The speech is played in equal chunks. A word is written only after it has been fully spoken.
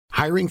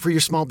Hiring for your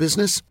small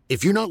business?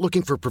 If you're not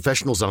looking for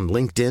professionals on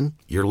LinkedIn,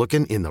 you're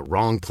looking in the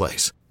wrong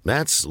place.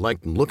 That's like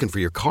looking for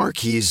your car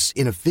keys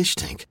in a fish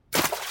tank.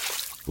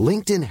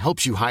 LinkedIn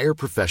helps you hire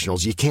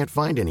professionals you can't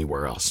find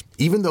anywhere else,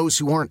 even those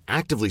who aren't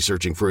actively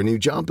searching for a new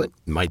job but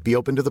might be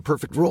open to the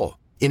perfect role.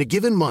 In a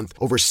given month,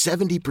 over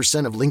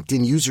 70% of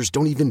LinkedIn users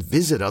don't even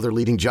visit other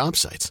leading job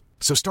sites.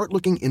 So start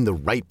looking in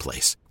the right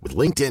place. With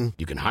LinkedIn,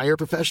 you can hire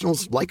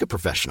professionals like a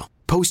professional.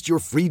 Post your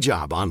free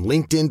job on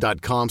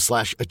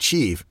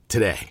linkedin.com/achieve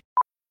today.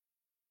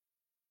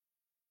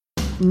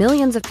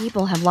 Millions of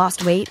people have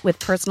lost weight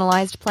with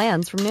personalized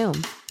plans from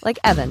Noom. Like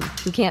Evan,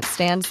 who can't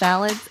stand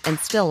salads and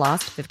still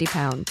lost 50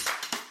 pounds.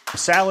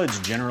 Salads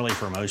generally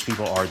for most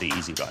people are the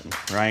easy button,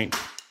 right?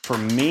 For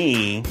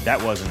me,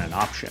 that wasn't an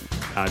option.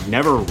 I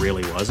never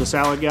really was a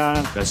salad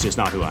guy. That's just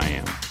not who I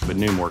am. But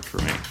Noom worked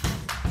for me.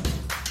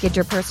 Get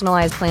your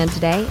personalized plan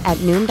today at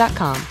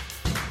Noom.com.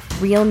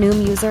 Real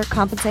Noom user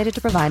compensated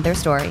to provide their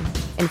story.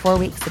 In 4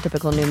 weeks, the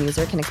typical Noom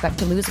user can expect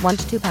to lose 1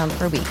 to 2 pounds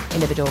per week.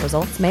 Individual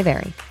results may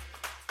vary.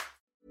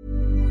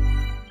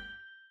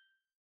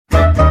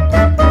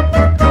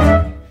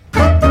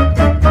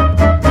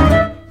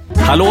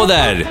 Hallå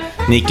där!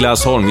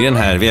 Niklas Holmgren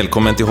här.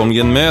 Välkommen till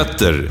Holmgren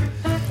möter.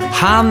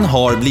 Han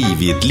har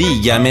blivit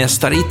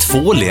ligamästare i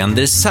 2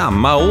 länder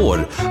samma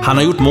år. Han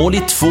har gjort mål i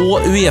 2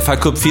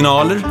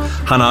 UEFA-cupfinaler.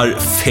 Han har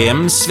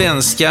 5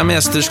 svenska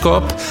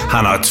mästerskap.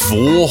 Han har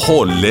 2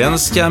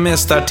 holländska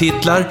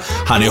mästartitlar.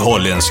 Han är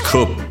holländsk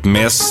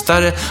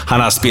cupmästare.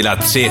 Han har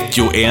spelat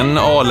 31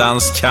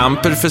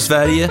 A-landskamper för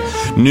Sverige.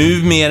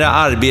 Numera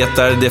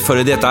arbetar det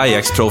före detta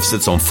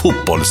Ajax-proffset som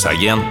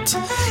fotbollsagent.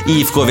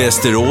 IFK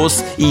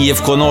Västerås,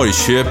 IFK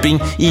Norrköping,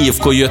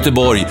 IFK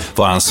Göteborg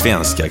var hans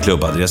svenska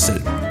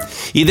klubbadresser.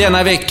 I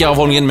denna vecka av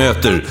Holmgren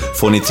möter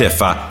får ni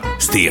träffa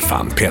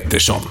Stefan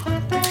Pettersson.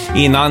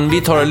 Innan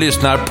vi tar och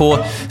lyssnar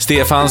på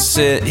Stefans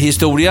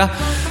historia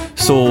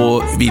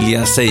så vill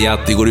jag säga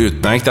att det går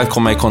utmärkt att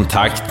komma i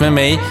kontakt med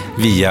mig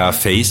via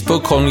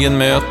Facebook Holmgren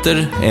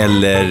möter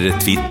eller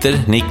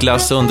Twitter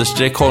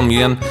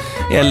Niklas_Holmgren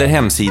eller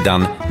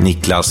hemsidan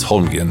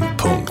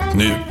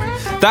niklasholmgren.nu.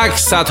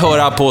 Dags att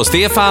höra på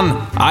Stefan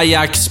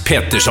Ajax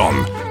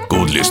Pettersson.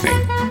 God lyssning.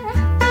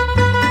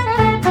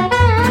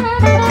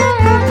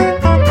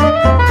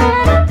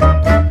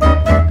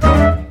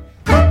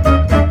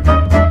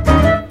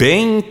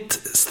 Bengt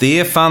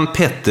Stefan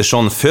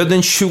Pettersson, född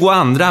den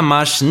 22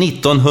 mars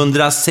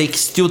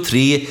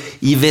 1963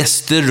 i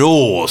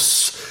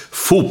Västerås.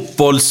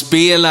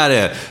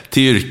 Fotbollsspelare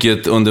till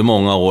yrket under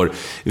många år.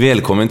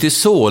 Välkommen till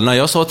Solna.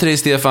 Jag sa till dig,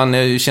 Stefan,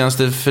 hur känns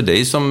det för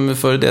dig som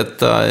för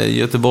detta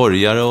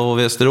göteborgare och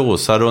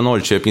västeråsare och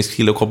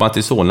Norrköpingskille att komma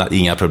till Solna?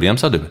 Inga problem,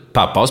 sa du.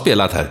 Pappa har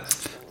spelat här.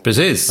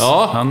 Precis,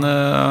 ja. Han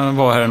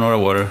var här några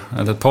år,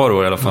 eller ett par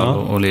år i alla fall,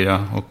 och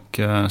lirade. Och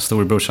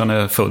storebrorsan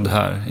är född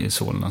här i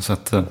Solna. Så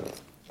att,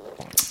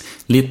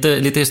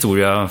 lite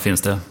historia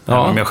finns det,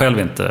 om jag själv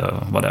inte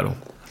var där då.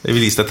 Vi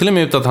listade till och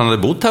med ut att han hade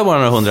bott här bara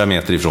några 100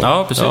 meter ifrån.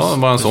 Ja, precis. Ja,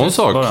 bara en sån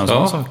sak. Bara en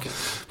sån sak.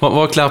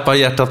 Vad klappar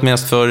hjärtat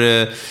mest för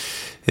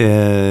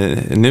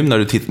nu när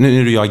du tittar, nu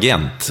är du ju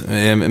agent.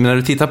 Men när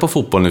du tittar på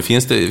fotboll nu,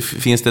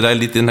 finns det där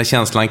lite den här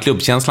känslan,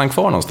 klubbkänslan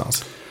kvar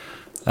någonstans?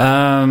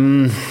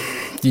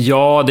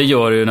 Ja, det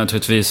gör det ju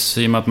naturligtvis.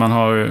 I och med att man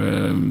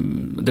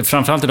har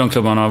framförallt i de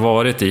klubbar man har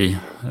varit i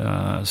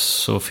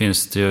så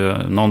finns det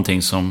ju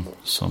någonting som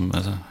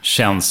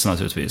känns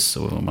naturligtvis.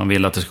 Och man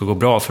vill att det ska gå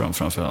bra för dem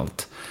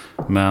framförallt.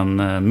 Men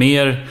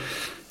mer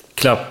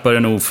klappar det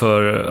nog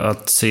för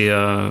att se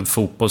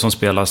fotboll som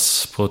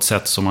spelas på ett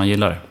sätt som man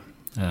gillar.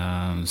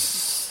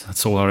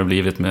 Så har det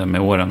blivit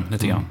med åren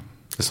lite grann.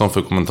 Det är som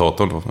för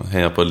kommentatorn då,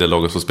 heja på det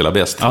laget som spelar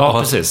bäst. Ja,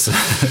 precis.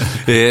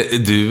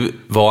 Du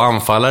var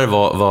anfallare,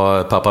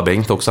 var pappa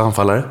Bengt också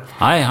anfallare?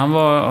 Nej, han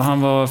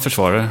var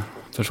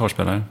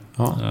försvarsspelare.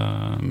 Ja.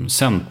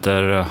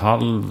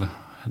 Centerhalv,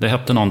 det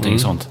hette någonting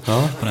sånt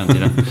på den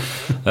tiden.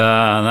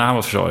 Nej, han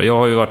var försvarare. Jag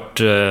har ju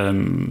varit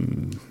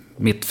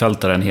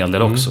mittfältare en hel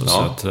del också,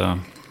 så att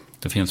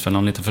det finns väl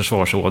någon liten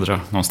försvarsådra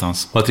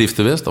någonstans. Vad trivs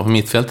du bäst då? På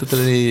mittfältet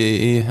eller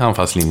i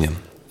anfallslinjen?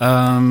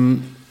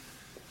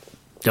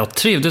 Jag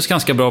trivdes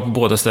ganska bra på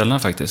båda ställena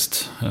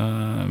faktiskt.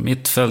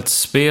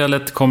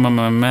 Mittfältsspelet kommer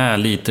man med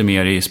lite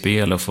mer i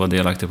spel och få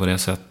delaktig på det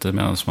sättet,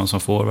 medan man som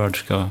forward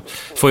ska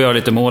få göra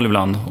lite mål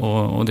ibland,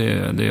 och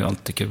det är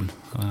alltid kul.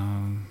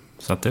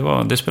 Så att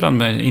det spelade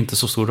mig inte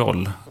så stor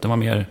roll. Det var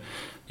mer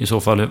i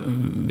så fall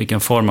vilken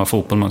form av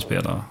fotboll man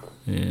spelar.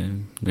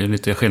 Det är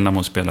lite skillnad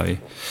mot att spela i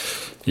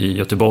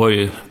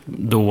Göteborg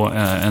då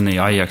än i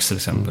Ajax till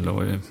exempel.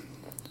 Och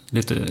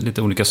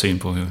lite olika syn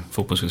på hur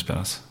fotboll skulle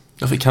spelas.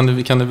 Kan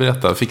du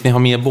berätta? Fick ni ha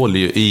mer boll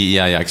i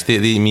Ajax? Det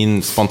är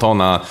min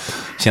spontana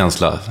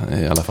känsla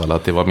i alla fall,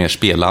 att det var mer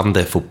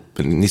spelande.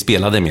 Ni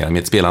spelade mer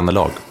med ett spelande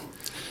lag.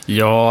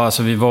 Ja,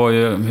 alltså vi var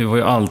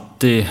ju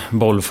alltid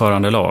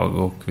bollförande lag,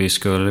 och vi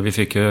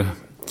fick ju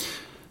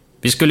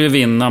Vi skulle ju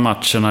vinna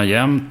matcherna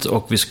jämt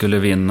och vi skulle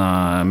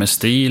vinna med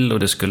stil och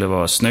det skulle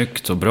vara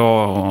snyggt och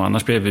bra och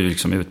annars blev vi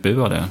liksom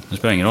utbuade. Det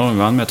spelar ingen roll om vi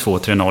vann med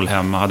 2-3-0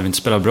 hemma. Hade vi inte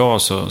spelat bra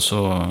så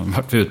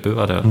var vi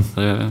utbuade.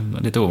 Det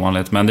är lite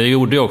ovanligt. Men det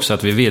gjorde ju också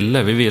att vi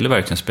ville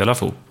verkligen spela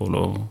fotboll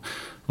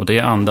och det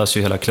andas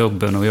ju hela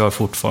klubben och gör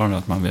fortfarande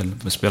att man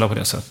vill spela på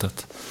det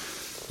sättet.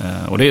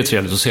 Och det är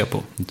trevligt att se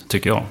på,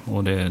 tycker jag.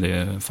 Och det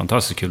är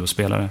fantastiskt kul att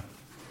spela det.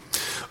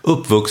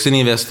 Uppvuxen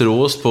i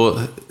Västerås på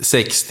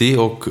 60-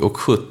 och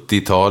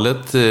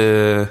 70-talet.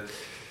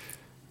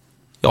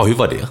 Ja, hur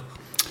var det?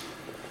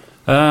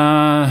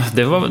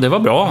 Det var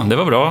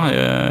bra. Jag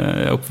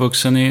är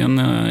uppvuxen i en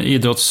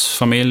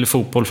idrottsfamilj,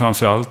 fotboll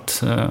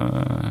framförallt.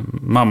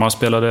 Mamma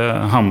spelade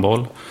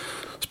handboll.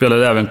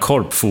 Spelade även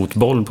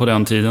korpfotboll på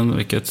den tiden,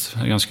 vilket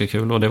är ganska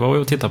kul. Och det var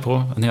ju att titta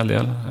på en hel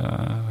del.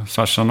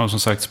 Farsan som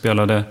sagt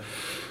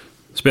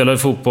spelade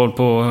fotboll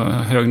på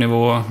hög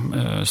nivå.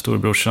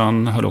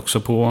 Storbrorsan höll också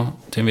på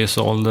till en viss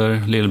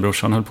ålder.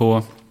 Lillbrorsan höll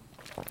på.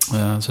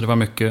 Så det var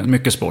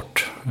mycket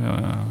sport.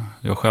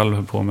 Jag själv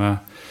höll på med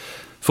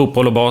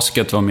fotboll och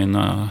basket var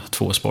mina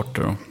 2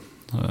 sporter.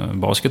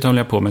 Basket höll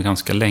jag på med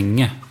ganska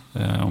länge.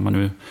 Om man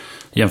nu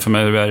jämför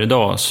med hur det är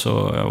idag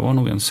så jag var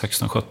nog en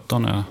 16-17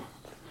 när jag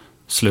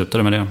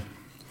slutade med det.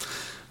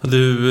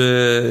 Du,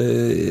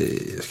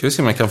 ska vi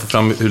se om jag kan få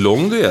fram hur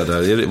lång du är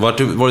där.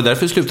 Var det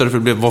därför du slutade? För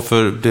det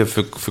blev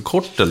för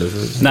kort? Eller?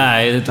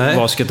 Nej,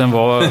 basketen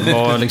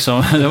var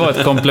liksom, det var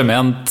ett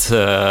komplement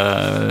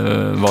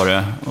var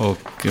det.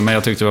 Men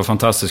jag tyckte det var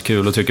fantastiskt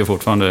kul och tycker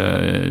fortfarande det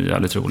är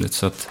jävligt roligt.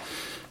 Så att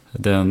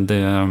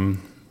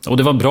och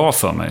det var bra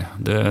för mig.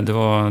 Det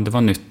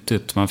var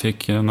nyttigt. Man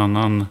fick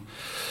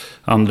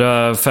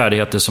andra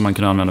färdigheter som man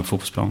kunde använda på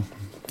fotbollsplan.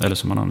 Eller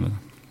som man använde.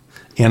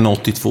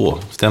 1,82,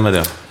 stämmer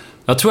det?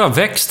 Jag tror jag har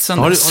växt sen.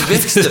 Har du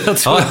växt?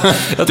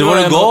 Du var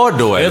en gard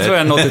då, eller? Jag tror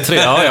jag är 83.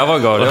 Ja, jag var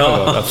gard,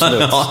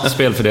 absolut.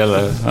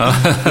 Spelfördelare. Ja.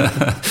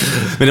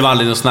 Men det var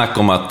aldrig något snack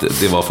om att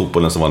det var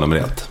fotbollen som var nummer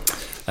 1?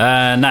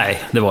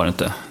 Nej, det var det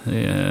inte.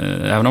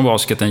 Även om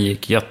basketen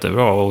gick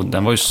jättebra och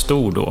den var ju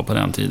stor då på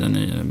den tiden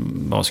i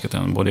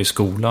basketen, både i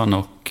skolan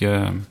och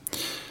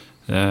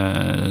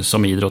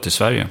som idrott i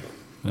Sverige.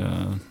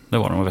 Det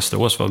var de, och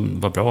Västerås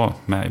var bra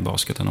med i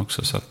basketen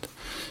också, så att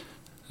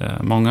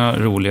många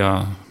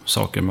roliga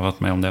saker med varit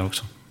med om det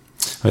också.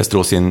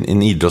 Västerås är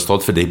en idrottsstad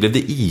för dig. Blev det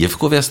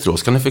IFK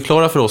Västerås? Kan du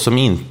förklara för oss som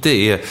inte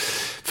är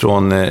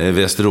från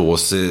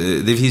Västerås?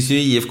 Det finns ju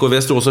IFK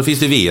Västerås och finns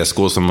det VSK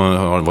som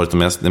har varit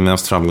den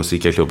mest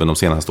framgångsrika klubben de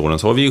senaste åren.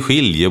 Så har vi ju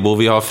Skiljebo,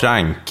 vi har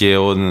Franke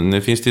och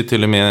nu finns det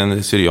till och med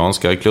en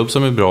syrianska klubb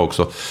som är bra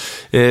också.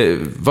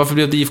 Varför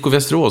blev det IFK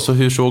Västerås och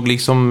hur såg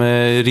liksom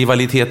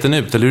rivaliteten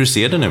ut? Eller hur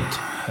ser den ut?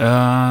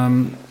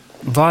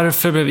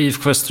 Varför blev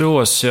IFK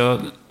Västerås?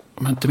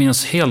 Om jag inte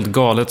minns helt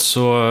galet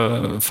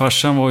så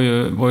farsan var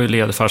ju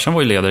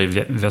ledare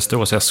i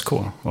Västerås SK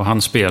och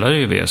han spelade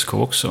i VSK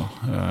också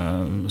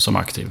som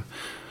aktiv.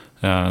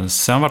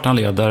 Sen var han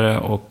ledare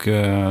och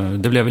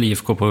det blev väl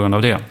IFK på grund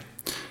av det.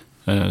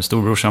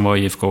 Storbrorsan var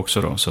i IFK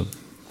också då, så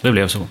det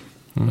blev så.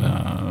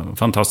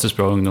 Fantastiskt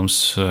bra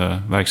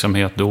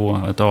ungdomsverksamhet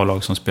då, ett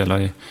A-lag som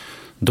spelade i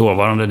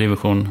dåvarande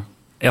division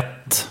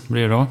 1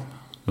 blir det då.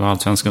 Det var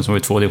allsvenskan som var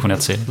i 2 division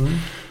 1-serier.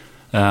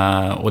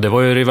 Och det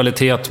var ju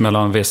rivalitet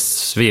mellan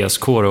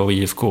VSK och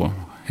IFK,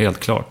 helt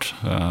klart.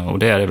 Och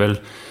det är det väl,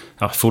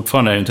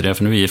 fortfarande är det inte det,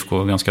 för nu är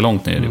IFK ganska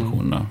långt ner i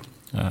divisionerna.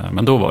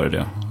 Men då var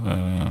det.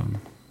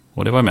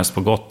 Och det var mest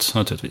på gott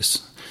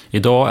naturligtvis.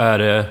 Idag är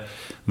det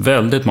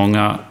väldigt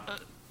många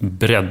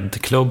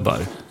breddklubbar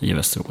i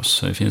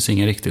Västerås. Det finns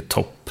ingen riktigt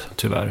topp,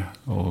 tyvärr.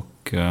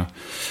 Och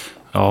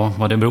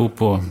vad det beror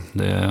på,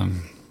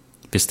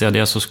 visst är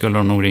det så skulle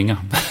de nog ringa.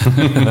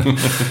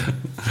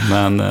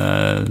 Men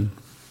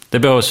det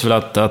behövs väl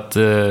att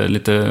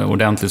lite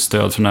ordentligt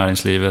stöd för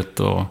näringslivet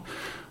och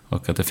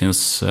att det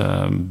finns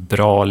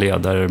bra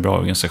ledare, bra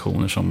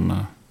organisationer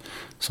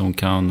som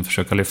kan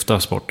försöka lyfta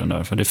sporten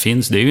där. För det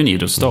är ju en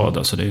idrottsstad,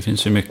 alltså det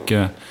finns ju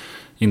mycket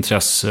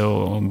intresse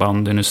och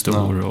bandyn är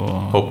stor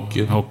och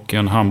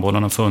hockeyn,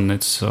 handbollen har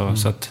funnits.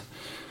 Så att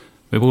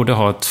vi borde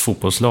ha ett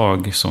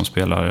fotbollslag som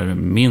spelar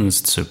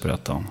minst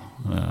Superettan,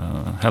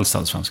 helst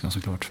allsvenskan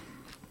såklart.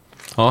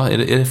 Ja, är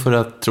det för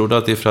att, tror du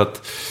att det är för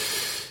att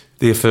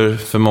det är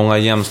för många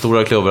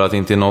jämnstora klubbar, att det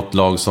inte är något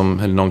lag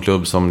eller någon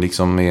klubb som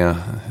liksom är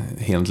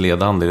helt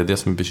ledande? Är det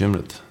som är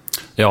bekymret?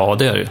 Ja,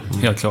 det är det.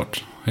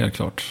 Helt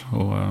klart.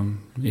 Och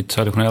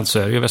traditionellt så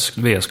är det ju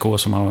VSK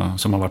som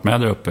har varit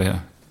med där uppe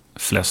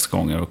flest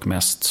gånger och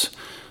mest.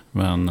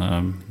 Men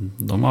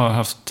de har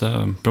haft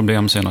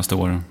problem de senaste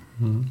åren.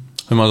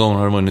 Hur många gånger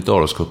har de vunnit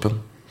Aroscupen?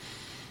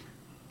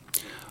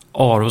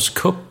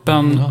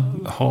 Aroscupen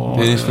har...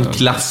 Det är en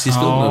klassisk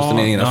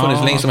ungdomsturnering. Det har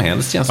funnits länge som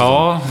helst, känns det.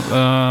 Ja,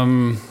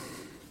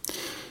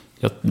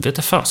 jag vet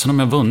inte fasen om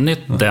jag vunnit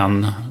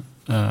den.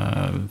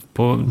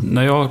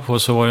 När jag var på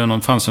så var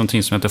det fanns det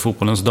någonting som heter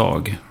Fotbollens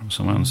dag,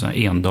 som var en sån här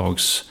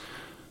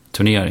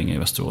endagsturnering i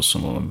Västerås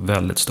som var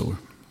väldigt stor.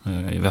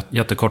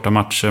 Jättekorta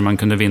matcher, man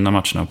kunde vinna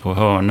matcherna på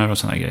hörnor och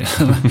såna grejer.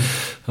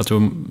 Jag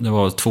tror det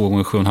var 2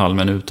 gånger 7,5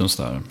 minuter och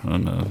sådär.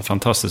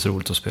 Fantastiskt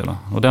roligt att spela.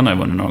 Och den har jag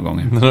vunnit några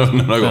gånger.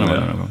 några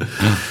gånger.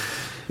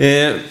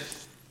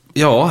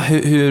 Ja,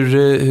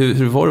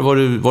 hur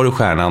var du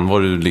stjärnan?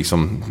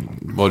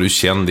 Var du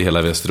känd i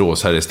hela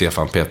Västerås? Här är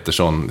Stefan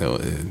Pettersson,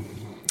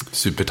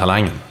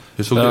 supertalangen.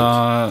 Hur såg det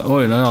ut?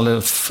 Oj, det har jag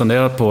aldrig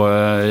funderat på.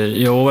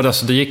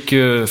 Alltså, det gick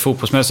ju,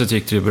 fotbollsmässigt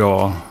gick det ju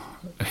bra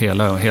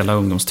hela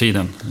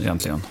ungdomstiden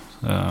egentligen.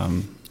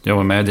 Jag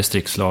var med i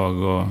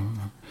distriktslag och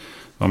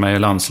var med i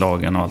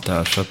landslagen och allt det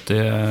här. Så att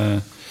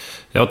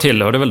jag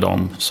tillhörde väl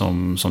dem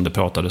som det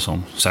pratades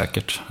om,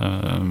 säkert.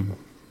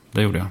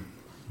 Det gjorde jag.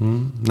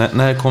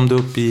 När kom du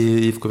upp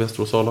i IFK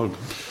Västerås A-lag?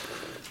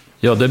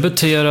 Jag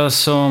debuterade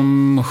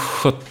som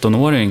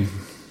 17-åring.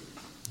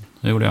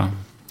 Det gjorde jag.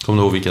 Kommer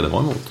du ihåg vilka det var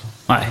emot?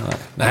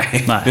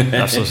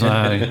 Nej, alltså så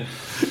här.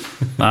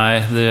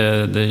 Nej,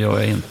 det gör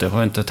jag inte. Jag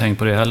har inte tänkt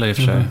på det heller i och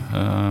för sig.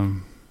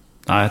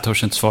 Nej, jag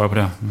törs inte svara på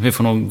det. Vi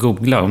får nog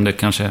googla om det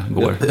kanske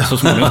går så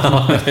småningom.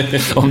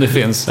 Om det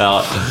finns.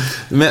 Ja.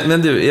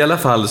 Men du, i alla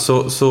fall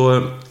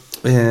så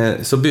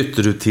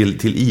bytte du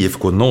till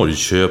IFK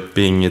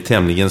Norrköping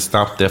tämligen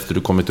snabbt efter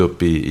du kommit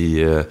upp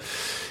i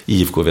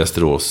IFK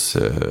Västerås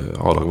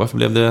A-lag.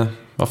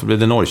 Varför blev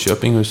det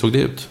Norrköping? Hur såg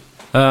det ut?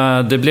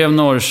 Det blev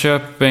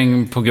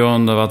Norrköping på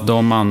grund av att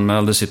de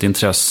anmälde sitt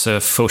intresse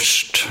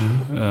först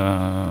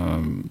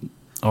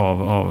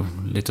av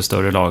lite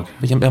större lag.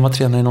 Vem var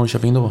tränare i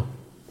Norrköping då?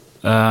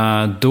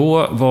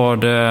 Då var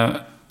det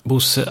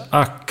Bosse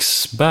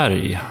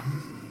Axberg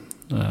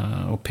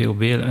och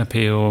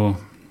P.O.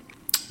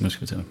 Nu ska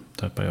vi se,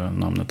 tappar jag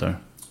namnet där.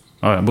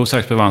 Ja, Bosse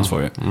Axberg var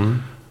ansvarig.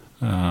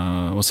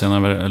 Och sen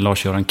har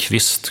Lars-Göran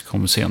Kvist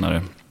kom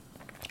senare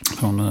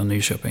från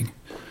Nyköping.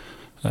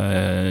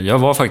 Jag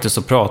var faktiskt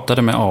och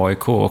pratade med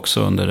AIK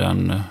också under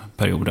den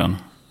perioden.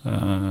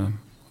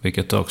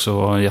 Vilket också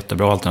var ett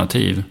jättebra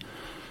alternativ.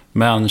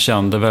 Men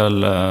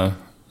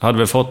hade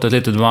väl fått ett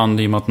litet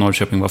band i och med att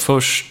Norrköping var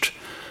först.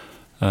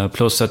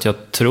 Plus att jag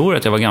tror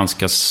att jag var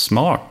ganska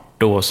smart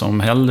då, som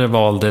hellre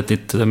valde ett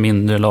lite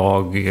mindre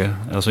lag.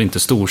 Alltså inte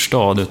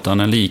storstad utan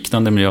en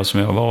liknande miljö som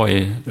jag var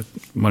i,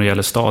 vad det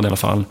gäller stad i alla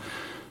fall.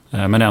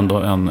 Men ändå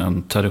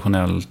en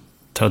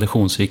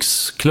traditionsrik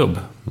klubb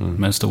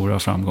med stora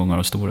framgångar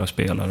och stora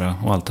spelare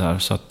och allt det här.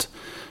 Så att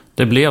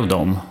det blev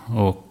dem.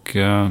 Och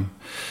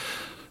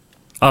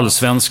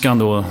allsvenskan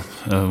då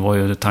var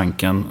ju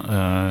tanken.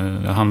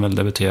 Jag hann väl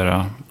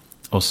debutera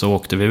och så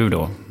åkte vi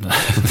då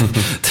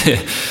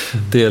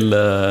till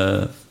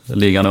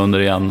ligan under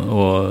igen.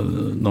 Och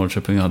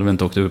Norrköping hade väl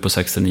inte åkt ur på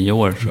 69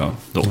 år tror jag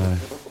då.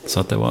 Så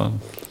att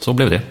så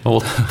blev det.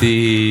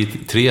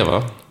 83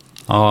 va?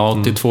 Ja,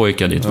 82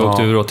 gick jag dit. Vi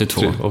åkte ur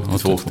 82.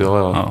 82.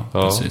 Ja,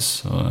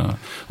 precis.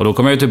 Och då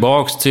kom jag ju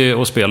tillbaka till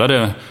och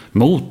spelade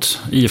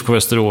mot IFK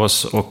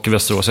Västerås och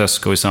Västerås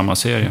SK i samma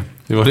serie.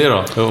 Hur var det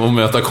då? Att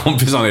möta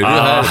kompisarna i det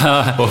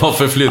här?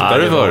 Varför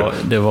flyttade du för?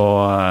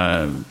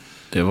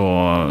 Det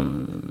var...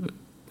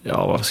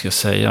 Ja, vad ska jag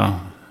säga?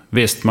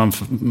 Visst,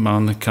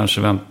 man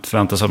kanske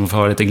förväntar sig att man får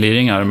höra lite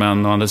gliringar.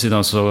 Men å andra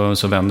sidan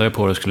så vände jag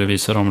på det och skulle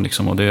visa dem.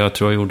 Liksom, och det jag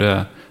tror jag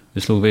gjorde...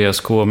 Vi slog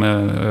VSK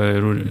med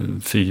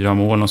 4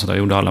 mål och sådär,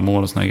 gjorde alla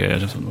mål och såna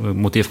grejer.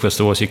 Mot IFK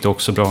Västerås gick det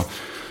också bra.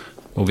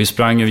 Och vi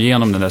sprang ju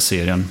igenom den där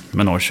serien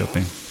med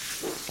Norrköping.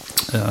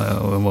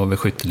 Och var väl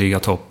skytteliga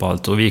topp och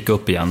allt. Och vi gick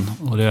upp igen.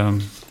 Och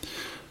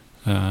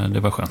det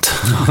var skönt.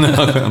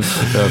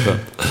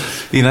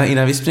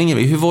 Innan vi springer,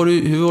 hur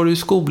var du i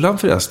skolan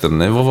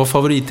förresten? Vad var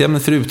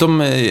favoritämnet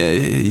förutom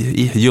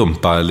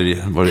jumpa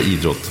eller var det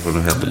idrott? Vad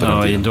det hette på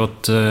den tiden?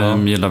 Idrott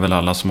gillar väl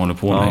alla som håller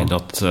på med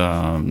idrott.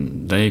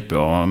 Det gick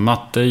bra.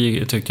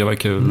 Matte tyckte jag var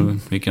kul.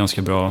 Det gick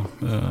ganska bra.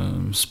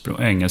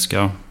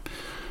 Engelska.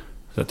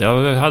 Så att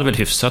jag hade väl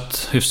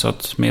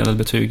hyfsat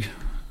medelbetyg.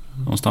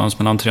 Någonstans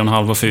mellan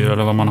 3,5 och 4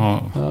 eller vad man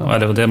har,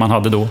 eller det man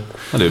hade då.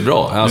 Ja, det är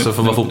bra, alltså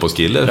för att vara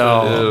fotbollskille.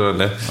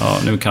 Ja,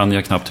 nu kan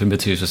jag knappt hur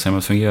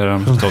betygssystemet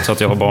fungerar trots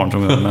att jag var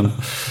barn.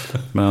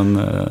 Men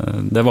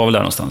det var väl där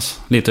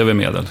någonstans. Lite över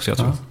medel, så jag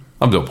tror.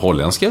 Ja, du är på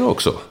holländska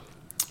också.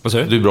 Vad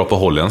säger du? Du är bra på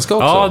holländska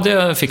också. Ja,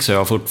 det fixar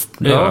jag fort.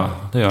 Det gör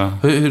jag.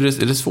 Hur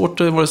är det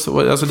svårt?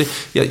 Alltså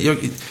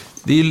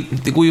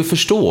det går ju att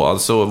förstå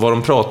alltså vad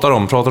de pratar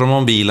om. Pratar de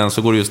om bilen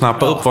så går det ju att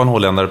snappa upp vad en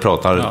holländare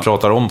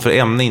pratar om. För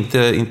ämne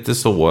inte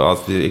så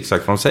att det är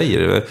exakt vad de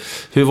säger.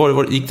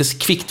 Gick det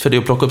kvickt för dig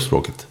att plocka upp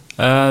språket?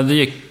 Det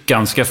gick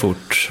ganska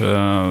fort.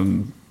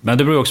 Men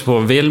det beror också på,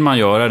 vill man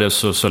göra det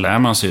så lär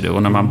man sig det.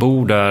 Och när man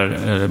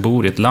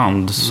bor i ett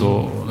land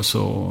så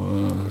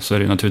är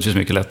det naturligtvis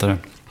mycket lättare.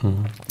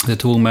 Det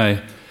tog mig...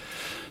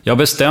 Jag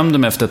bestämde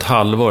mig efter ett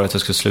halvår att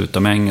jag skulle sluta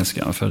med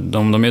engelska. För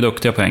de är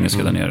duktiga på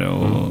engelska där nere.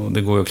 Och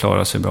det går ju att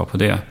klara sig bra på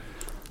det.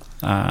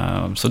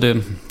 Så det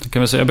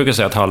kan jag brukar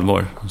säga ett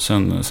halvår.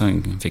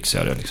 Sen fixar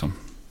jag det liksom.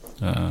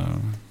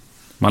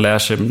 Man lär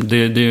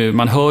sig...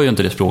 man hör ju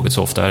inte det språket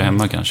så ofta här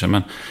hemma kanske.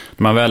 Men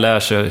när man väl lär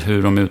sig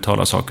hur de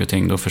uttalar saker och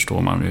ting, då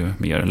förstår man ju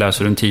mer.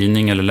 Läser du en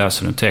tidning eller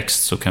läser du en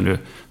text så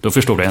då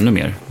förstår du ännu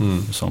mer.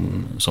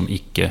 Som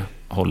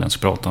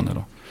icke-holländsk pratande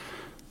då.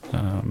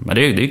 Men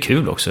det är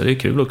kul också. Det är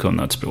kul att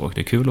kunna ett språk.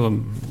 Det är kul att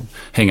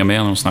hänga med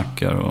när de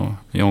snackar. Och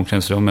i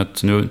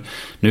omklädningsrummet, nu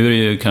är det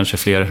ju kanske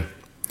fler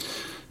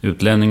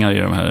utlänningar i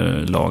de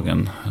här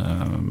lagen.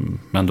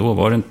 Men då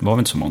var vi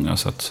inte så många,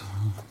 så att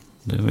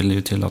det vill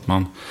ju till att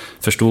man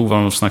förstod vad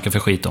de snackar för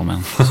skit om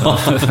än.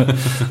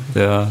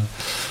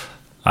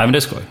 Nej, men det är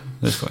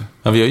skoj.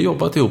 Ja, vi har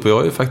jobbat ihop och jag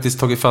har ju faktiskt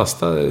tagit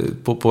fasta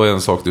på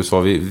en sak du sa.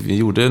 Vi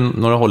gjorde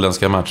några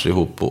holländska matcher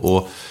ihop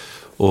och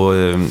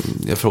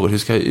jag frågade hur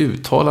ska jag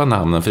uttala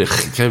namnen, för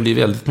det kan ju bli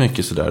väldigt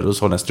mycket sådär. Då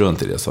sa jag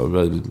strunt i det,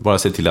 så bara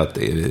se till att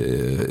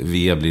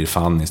V blir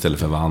fan istället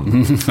för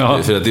vann. Ja.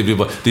 För att det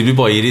blir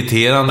bara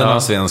irriterande när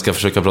svenskar ska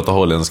försöka prata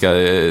holländska.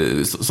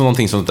 Så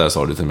någonting sånt där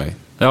sa du till mig.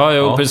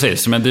 Ja,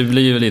 precis, men det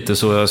blir ju lite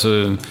så,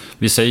 alltså,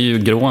 vi säger ju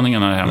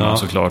Groningen här hemma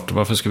såklart.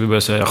 Varför ska vi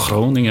börja säga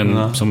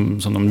Groningen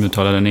som de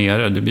uttalar där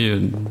nere? Det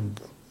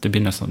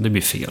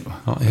blir fel.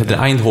 Ja, heter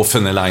det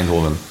Eindhoven eller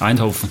Eindhoven?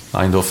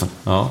 Eindhoven,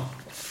 ja.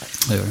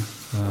 Det gör det.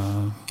 I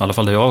alla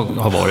fall där jag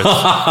har varit.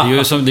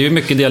 Det är ju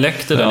mycket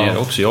dialekter där nere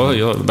också.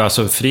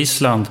 Alltså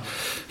Friesland,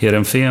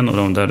 Heerenveen och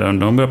de där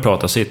de börjar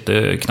prata sitt, det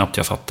är knappt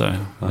jag fattar.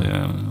 Det är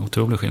en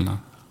otrolig skillnad.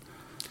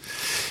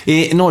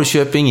 I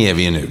Norrköping är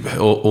vi nu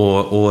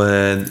och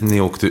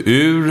ni åkte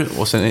ur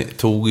och sen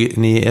tog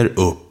ni er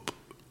upp.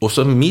 Och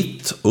så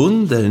mitt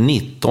under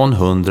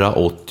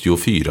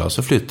 1984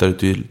 så flyttade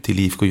du till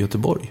IFK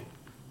Göteborg.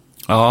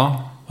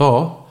 Ja.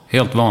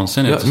 Helt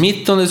vansinnigt. Ja,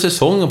 mitt under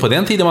säsongen, på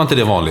den tiden var inte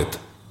det vanligt.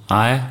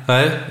 Nej.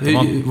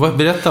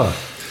 Berätta.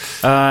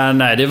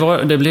 Nej,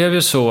 det blev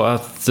ju så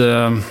att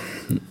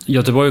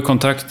Göteborg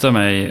kontaktade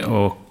mig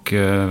och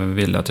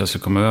ville att jag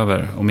skulle komma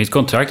över. Och mitt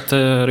kontrakt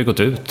hade gått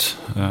ut.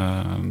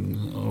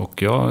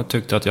 Och jag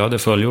tyckte att jag hade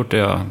fullgjort det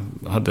jag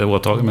hade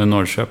åtagit med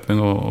Norrköping.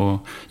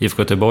 Och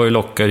IFK Göteborg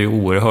lockade ju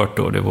oerhört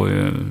då. Det var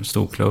ju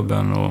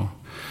storklubben och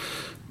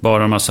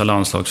bara en massa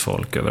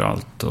landslagsfolk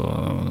överallt.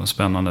 Och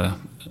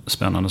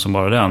spännande som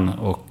bara den.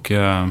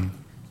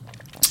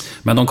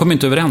 Men de kom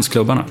inte överens,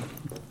 klubbarna.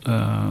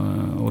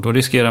 Och då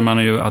riskerar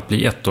man ju att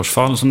bli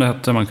ettårsfall, som det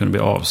hette. Man kunde bli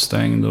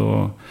avstängd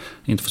och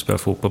inte få spela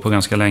fotboll på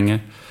ganska länge.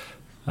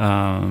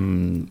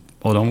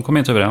 Och de kom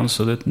inte överens,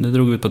 så det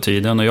drog ut på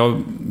tiden. Och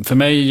för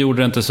mig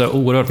gjorde det inte så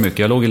oerhört mycket.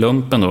 Jag låg i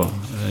lumpen då,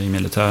 i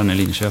militären i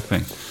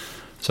Linköping.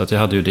 Så att jag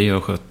hade ju det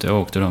och skött.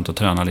 Jag åkte runt och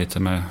tränade lite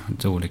med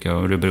olika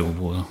Örebro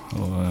och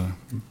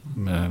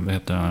vad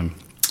heter det?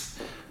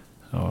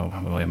 Ja,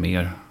 vad var jag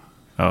mer?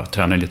 Jag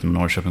tränade lite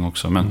med Norrköping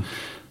också, men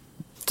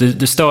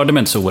det störde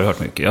mig inte så oerhört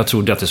mycket. Jag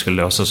trodde att det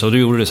skulle lösa sig, och det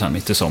gjorde det sen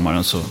mitt i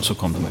sommaren, så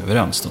kom de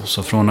överens då.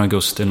 Så från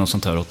augusti eller något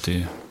sånt här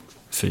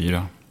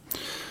 84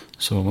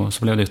 så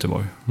blev det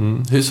Göteborg.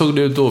 Hur såg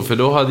det ut då? För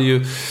då hade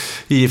ju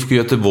IFK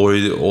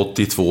Göteborg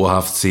 82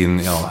 haft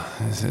sin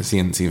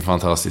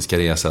fantastiska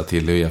resa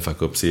till UEFA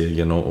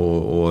Cup-segern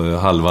och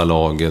halva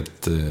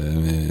laget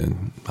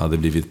hade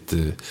blivit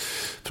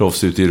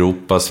proffs ute i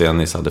Europa.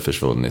 Svennis hade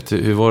försvunnit.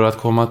 Hur var det att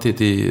komma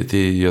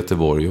till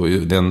Göteborg och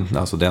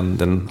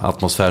den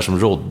atmosfär som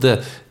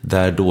rådde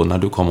där då när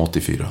du kom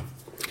 84?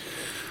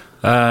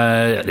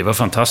 Det var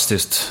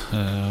fantastiskt.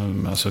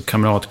 Alltså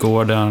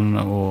kamratgården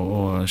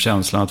och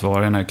känslan att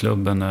vara i den här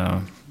klubben,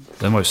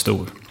 den var ju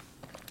stor.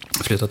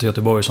 Flytta till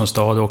Göteborg som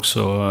stad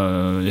också,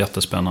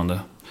 jättespännande.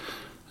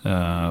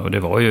 Och det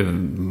var ju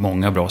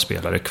många bra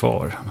spelare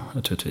kvar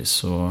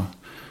naturligtvis.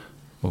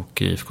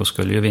 Och IFK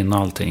skulle ju vinna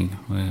allting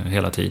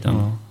hela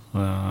tiden.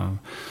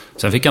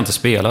 Sen fick jag inte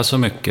spela så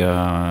mycket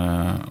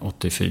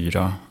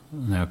 84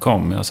 när jag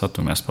kom. Jag satt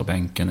mest på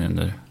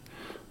bänken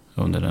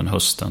under den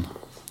hösten.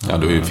 Ja,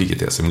 du fick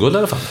ett SM-guld i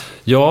alla fall.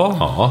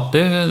 Ja,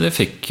 det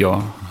fick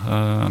jag.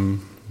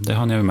 Det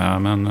hann jag ju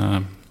med, men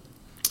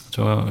jag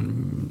tror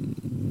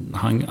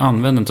han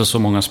använde inte så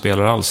många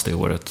spelare alls det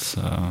året.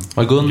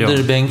 Var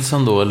Gunder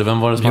Bengtsson då, eller vem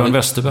var det som Björn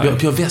Westerberg.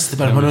 Björn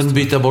Westerberg, man hade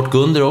byta bort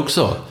Gunder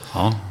också.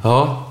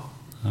 Ja.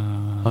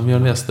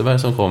 Björn Westerberg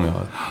som kom, ja.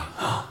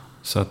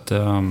 Så att,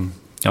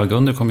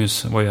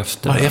 Gunder var ju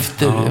efter.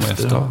 Efter.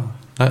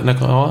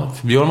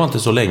 Björn var inte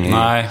så länge.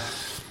 Nej,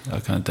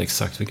 jag kan inte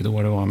exakt vilket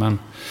år det var, men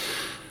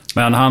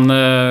han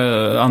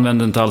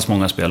använde inte alls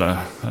många spelare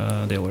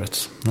det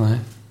året. Nej.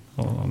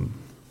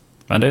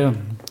 Men det,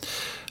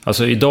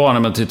 alltså idag när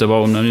man tittar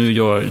på, när nu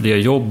gör det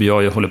jobb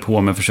jag håller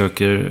på med,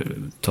 försöker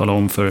tala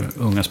om för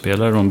unga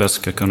spelare hur de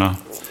bäst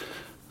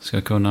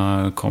ska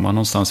kunna komma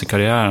någonstans i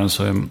karriären,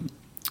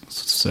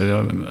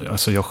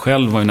 så jag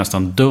själv var ju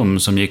nästan dum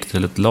som gick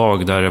till ett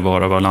lag där det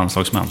bara var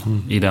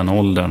landslagsmän i den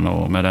åldern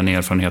och med den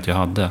erfarenhet jag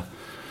hade.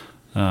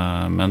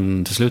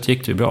 Men till slut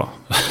gick det ju bra.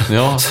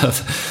 Ja. Så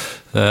att,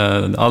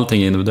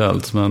 allting är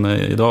individuellt, men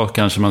idag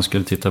kanske man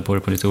skulle titta på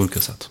det på lite olika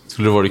sätt.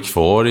 Skulle du varit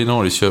kvar i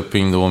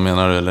Norrköping då,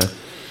 menar du, eller?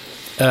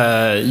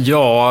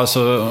 Ja,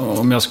 alltså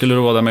om jag skulle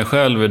råda mig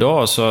själv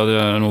idag så hade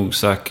jag nog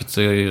säkert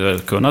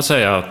kunnat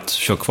säga att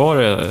kör kvar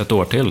ett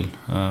år till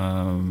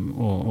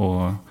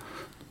och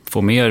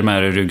få mer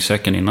med i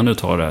ryggsäcken innan du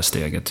tar det här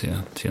steget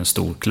till en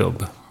stor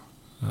klubb.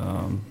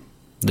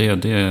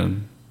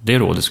 Det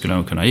rådet skulle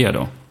jag kunna ge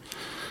då.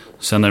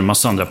 Sen är det en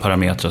massa andra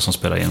parametrar som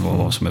spelar in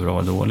vad som är bra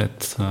och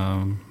dåligt.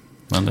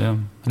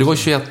 Men Du var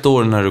 21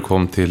 år när du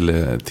kom till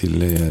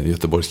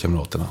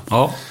Göteborgskamraterna.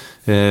 Ja.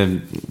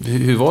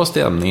 Hur var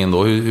stämningen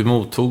då? Hur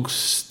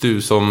mottogs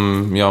du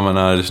som, jag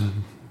menar,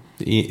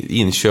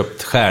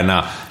 inköpt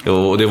stjärna?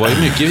 Och det var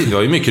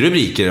ju mycket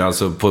rubriker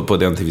alltså på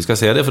den tiden. Vi ska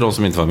säga det för de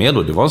som inte var med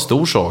då. Det var en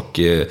stor sak,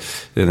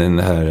 den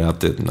här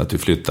att du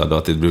flyttade och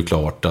att det blev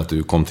klart att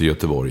du kom till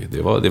Göteborg.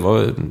 Det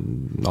var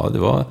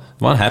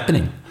en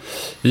happening.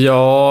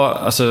 Ja,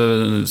 alltså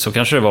så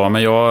kanske det var.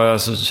 Men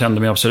jag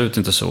kände mig absolut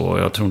inte så.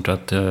 Jag tror inte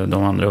att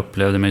de andra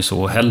upplevde mig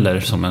så heller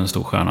som en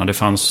stor stjärna. Det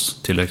fanns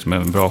tillräckligt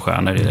med bra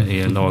stjärnor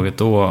i laget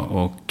då.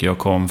 Och jag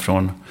kom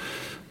från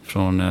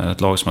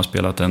ett lag som har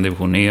spelat en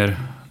division ner.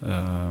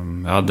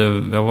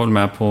 Jag var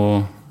med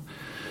på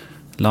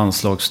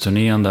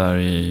landslagsturnén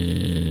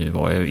där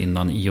var jag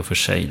innan i och för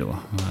sig då.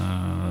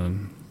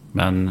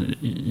 Men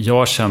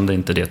jag kände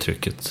inte det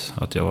trycket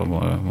att jag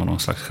var någon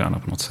slags stjärna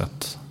på något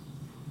sätt.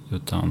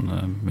 Utan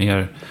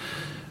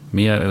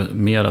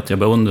mer att jag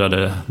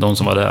beundrade de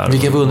som var där.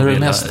 Vilka beundrade du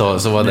mest då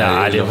som var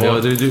där?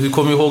 Du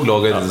kommer ihåg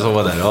laget som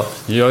var där, ja.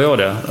 Jag gör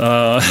det.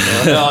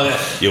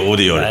 Jo,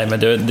 det gör det. Nej, men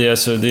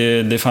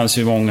det fanns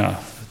ju många.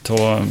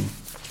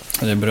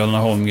 Det är bröderna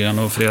Holmgren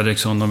och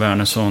Fredriksson och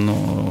Wernersson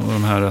och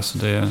de här. Alltså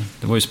det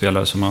var ju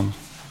spelare som man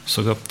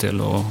såg upp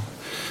till och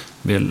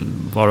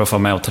bara få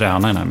med och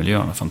träna i den här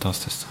miljön.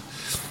 Fantastiskt.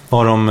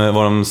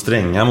 Var de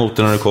stränga mot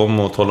dig när du kom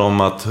och talade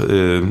om att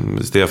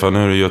Stefan,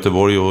 nu är det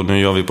Göteborg och nu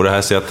gör vi på det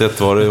här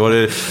sättet? Var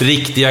det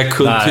riktiga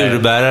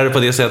kulturbärare på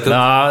det sättet?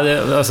 Nej,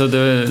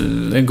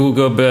 en god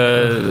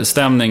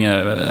gubbstämning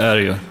är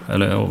ju,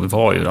 eller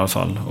var ju i alla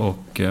fall.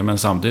 Men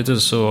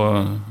samtidigt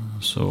så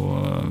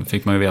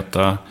fick man ju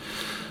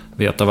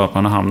veta vart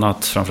man har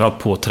hamnat, framförallt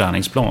på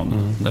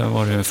träningsplan. Där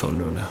var det full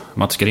rulle.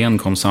 Mats Gren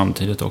kom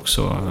samtidigt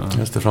också.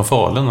 Just det, från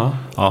Falun, va?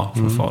 Ja,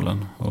 från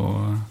Falun.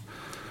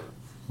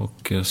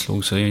 Och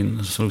slog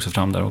sig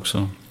fram där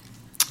också.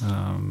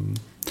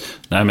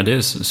 Nej,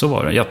 men så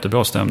var det.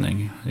 Jättebra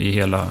stämning i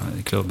hela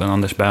klubben.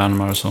 Anders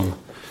Bernmar som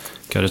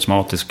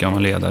karismatisk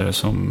gammal ledare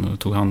som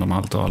tog hand om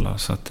allt och alla.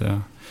 Så att,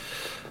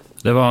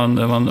 det var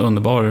en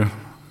underbar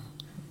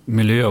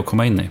miljö att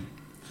komma in i.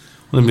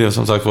 Och det blev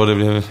som sagt det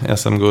blev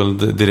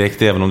SM-guld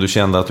direkt, även om du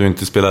kände att du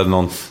inte spelade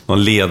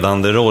någon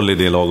ledande roll i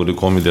det lag, och du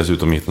kom ju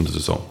dessutom mitt under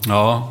säsong.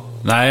 Ja,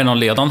 nej, någon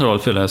ledande roll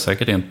fyller jag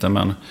säkert inte,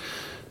 men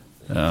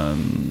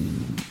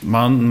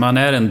man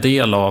är en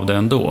del av det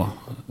ändå.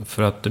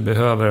 För att du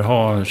behöver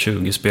ha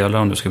 20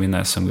 spelare om du ska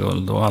vinna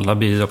SM-guld, och alla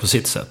bidrar på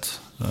sitt sätt.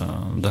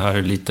 Det här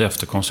är lite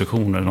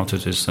efterkonstruktioner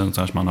naturligtvis, som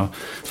man har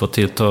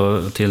fått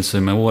ta till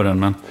sig med åren,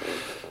 men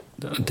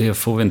det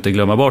får vi inte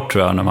glömma bort,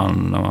 tror jag, när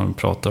man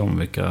pratar om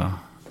vilka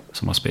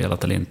som har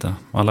spelat eller inte.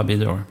 Alla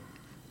bidrar.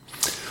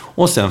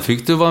 Och sen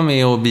fick du vara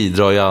med och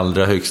bidra i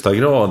allra högsta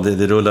grad.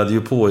 Det rullade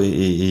ju på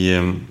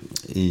i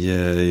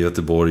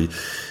Göteborg.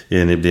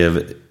 Ni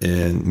blev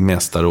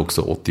mästare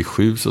också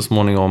 87 så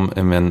småningom.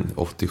 Men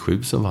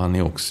 87 så vann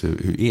ni också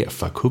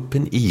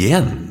UEFA-cupen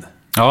igen.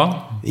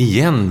 Ja.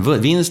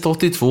 Igen. Vinst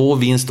 82,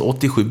 vinst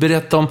 87.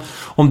 Berätta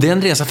om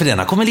den resan. För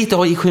denna kommer lite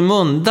i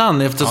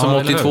skymundan. Eftersom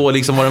 82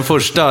 liksom var den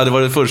första. Det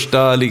var den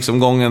första liksom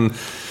gången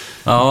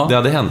det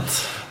hade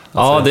hänt.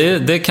 Ja,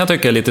 det kan jag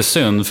tycka är lite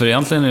synd, för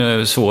egentligen är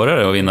det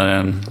svårare att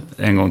vinna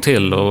en gång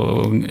till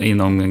och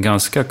inom en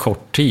ganska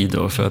kort tid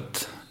då, för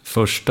att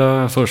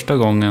första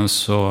gången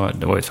så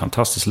det var ett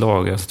fantastiskt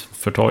lag. Jag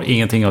förtar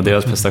ingenting av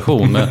deras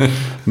prestation,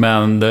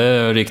 men det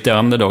är riktiga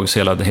underdogs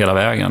hela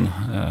vägen.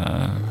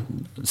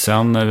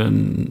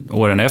 Sen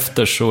åren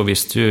efter så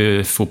visste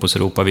ju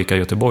fotbolls-Europa vilka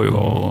Göteborg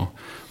var och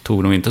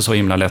tog nog inte så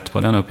himla lätt på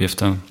den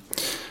uppgiften.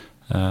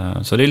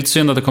 Så det är lite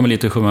synd att det kommer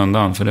lite i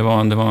skymundan, för det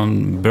var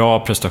en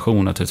bra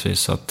prestation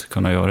naturligtvis att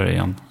kunna göra det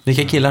igen.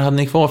 Vilka killar hade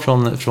ni kvar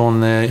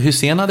från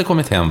Hussein hade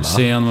kommit hem, va?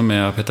 Hussein var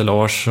med, Peter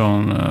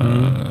Larsson,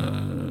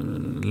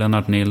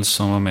 Lennart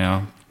Nilsson var med,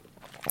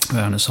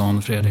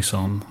 Wernersson,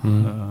 Fredriksson.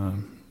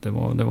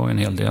 Det var en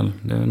hel del.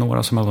 Det är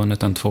några som har vunnit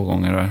den 2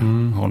 gånger där.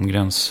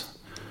 Holmgrens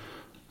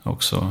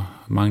också.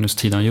 Magnus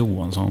Tidan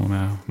Johansson var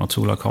med,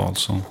 Mats-Ola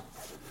Karlsson.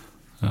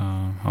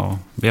 Ja,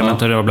 jag vet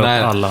inte det var blott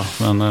alla,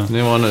 men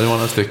det var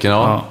några stycken,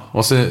 ja.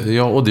 Och så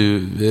och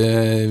du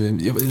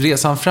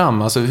resan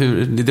fram, alltså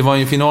det var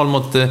ju en final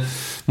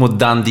mot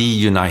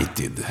Dundee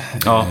United.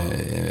 Ja.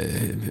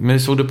 Men hur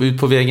såg det ut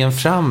på vägen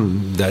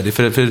fram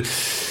där? För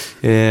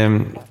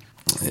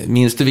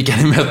minns du vilka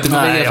ni mötte på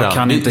vägen fram? Jag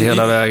kan inte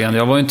hela vägen.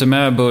 Jag var inte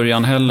med i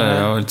början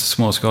heller. Jag var lite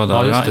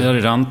småskadad.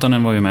 Jari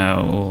Rantanen var ju med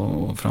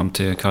och fram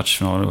till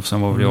kvartsfinal, och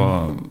sen var väl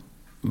jag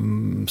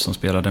som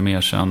spelade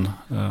mer sen.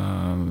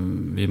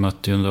 Vi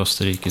mötte ju en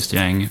österrikiskt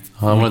gäng.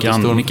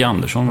 Micke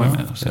Andersson var med.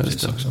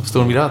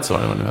 Storm Graz var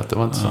det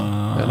var inte så?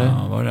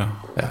 Eller? Var det?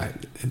 Ja,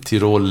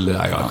 Tirol,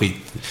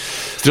 skit.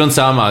 Strunt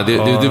samma.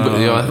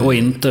 Och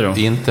Inter då.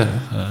 Inter.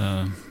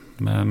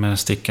 Med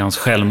Stickans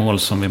självmål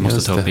som vi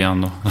måste ta upp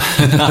igen då.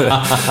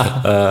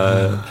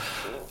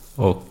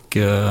 Och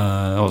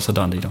så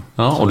Dundee då.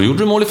 Ja, och då gjorde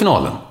du mål i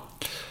finalen.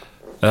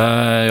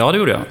 Ja, det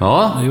gjorde jag.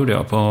 Ja. Det gjorde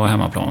jag på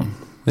hemmaplan.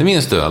 Det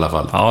minns du i alla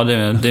fall? Ja,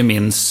 det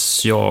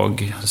minns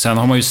jag. Sen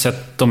har man ju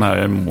sett de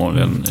här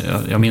målen.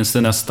 Jag minns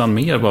det nästan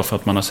mer bara för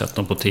att man har sett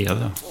dem på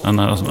tv än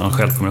när man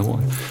själv kommer ihåg.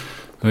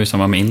 Det var ju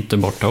samma med Inter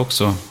borta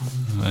också.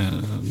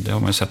 Det har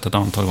man ju sett ett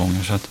antal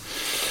gånger. Så att,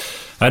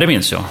 ja, det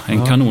minns jag.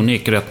 En kanon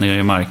gick rätt ner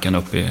i marken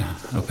upp i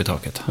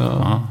taket.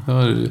 Ja.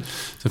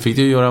 Så fick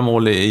du göra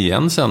mål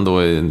igen sen då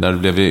när du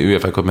blev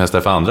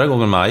UEFA-cupmästare för andra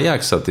gången med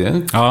Ajax. Så att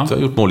du har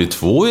gjort mål i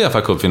 2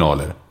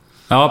 UEFA-cupfinaler.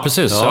 Ja,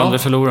 precis. Jag har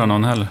aldrig förlorat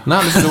någon heller. Nej,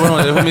 aldrig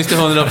förlorat någon. Du minns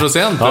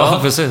 100%. Ja,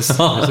 precis.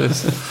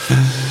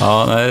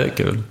 Ja, nej, det är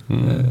kul.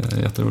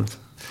 Jätteroligt.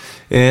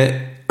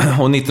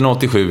 Och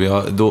 1987,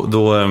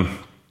 då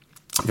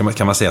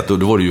kan man säga att då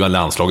var du ju en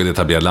landslaget,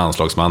 etablerad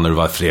landslagsman när du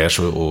var fräsch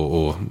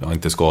och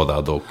inte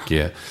skadad. Och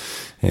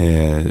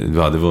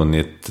du hade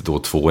vunnit då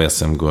 2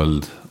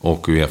 SM-guld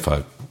och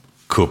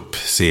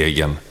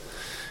UEFA-cup-segern.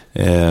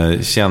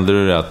 Kände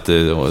du att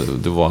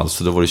då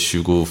var det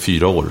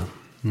 24 år?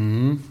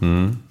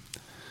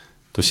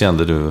 Då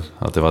kände du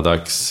att det var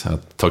dags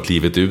att ta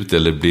klivet ut,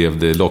 eller blev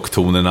det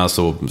locktonerna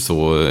så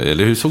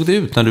eller hur såg det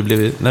ut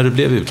när du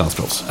blev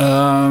utlandsproffs?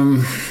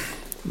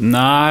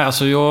 Nej,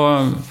 alltså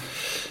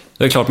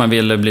det är klart man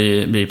ville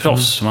bli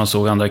proffs. Man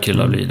såg andra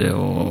killar bli det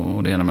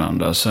och det ena med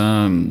andra.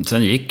 Sen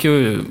gick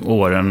ju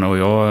åren och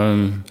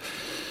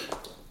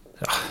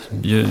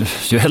ju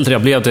äldre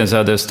jag blev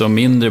desto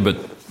mindre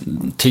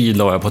tid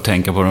la jag på att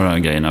tänka på de här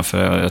grejerna.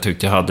 För jag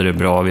tyckte jag hade det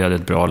bra, vi hade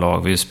ett bra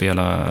lag, vi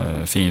spelade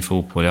fin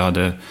fotboll,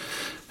 jag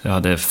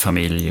hade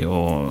familj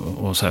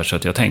och så här, så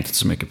att jag tänkte inte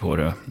så mycket på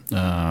det.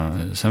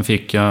 Sen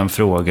fick jag en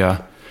fråga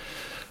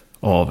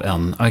av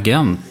en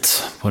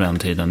agent på den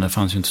tiden. Det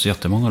fanns ju inte så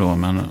jättemånga då,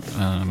 men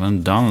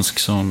en dansk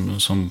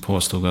som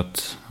påstod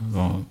att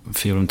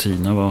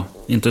Fiorentina var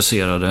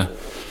intresserade.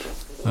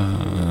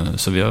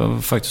 Så vi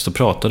har faktiskt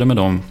pratade med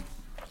dem.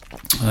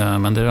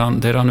 Men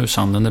det rann ur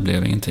sanden, det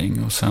blev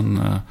ingenting. Och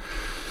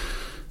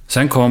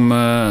sen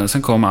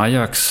kom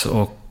Ajax,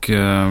 och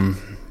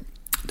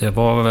det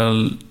var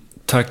väl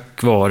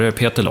tack vare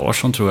Peter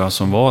Larsson, tror jag,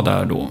 som var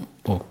där då.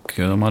 Och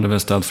de hade väl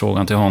ställt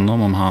frågan till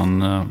honom om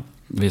han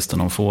visste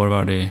någon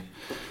forward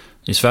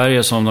i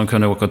Sverige som de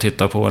kunde åka och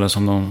titta på, eller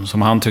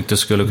som han tyckte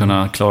skulle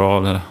kunna klara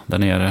av det där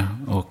nere.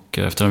 Och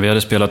efter att vi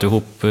hade spelat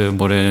ihop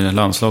både i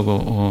landslag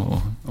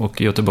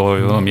och i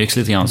Göteborg och umgicks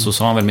lite grann, så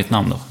sa han väl mitt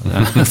namn då.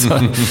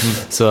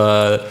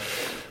 så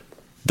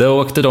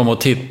då åkte de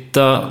och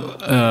titta.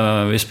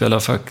 Vi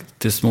spelade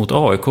faktiskt mot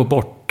AIK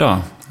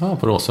borta. Ja,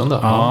 på Råsunda.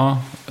 Ja,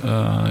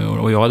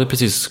 och jag hade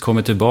precis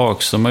kommit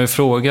tillbaka. Så man ju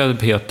frågade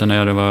Peter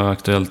när det var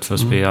aktuellt för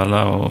att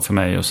spela och för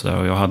mig och sådär.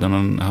 Och jag hade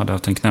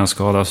haft en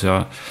knäskada, så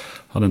jag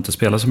hade inte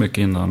spelat så mycket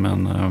innan.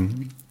 Men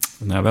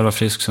när jag väl var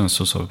frisk sen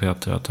så sa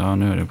Peter att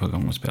nu är det på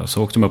gång att spela.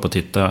 Så åkte de upp och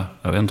tittade.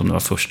 Jag vet inte om det var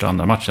första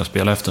andra match jag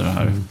spelade efter den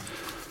här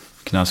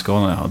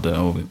knäskadan jag hade.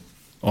 Och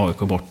AIK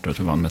borta, jag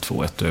tror vi vann med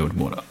 2-1 och jag gjorde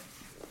båda.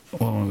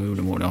 Och jag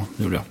gjorde mål,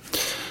 gjorde jag.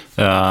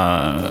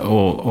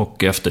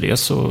 Och efter det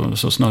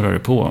så snurrar det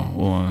på.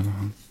 Och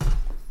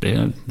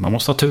man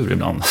måste ha tur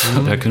ibland.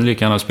 Jag kunde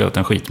lika gärna ha spelat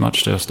en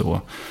skitmatch där jag stod.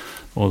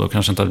 Och då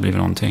kanske inte hade blivit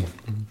någonting.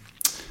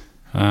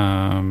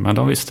 Men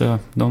de visste,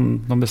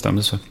 de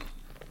bestämde sig.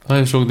 Ja,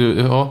 hur såg du?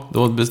 Ja,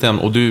 då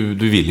bestämde. Och du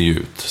ville ju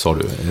ut, sa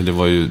du.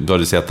 Eller du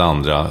hade sett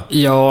andra.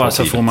 Ja,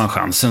 alltså får man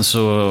chansen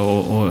så.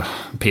 Och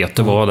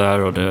Peter var där,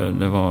 och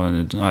det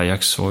var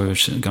Ajax var ju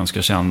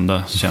ganska känd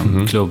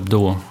klubb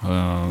då.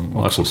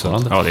 Och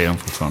fortfarande. Ja, det är de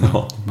fortfarande.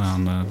 Ja.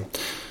 Men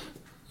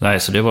nej,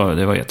 så det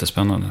var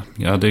jättespännande.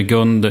 Ja,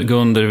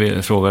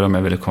 Gunder frågade om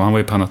jag ville komma. Han var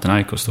ju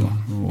Panathinaikos då.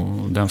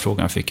 Och den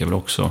frågan fick jag väl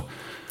också.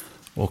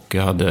 Och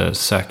jag hade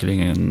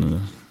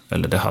säkerligen,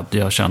 eller det hade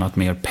jag tjänat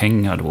mer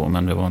pengar då,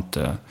 men det var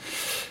inte.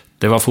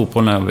 Det var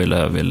fotbollen jag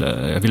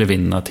ville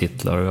vinna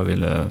titlar och jag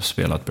ville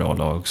spela ett bra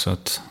lag, så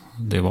att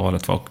det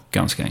valet var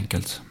ganska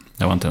enkelt.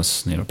 Jag var inte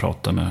ens nere och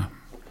pratade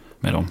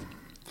med dem.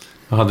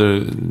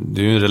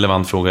 Det är ju en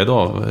relevant fråga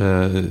idag.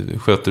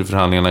 Sköter du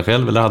förhandlingarna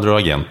själv eller hade du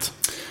agent?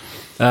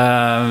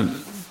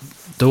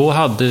 Då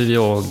hade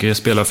jag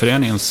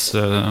spelarföreningens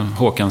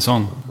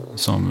Håkansson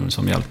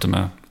som hjälpte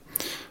med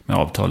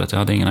avtalet. Jag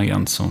hade ingen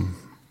agent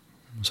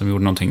som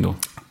gjorde någonting då.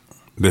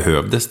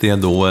 Behövdes det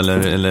då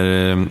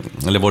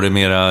eller var det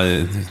mera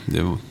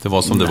det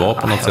var som det var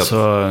på något sätt?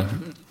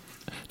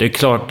 Det är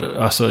klart,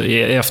 alltså,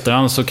 i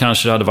efterhand så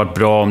kanske det hade varit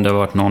bra om det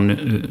varit någon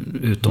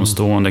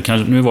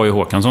utomstående. Nu var ju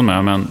Håkansson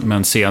med,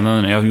 men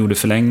senare när jag gjorde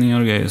förlängningar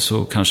och grejer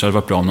så kanske det hade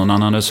varit bra om någon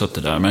annan hade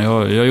suttit där. Men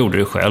jag gjorde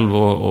det själv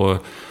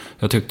och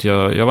jag tyckte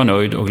jag var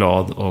nöjd och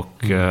glad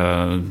och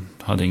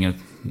hade inget.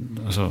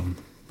 Alltså,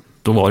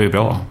 då var det ju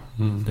bra.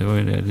 Det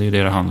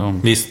är det handlar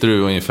om. Visste du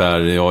ungefär,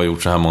 jag har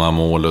gjort så här många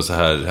mål och så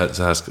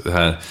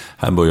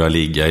här börjar jag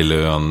ligga i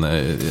lön?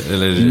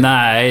 Eller?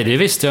 Nej, det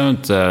visste jag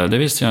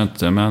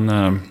inte.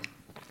 Men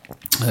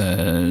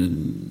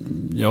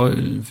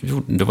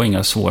det var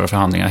inga svåra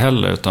förhandlingar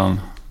heller, utan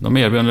de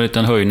erbjöd en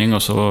liten höjning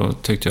och så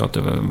tyckte jag att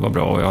det var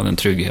bra och jag hade en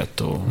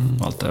trygghet och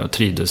allt det. Jag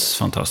trivdes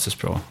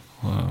fantastiskt bra.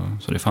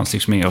 Så det fanns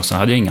liksom inga, och så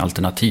hade jag inga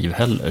alternativ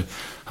heller.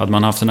 Hade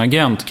man haft en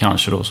agent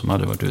kanske då som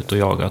hade varit ute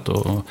och jagat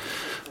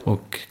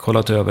och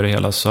kollat över det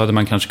hela, så hade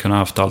man kanske kunnat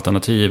haft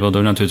alternativ, och då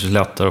är det naturligtvis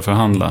lättare att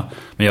förhandla.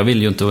 Men jag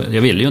ville ju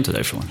inte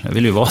därifrån. Jag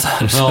ville ju vara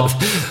där. Ja.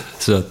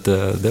 Så att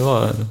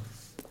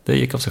det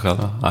gick av sig själv.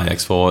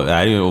 Ajax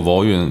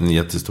var ju en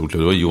jättestor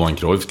klubb. Det var Johan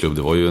Cruyffs klubb.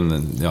 Det var ju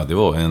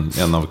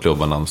en av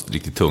klubbarna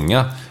riktigt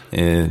tunga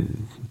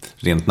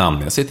rent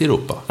namnmässigt i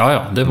Europa.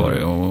 Ja, det var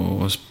det.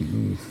 Och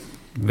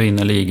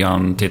vinner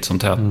ligan titt som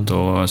tätt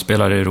och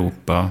spelar i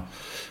Europa.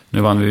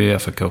 Nu vann vi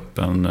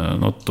UEFA-cupen.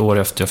 Något år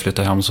efter jag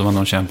flyttade hem så vann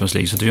de Champions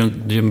League. Så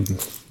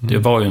det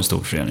var ju en stor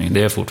förening.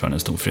 Det är fortfarande en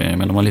stor förening,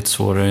 men de har lite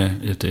svårare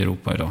ute i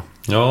Europa idag.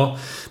 Ja,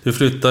 du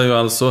flyttar ju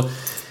alltså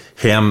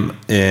hem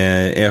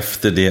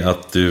efter det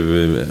att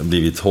du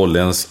blivit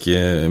holländsk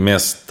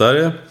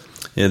mästare.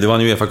 Det var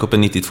en UEFA-cupen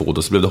 92,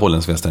 då så blev det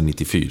holländsk mästare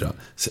 94.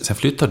 Sen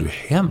flyttade du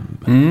hem.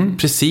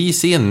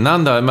 Precis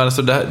innan där. Men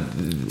alltså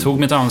tog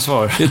mitt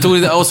ansvar.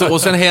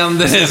 Och sen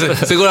hände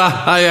det. Så går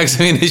Ajax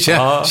in i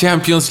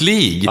Champions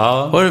League.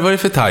 Ja. Vad är det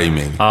för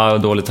timing? Ja,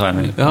 dålig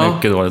timing. Ja.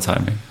 Mycket dålig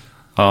timing.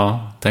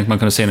 Ja, tänk man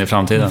kunde se in i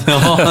framtiden.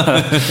 Ja.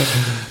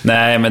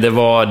 Nej, men det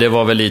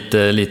var väl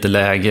lite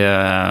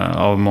läge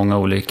av många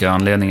olika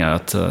anledningar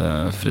att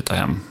flytta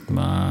hem.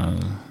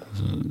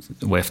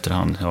 Och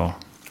efterhand,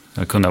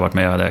 jag kunde ha varit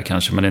med där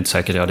kanske, men det är inte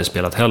säkert att jag hade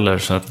spelat heller.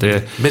 Så att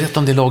Berätta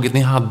om det laget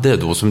ni hade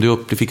då, som du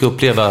fick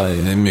uppleva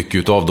mycket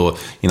utav då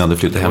innan du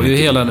flyttade hem. Det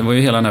var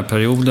ju hela den här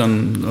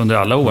perioden, under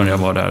alla år jag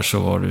var där, så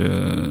var det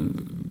ju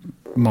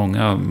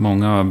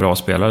många bra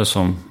spelare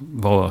som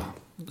var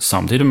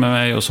samtidigt med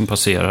mig och som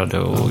passerade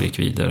och gick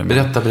vidare.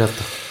 Berätta.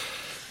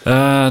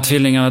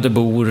 Tvillingarna De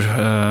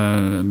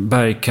Boer,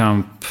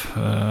 Bergkamp,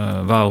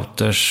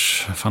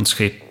 Wouters, Van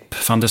Schip,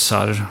 Van der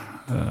Sar,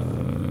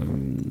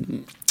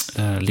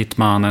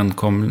 Littmanen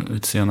kom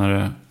lite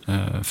senare,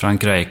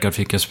 Frank Rijkaard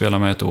fick jag spela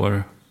med ett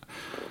år,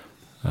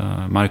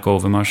 Mark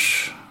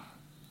Overmars.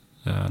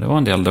 Det var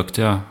en del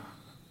duktiga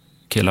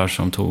killar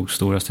som tog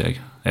stora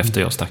steg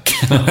efter jag stack.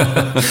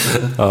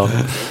 Ja.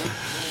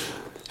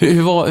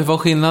 Hur var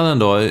skillnaden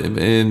då?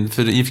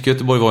 För IFK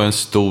Göteborg var ju en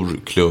stor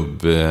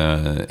klubb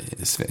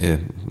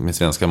med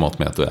svenska mått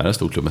mätt, och är en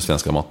stor klubb med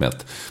svenska mått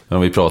mätt. Men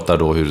om vi pratar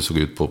då hur det såg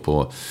ut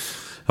på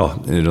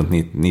runt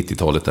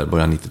 90-talet där,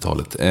 början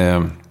 90-talet.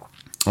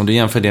 Om du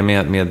jämför det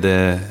med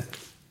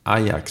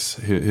Ajax,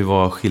 hur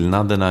var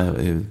skillnaderna?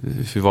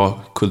 Hur var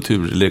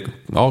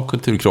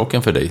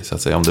kulturkrocken för dig, så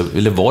att säga?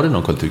 Eller var det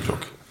någon kulturkrock?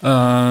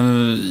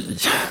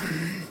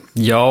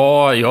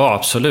 Ja,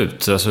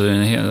 absolut. Alltså,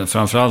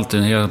 framförallt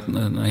en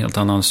helt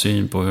annan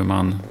syn på hur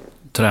man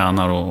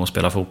tränar och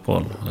spelar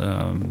fotboll.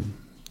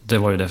 Det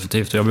var ju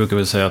definitivt. Jag brukar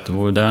väl säga att det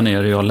var där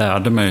nere jag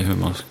lärde mig hur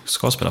man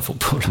ska spela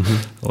fotboll.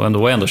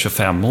 Och ändå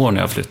 25 år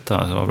när jag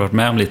flyttade. Jag har varit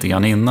med om lite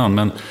grann innan,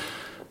 men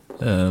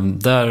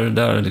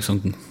där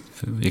liksom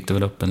gick det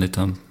väl upp en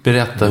liten...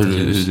 Berätta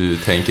hur du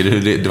tänker.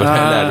 Det var när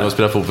jag lärde mig att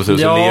spela fotboll. Så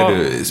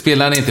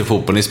spelar ni inte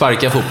fotboll? Ni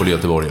sparkar fotboll i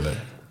Göteborg, eller?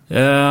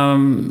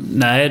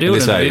 Nej, det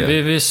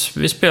gjorde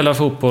vi spelade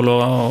fotboll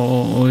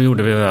och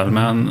gjorde vi väl,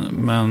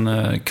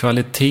 men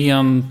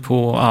kvaliteten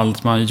på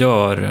allt man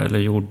gör eller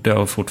gjorde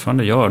och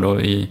fortfarande gör då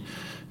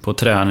på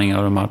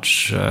träningar och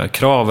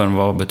matchkraven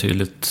var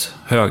betydligt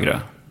högre.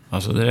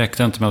 Alltså det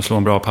räckte inte med att slå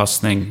en bra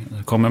passning.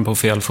 Kommer den på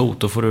fel fot,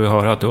 då får du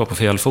höra att du var på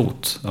fel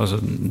fot. Alltså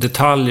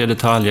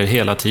detaljer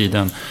hela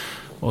tiden,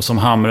 och som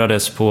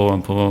hamrades på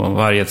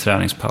varje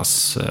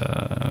träningspass,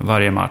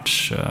 varje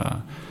match.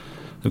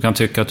 Du kan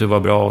tycka att du var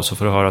bra och så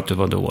får du höra att du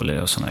var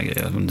dålig och såna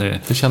grejer.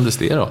 Hur kändes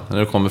det då? När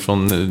du kommer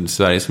från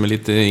Sverige som är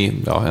lite,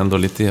 ändå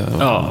lite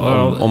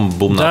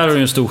ombonat. Där är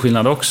det en stor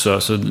skillnad också.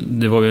 Alltså,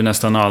 det var ju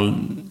nästan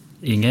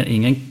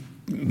ingen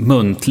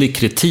muntlig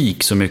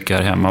kritik så mycket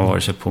här hemma,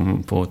 vare sig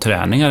på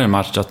träningar i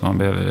match att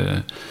man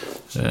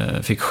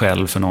fick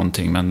skäll för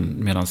någonting. Men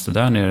medan det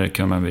där nere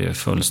kunde man bli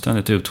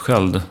fullständigt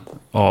utskälld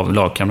av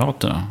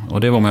lagkamraterna.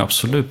 Och det var man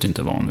absolut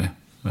inte van vid.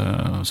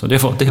 Så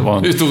det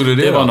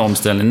var en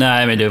omställning.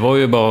 Nej, men det var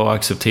ju bara att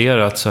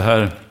acceptera att så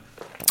här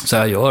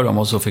gör de,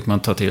 och så fick man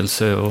ta till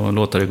sig och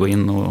låta det gå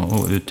in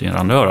och ut i en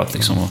randörat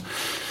liksom,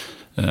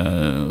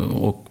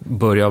 och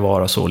börja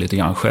vara så lite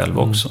grann själv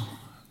också.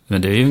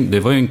 Men det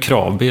var ju en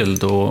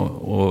kravbild,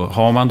 och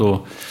har man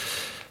då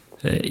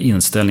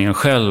inställningen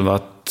själv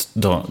att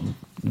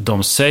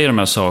de säger de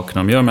här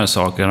sakerna, de gör de här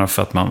sakerna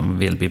för att man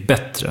vill bli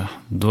bättre,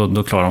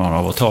 då klarar man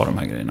av att ta de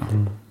här grejerna.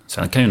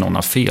 Sen kan ju någon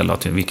ha fel,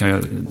 att vi kan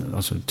ju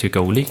tycka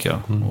olika,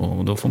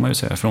 och då får man ju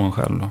säga ifrån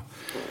själv då.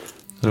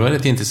 Det var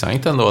rätt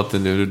intressant ändå att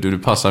du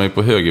passar mig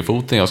på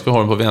högerfoten, jag ska ha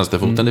den på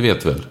vänsterfoten, det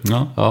vet du väl?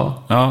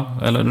 Ja,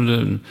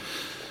 eller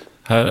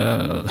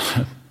här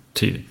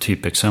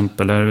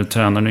typexempel, där du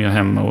tränar nya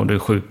hemma och du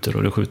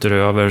skjuter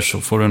över,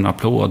 så får du en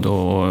applåd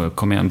och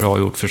kom igen, bra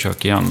gjort,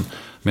 försök igen.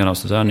 Medan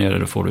det där nere,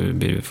 då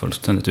blir du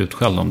fullständigt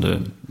utskälld om du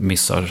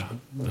missar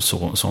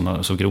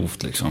så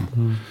grovt liksom.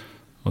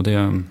 Och det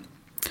är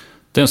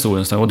en stor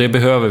inställning, och det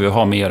behöver vi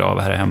ha mer av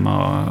här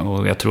hemma,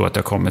 och jag tror att det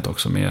har kommit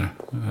också mer.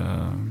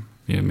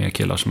 Ju mer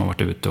killar som har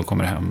varit ute och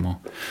kommer hem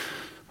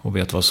och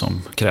vet vad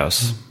som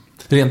krävs.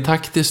 Rent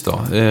taktiskt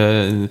då?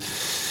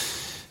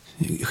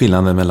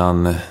 Skillnaden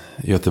mellan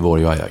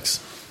Göteborg och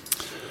Ajax?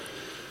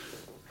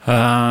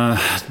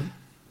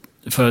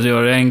 För att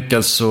göra det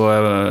enkelt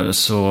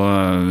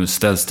så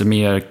ställs det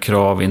mer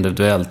krav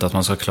individuellt att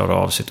man ska klara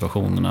av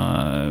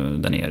situationerna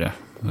där nere.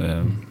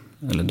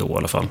 Eller då i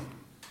alla fall.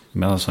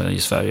 Men alltså i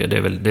Sverige,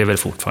 det är väl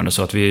fortfarande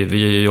så att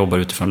vi jobbar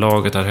utifrån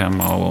laget här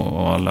hemma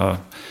och alla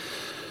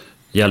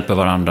hjälper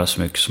varandra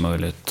så mycket som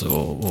möjligt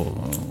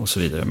och så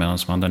vidare. Medan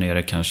man där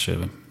nere kanske,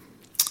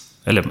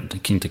 eller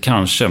inte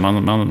kanske,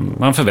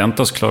 man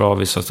förväntas klara av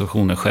vissa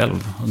situationer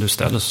själv. Och du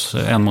ställs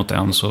en mot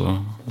en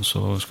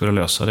så ska du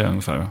lösa det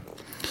ungefär.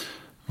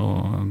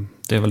 Och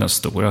det är väl den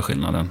stora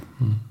skillnaden.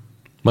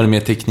 Var det mer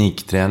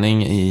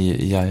teknikträning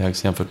i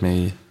Ajax jämfört med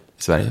i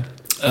Sverige?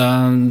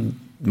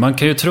 Man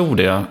kan ju tro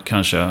det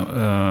kanske.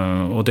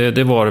 Och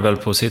det var det väl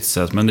på sitt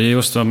sätt. Men det är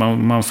just att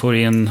man får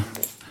in...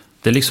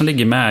 Det liksom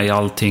ligger med i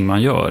allting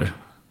man gör.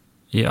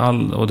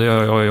 Och det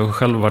har jag ju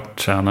själv varit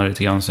tränare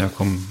lite grann sen jag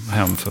kom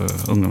hem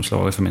för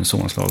ungdomslaget, för min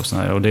sonslag och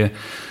sådär. Och det,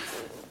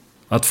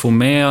 att få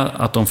med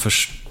att de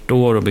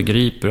förstår och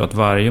begriper att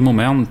varje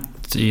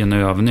moment i en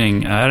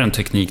övning är en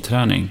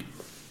teknikträning.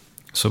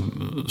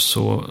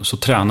 Så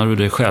tränar du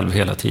dig själv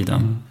hela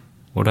tiden.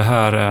 Och det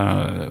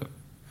här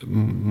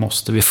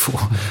måste vi få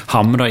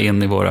hamra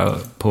in i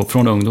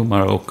från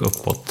ungdomar och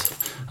uppåt.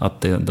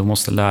 Att de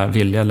måste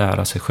vilja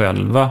lära sig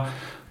själva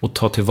och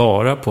ta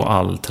tillvara på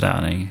all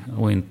träning.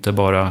 Och inte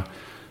bara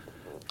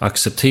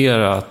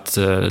acceptera att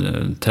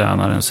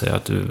tränaren säger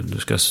att du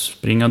ska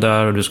springa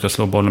där och du ska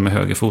slå bollen med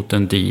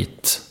högerfoten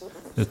dit.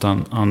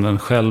 Utan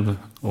använd själv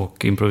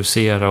och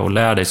improvisera och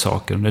lär dig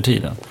saker under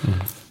tiden.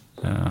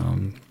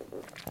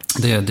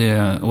 Det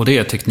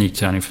är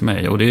teknikträning för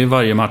mig. Och det är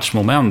varje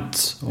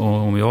matchmoment. Och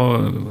om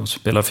jag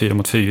spelar 4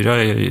 mot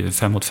 4,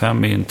 5 mot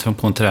 5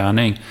 på en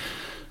träning,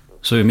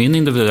 så är min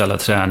individuella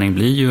träning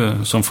blir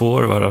ju som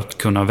forward att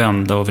kunna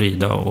vända och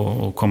vrida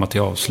och komma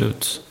till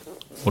avslut.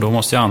 Och då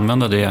måste jag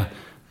använda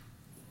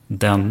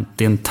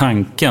den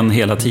tanken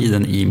hela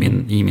tiden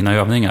i mina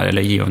övningar,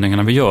 eller i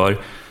övningarna vi gör.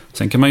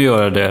 Sen kan man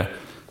göra det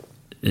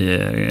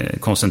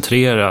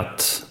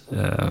koncentrerat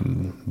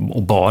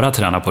och bara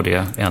träna på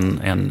det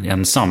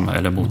ensam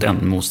eller mot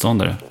en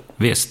motståndare.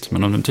 Visst,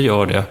 men om du inte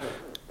gör det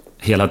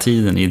hela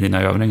tiden i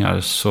dina övningar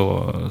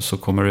så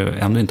kommer du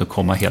ändå inte att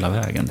komma hela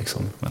vägen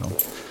liksom, med de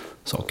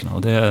sakerna.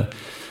 Och det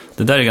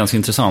där är ganska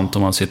intressant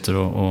om man sitter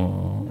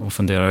och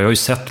funderar. Jag har ju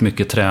sett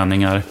mycket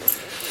träningar,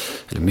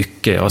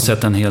 jag har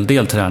sett en hel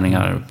del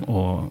träningar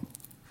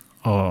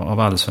av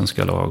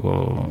allsvenska lag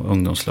och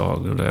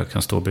ungdomslag, där jag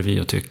kan stå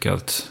bredvid och tycka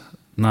att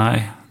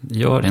nej,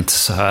 gör inte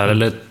så här,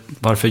 eller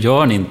varför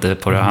gör ni inte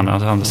på det här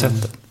andra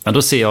sättet? Men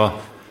då ser jag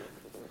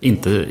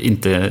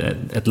inte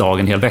ett lag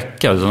en hel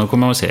vecka, utan då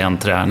kommer man att se en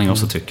träning och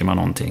så tycker man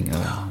någonting.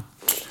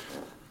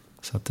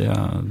 Så att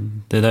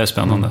det där är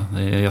spännande,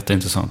 det är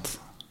jätteintressant.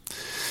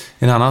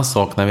 En annan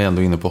sak när vi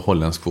ändå är inne på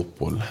holländsk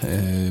fotboll.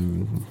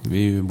 Vi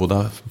är ju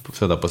båda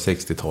födda på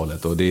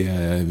 60-talet och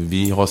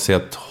vi har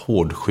sett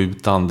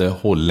hårdskjutande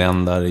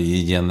holländare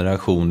i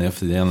generation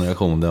efter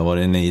generation. Det var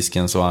det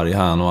Neiskens och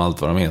Arihan och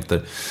allt vad de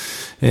heter.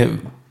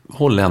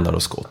 Holländare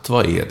och skott,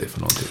 vad är det för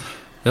någonting?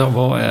 Ja,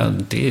 vad är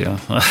det?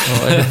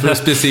 Vad är det för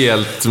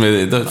speciellt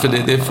med det? För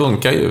det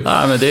funkar ju.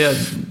 Nej, men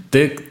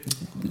det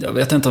jag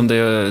vet inte om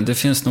det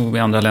finns nog i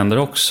andra länder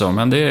också,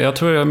 men jag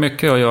tror det har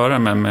mycket att göra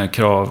med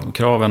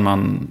kraven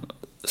man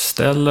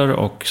ställer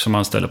och som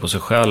man ställer på sig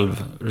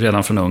själv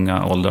redan från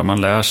unga åldrar.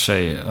 Man lär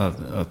sig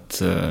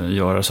att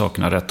göra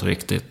sakerna rätt och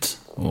riktigt.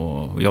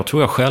 Och jag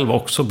tror jag själv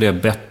också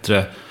blev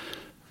bättre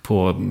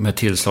med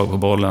tillslag på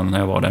bollen när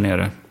jag var där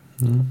nere.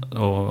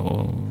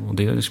 Och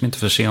det är liksom inte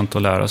för sent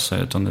att lära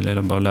sig, utan det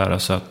är bara att lära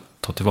sig att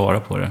ta tillvara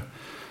på det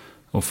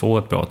och få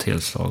ett bra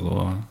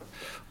tillslag.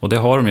 Och det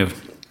har de ju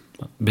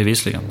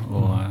bevisligen.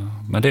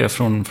 Men det är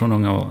från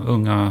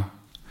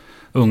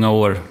unga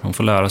år. De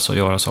får lära sig att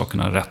göra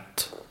sakerna rätt.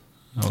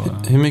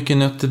 Hur mycket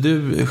nöter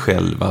du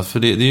själv? För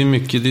det är ju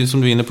mycket, det är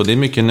som du är inne på, det är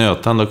mycket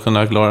nötande att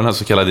kunna klara den här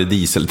så kallade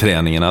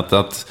dieselträningen.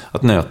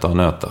 Att nöta och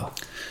nöta.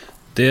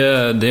 Det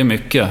är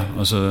mycket.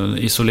 Alltså,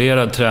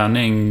 isolerad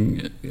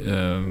träning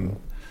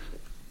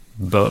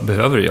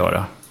behöver du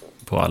göra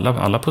på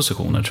alla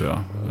positioner, tror jag.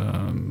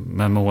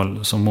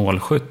 Men som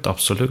målskytt,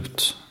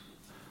 absolut.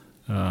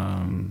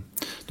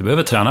 Du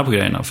behöver träna på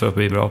grejerna för att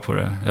bli bra på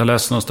det. Jag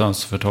läste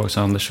någonstans för ett tag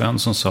sedan Anders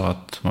Svensson sa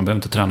att man behöver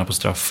inte träna på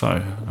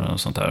straffar eller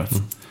sånt där.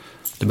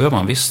 Det behöver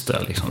man visst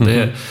det,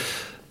 liksom.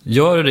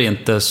 Gör du det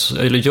inte,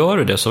 eller gör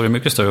du det, så är det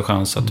mycket större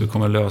chans att du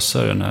kommer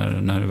lösa det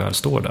när du väl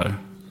står där.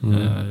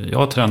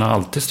 Jag tränar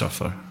alltid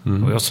straffar.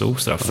 Och jag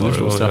slog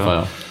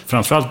straffar.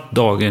 Framförallt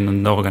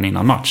dagen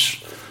innan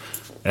match.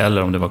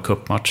 Eller om det var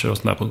cupmatcher och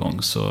sånt där på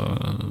gång, så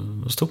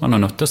stod man och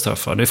nötte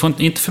straffar. Det får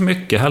inte för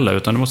mycket heller,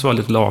 utan det måste vara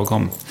lite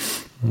lagom.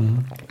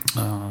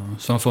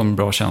 Så man får en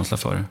bra känsla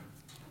för det.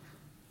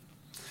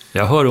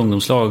 Jag hör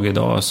ungdomslag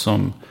idag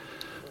som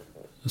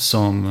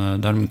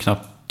där de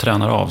knappt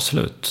tränar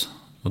avslut.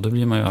 Och då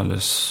blir man ju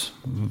alldeles...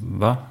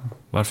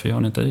 Varför gör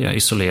ni inte det?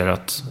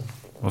 Isolerat.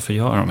 Varför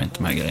gör de inte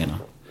de här grejerna?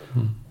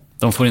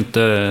 De får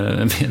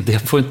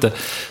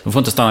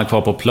inte stanna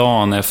kvar på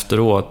plan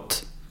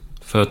efteråt,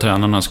 för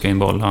tränarna ska in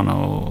bollarna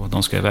och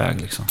de ska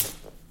iväg, liksom.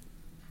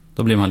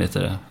 då blir man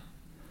lite...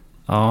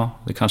 Ja,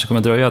 det kanske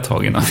kommer dröja ett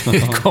tag innan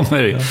vi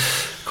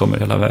kommer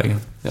hela vägen.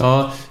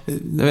 Ja,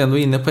 när vi ändå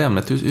är inne på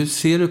ämnet, hur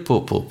ser du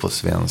på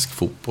svensk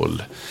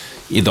fotboll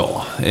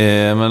idag?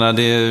 Men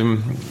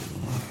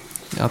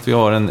att vi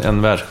har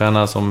en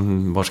världsstjärna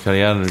som vars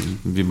karriär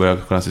vi börjar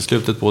kunna se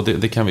slutet på,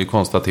 det kan vi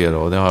konstatera,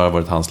 och det har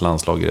varit hans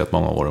landslag i rätt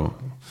många år, om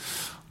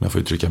jag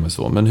får uttrycka mig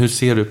så. Men hur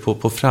ser du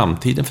på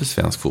framtiden för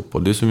svensk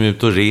fotboll? Du som är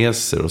ute och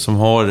reser och som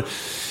har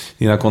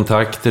dina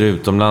kontakter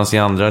utomlands i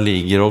andra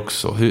ligor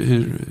också.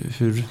 Hur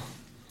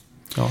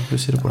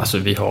ser du på det? Alltså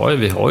vi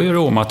har ju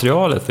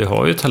råmaterialet, vi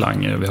har ju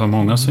talanger, vi har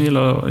många som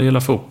gillar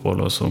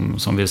fotboll och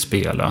som vill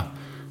spela.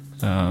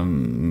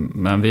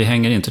 Men vi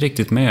hänger inte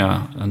riktigt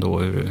med ändå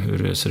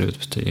hur det ser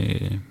ut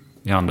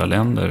i andra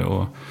länder.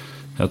 Och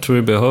jag tror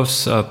det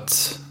behövs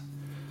att,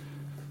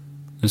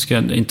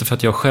 inte för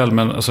att jag själv,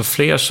 men alltså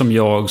fler som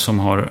jag som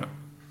har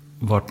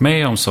varit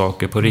med om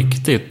saker på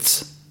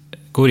riktigt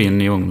går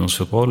in i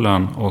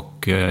ungdomsfotbollen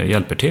och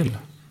hjälper till.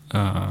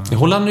 I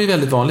Holland är det ju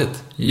väldigt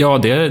vanligt. Ja,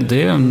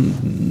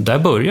 där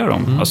börjar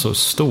de. Alltså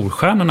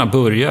storstjärnorna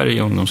börjar i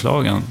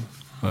ungdomslagen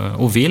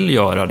och vill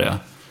göra det.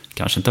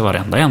 Kanske inte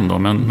varenda en då,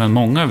 men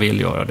många vill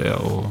göra det.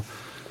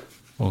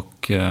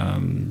 Och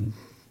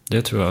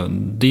det tror jag,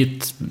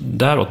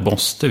 däråt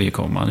måste vi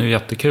komma. Det är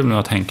jättekul nu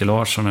att Henke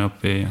Larsson är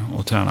uppe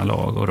och tränar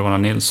lag, och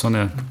Roland Nilsson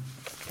är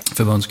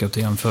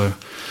förbundskapten för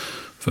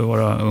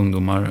våra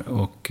ungdomar,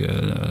 och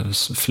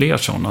fler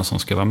sådana som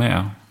ska vara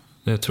med.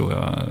 Det tror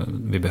jag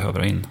vi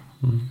behöver in.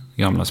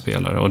 Gamla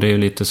spelare. Och det är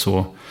lite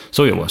så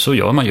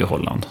gör man ju i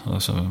Holland.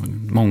 Alltså,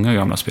 många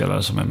gamla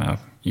spelare som är med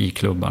i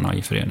klubbarna,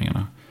 i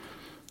föreningarna.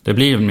 Det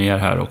blir mer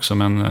här också,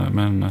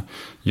 men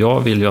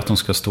jag vill ju att de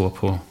ska stå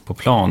på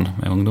plan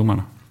med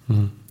ungdomarna.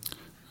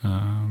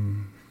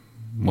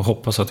 Och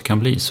hoppas att det kan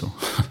bli så.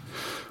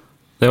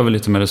 Det har väl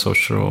lite med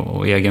resurser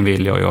och egen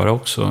vilja att göra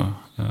också,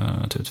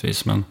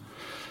 naturligtvis.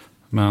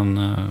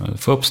 Men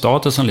få upp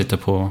statusen lite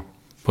på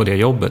det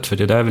jobbet, för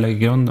det är där vi lägger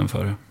grunden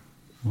för det.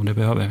 Och det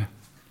behöver vi.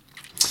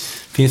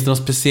 Finns det någon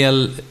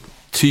speciell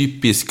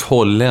typisk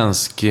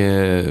holländsk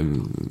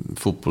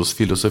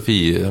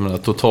fotbollsfilosofi? Jag menar,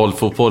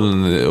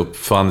 totalfotbollen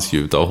uppfanns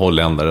ju av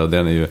holländare, och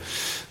den är ju,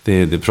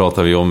 det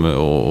pratar vi om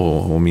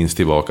och minst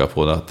tillbaka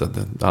på, att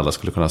alla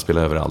skulle kunna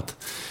spela överallt.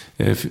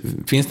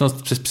 Finns det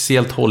något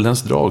speciellt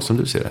holländskt drag som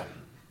du ser det?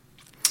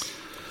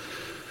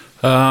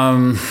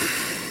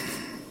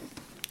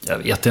 Jag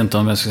vet inte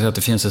om jag ska säga att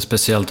det finns ett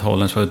speciellt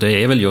holländskt. Det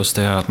är väl just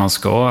det här att man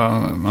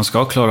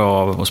ska klara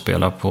av att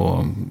spela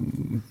på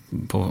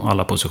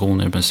alla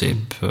positioner i princip.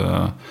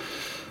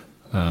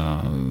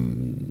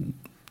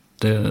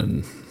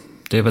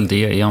 Det är väl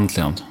det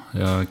egentligen.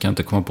 Jag kan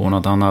inte komma på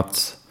något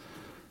annat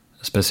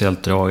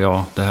speciellt drag.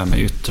 Ja, det här med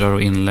yttrar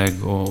och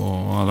inlägg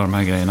och alla de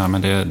här grejerna.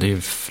 Men det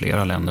är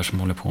flera länder som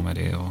håller på med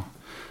det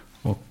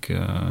och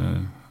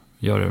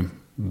gör det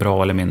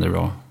bra eller mindre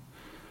bra.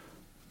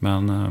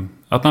 Men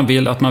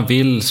att man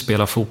vill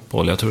spela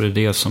fotboll, jag tror det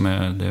är det som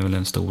är väl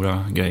den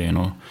stora grejen.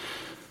 Och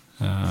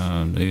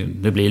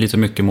det blir lite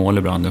mycket mål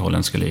ibland i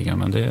holländska ligan,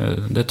 men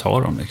det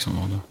tar de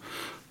liksom.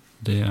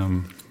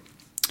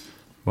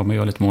 Vad man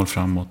gör lite mål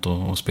framåt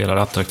och spelar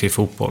attraktiv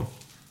fotboll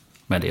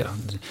med det.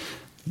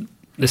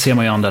 Det ser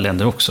man ju i andra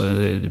länder också.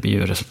 Det blir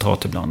ju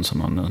resultat ibland som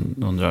man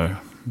undrar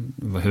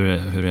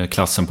hur är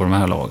klassen på de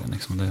här lagen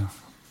liksom.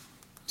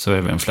 Så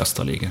är det de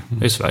flesta ligor.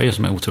 Det är Sverige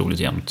som är otroligt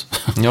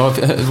jämnt. Ja,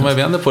 om jag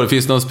vänder på det,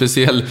 finns det någon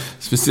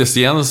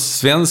speciell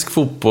svensk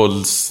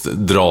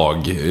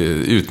fotbollsdrag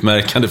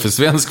utmärkande för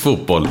svensk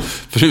fotboll?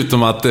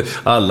 Förutom att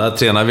alla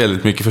tränar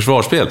väldigt mycket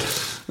försvarsspel.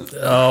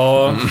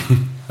 Ja,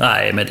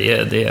 nej, men det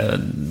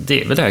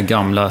är väl det här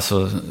gamla,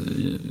 så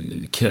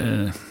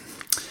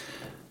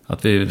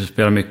att vi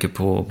spelar mycket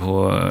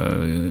på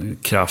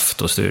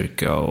kraft och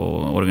styrka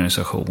och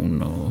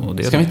organisation. Och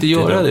det, ska vi inte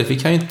göra det? Vi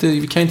kan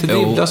inte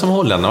dribbla som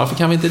Holland. Varför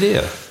kan vi inte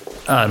det?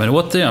 Nej, men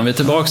återigen, vi är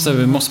tillbaka där.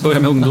 Vi måste börja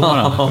med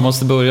ungdomarna. Vi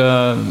måste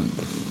börja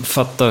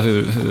fatta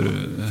hur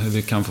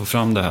vi kan få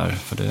fram det här.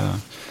 För det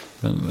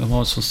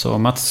var som sa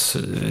Mats,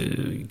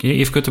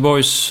 IFK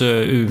Göteborgs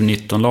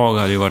U19-lag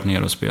hade ju varit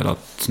ner och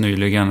spelat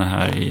nyligen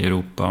här i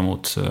Europa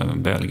mot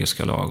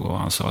belgiska lag. Och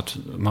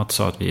Mats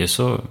sa att vi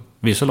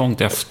är så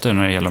långt efter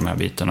när det gäller de här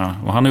bitarna.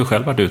 Och han har ju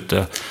själv varit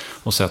ute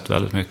och sett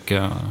väldigt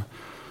mycket.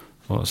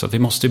 Så att vi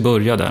måste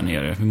börja där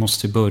nere. Vi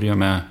måste börja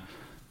med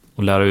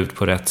att lära ut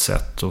på rätt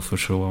sätt och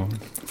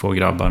få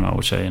grabbarna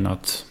och tjejerna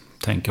att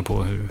tänka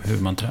på hur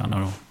man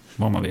tränar och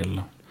vad man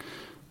vill.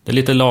 Det är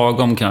lite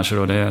lagom kanske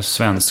då. Det är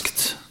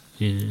svenskt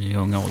i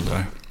unga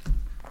åldrar.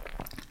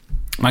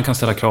 Man kan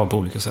ställa krav på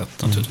olika sätt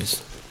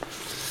naturligtvis.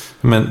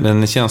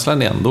 Men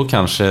känslan är ändå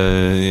kanske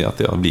att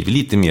det har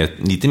blivit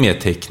lite mer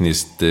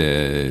tekniskt,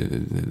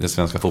 den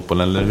svenska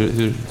fotbollen, eller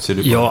hur ser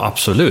du på det? Ja,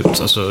 absolut.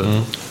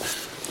 Alltså,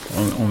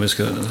 om vi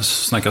ska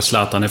snacka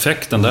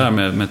Zlatan-effekten där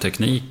med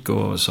teknik,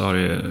 och så har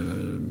det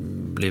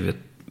blivit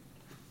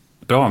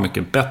bra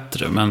mycket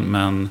bättre.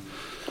 Men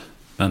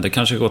det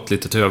kanske gått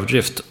lite till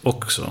överdrift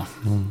också.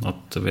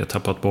 Att vi har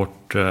tappat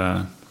bort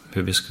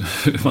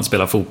hur man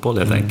spelar fotboll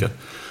helt enkelt.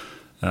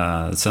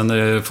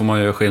 Sen får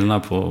man ju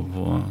skillnad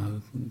på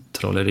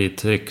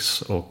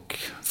trolleritricks och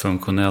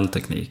funktionell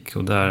teknik.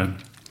 Och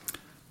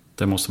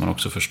det måste man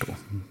också förstå.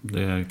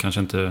 Det är kanske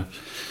inte...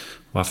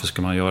 Varför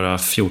ska man göra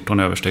 14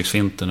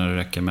 överstegsfinter när det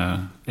räcker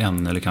med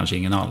en eller kanske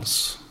ingen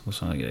alls? Och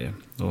sådana grejer.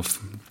 Och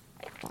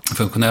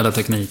funktionella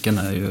tekniken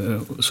är ju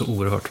så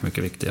oerhört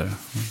mycket viktigare.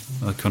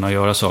 Att kunna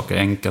göra saker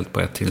enkelt på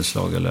ett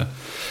tillslag eller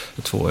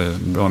två är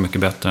bra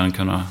mycket bättre än att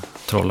kunna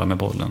trolla med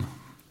bollen.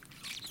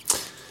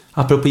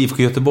 Apropå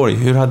IFK Göteborg,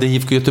 hur hade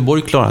IFK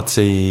Göteborg klarat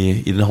sig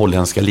i den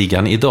holländska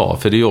ligan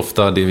idag? För det är ju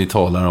ofta det vi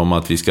talar om,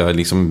 att vi ska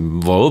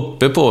liksom vara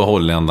uppe på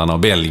holländarna och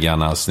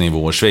belgarnas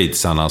nivå,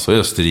 schweizarnas och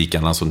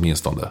österrikarnas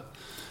åtminstone.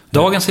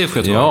 Dagens IFK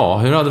Göteborg? Ja,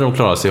 hur hade de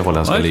klarat sig i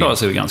holländska ligan? De klarat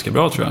sig ganska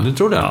bra, tror jag. Du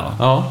tror det?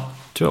 Ja.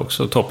 Tror jag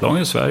också.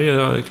 Topplagen i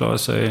Sverige har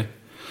klarat sig...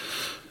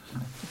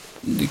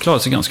 Det klarar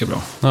sig ganska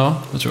bra. Ja,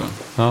 det tror jag.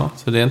 Ja,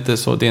 så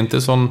det är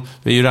inte som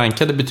vi är ju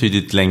rankade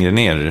betydligt längre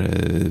ner.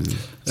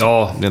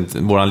 Ja,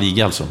 våran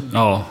liga alltså.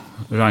 Ja,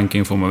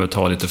 ranking får man väl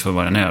ta lite för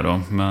vad den är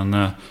då,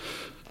 men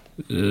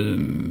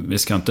vi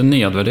ska inte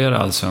nedvärdera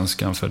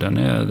allsvenskan, för den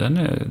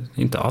är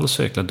inte alls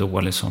så jäkla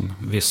dålig som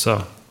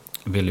vissa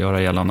vill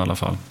göra gällande i alla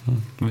fall.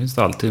 Det finns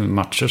alltid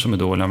matcher som är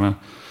dåliga, men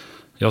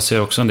jag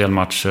ser också en del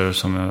matcher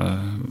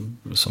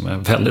som är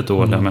väldigt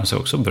dåliga, men jag ser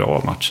också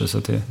bra matcher, så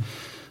det.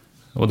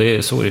 Och det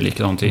är så, det är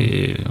likadant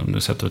om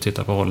du sätter och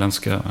tittar på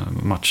holländska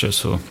matcher,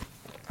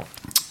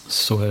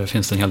 så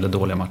finns det en hel del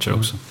dåliga matcher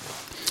också.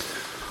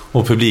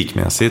 Och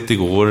publikmässigt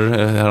igår,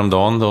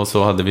 häromdagen då,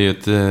 så hade vi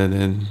ett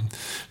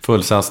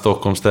fullsatt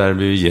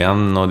Stockholmsderby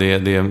igen, och det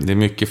är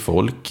mycket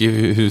folk.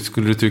 Hur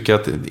skulle du tycka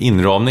att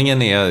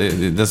inramningen är,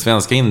 den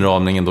svenska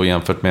inramningen då,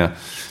 jämfört med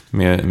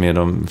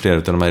flera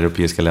av de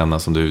europeiska länderna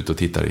som du är ute och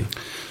tittar i?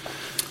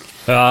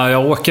 Ja,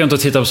 jag åker inte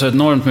och tittar på så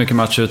enormt mycket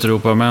matcher ute i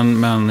Europa,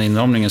 men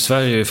inramningen i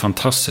Sverige är ju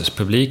fantastisk.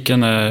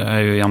 Publiken är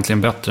ju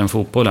egentligen bättre än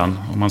fotbollen,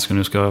 om man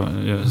nu ska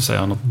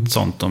säga något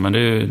sånt då. Men det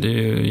är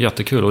ju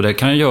jättekul, och det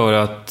kan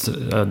göra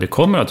det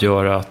kommer att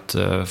göra att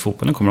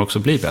fotbollen kommer också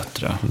bli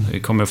bättre. Vi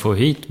kommer att få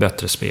hit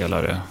bättre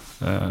spelare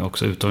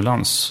också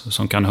utomlands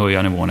som kan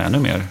höja nivån ännu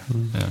mer.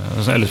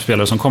 Eller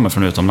spelare som kommer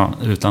från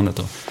utlandet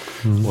då.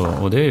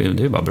 Och det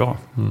är bara bra.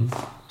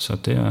 Så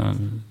att det är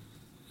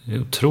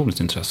otroligt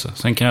intresse.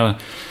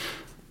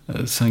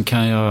 Sen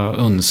kan jag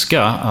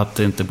önska att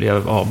det inte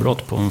blev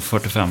avbrott på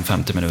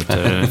 45-50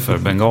 minuter för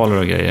bengaler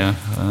och grejer.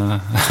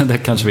 Det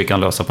kanske vi kan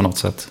lösa på något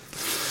sätt.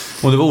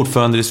 Och du var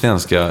ordförande i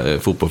Svenska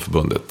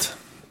fotbollförbundet.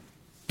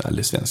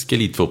 Eller Svensk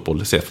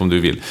elitfotboll, om du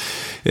vill.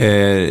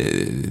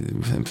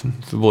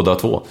 För båda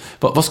två.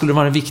 Vad skulle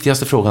vara den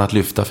viktigaste frågan att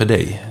lyfta för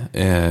dig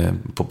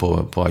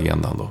på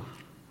agendan då?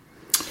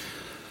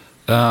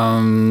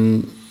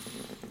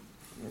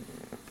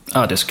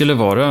 Ja, det skulle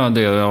vara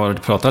det jag har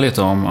pratat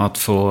lite om, att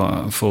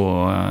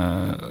få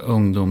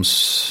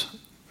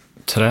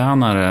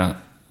ungdomstränare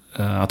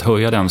att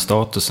höja den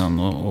statusen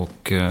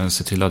och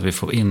se till att vi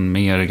får in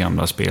mer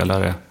gamla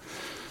spelare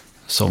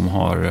som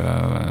har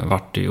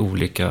varit i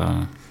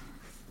olika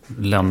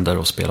länder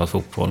och spelat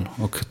fotboll,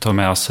 och ta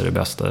med sig det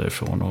bästa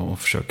därifrån och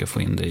försöka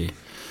få in det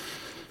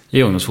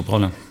i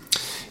ungdomsfotbollen.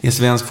 I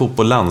svensk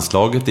fotboll,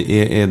 landslaget,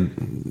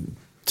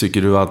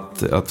 tycker du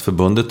att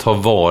förbundet tar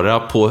vara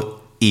på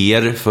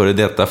er före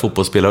detta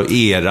fotbollsspelare och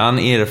eran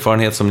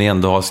erfarenhet som ni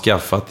ändå har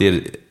skaffat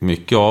er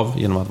mycket av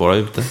genom att vara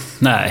ute?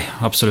 Nej,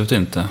 absolut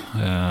inte.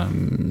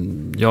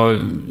 Jag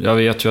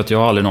vet ju att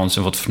jag aldrig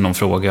någonsin fått någon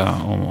fråga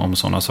om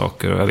sådana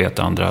saker, och jag vet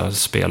andra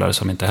spelare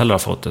som inte heller har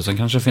fått det. Sen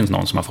kanske det finns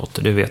någon som har fått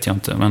det vet jag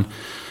inte.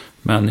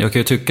 Men jag kan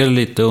ju tycka det är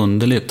lite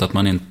underligt att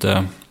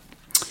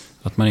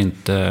man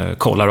inte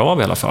kollar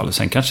av i alla fall.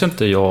 Sen kanske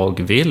inte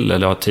jag vill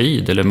eller har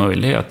tid eller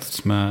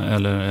möjlighet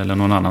eller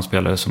någon annan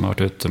spelare som har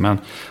varit ute, men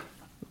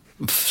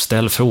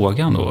ställ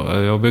frågan då.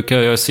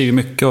 Jag ser ju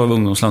mycket av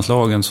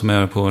ungdomslandslagen som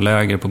är på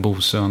läger på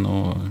Bosön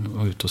och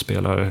ute och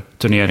spelar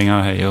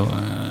turneringar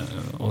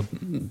och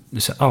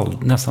det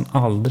ser nästan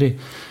aldrig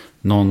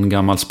någon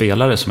gammal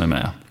spelare som är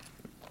med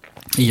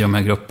i de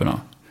här grupperna.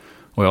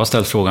 Och jag har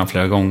ställt frågan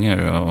flera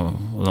gånger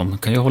och de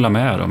kan ju hålla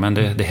med då, men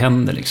det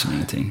händer liksom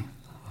ingenting.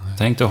 Jag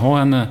tänkte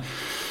ha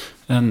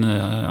en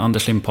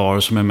Anders Limpar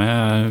som är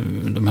med,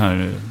 de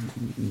här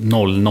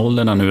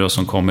 00-orna nu då,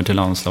 som kommer till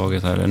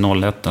landslaget här,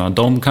 01-orna.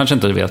 De kanske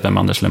inte vet vem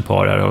Anders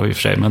Limpar är i och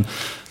för sig,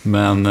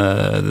 men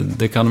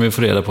det kan de ju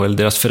få reda på, eller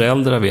deras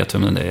föräldrar vet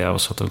vem det är,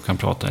 och så att de kan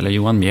prata, eller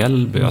Johan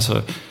Mjällby.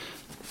 Alltså,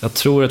 jag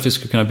tror att vi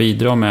skulle kunna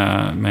bidra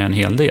med en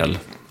hel del.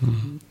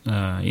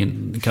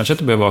 Kanske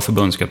inte behöver vara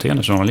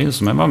förbundskapten som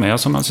men vara med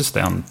som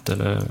assistent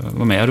eller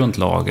vara med runt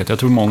laget. Jag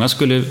tror många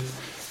skulle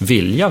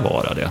vilja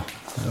vara det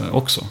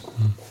också.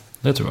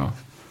 Det tror jag.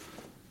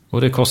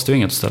 Och det kostar ju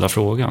inget att ställa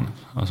frågan.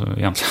 Alltså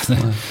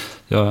egentligen.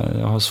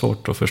 Jag har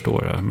svårt att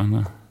förstå det,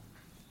 men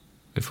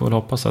vi får väl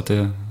hoppas att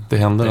det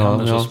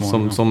händer så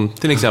småningom. Som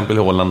till exempel i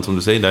Holland, som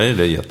du säger, där är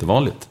det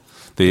jättevanligt.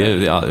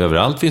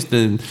 Överallt finns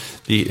det,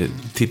 vi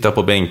tittar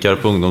på bänkar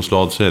på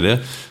ungdomslag, så är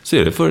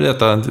det för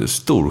detta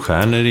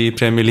storstjärnor i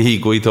Premier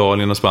League och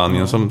Italien och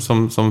Spanien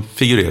som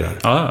figurerar.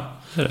 Ja.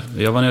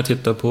 Jag var när jag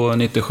tittade på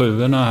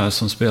 97-orna här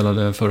som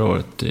spelade förra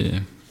året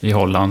i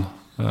Holland.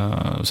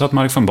 Satt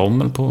Mark van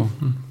Bommel på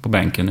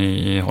bänken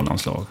i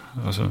Hollands lag.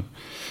 Alltså,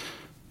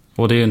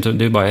 och det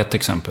är bara ett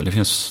exempel.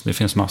 Det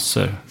finns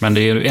massor. Men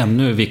det är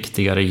ännu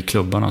viktigare i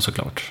klubbarna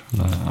såklart.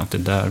 Att det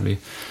är där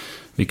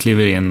vi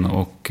kliver in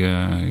och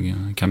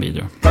kan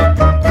bidra.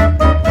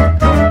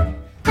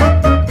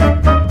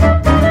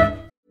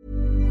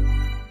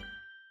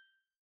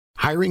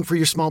 Hiring for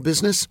your small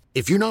business?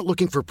 If you're not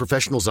looking for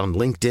professionals on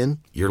LinkedIn,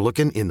 you're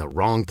looking in the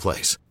wrong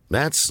place.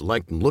 That's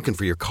like looking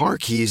for your car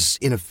keys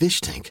in a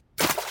fish tank.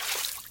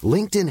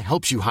 LinkedIn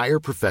helps you hire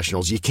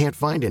professionals you can't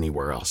find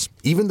anywhere else,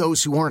 even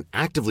those who aren't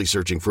actively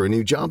searching for a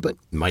new job but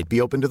might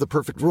be open to the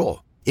perfect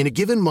role. In a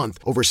given month,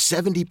 over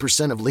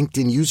 70% of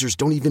LinkedIn users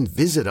don't even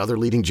visit other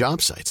leading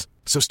job sites.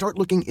 So start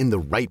looking in the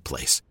right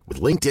place.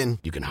 With LinkedIn,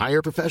 you can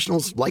hire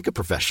professionals like a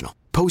professional.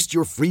 Post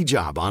your free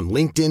job on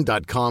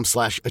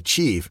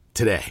linkedin.com/achieve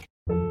today.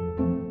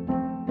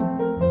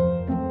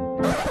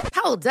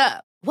 Hold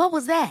up. What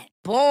was that?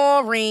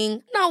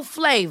 Boring. No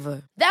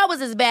flavor. That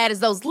was as bad as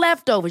those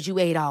leftovers you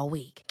ate all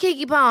week.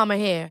 Keke Palmer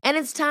here, and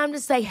it's time to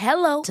say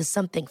hello to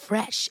something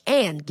fresh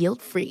and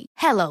guilt-free.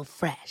 Hello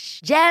Fresh.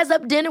 Jazz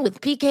up dinner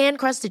with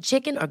pecan-crusted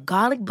chicken or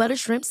garlic butter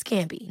shrimp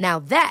scampi. Now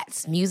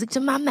that's music to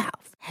my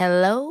mouth.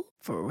 Hello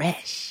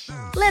Fresh.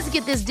 Let's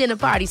get this dinner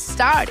party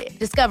started.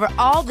 Discover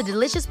all the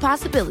delicious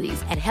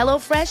possibilities at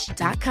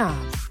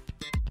hellofresh.com.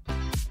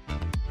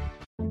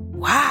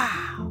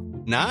 Wow.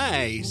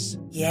 Nice.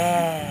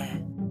 Yeah.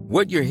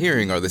 What you're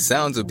hearing are the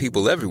sounds of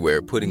people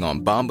everywhere putting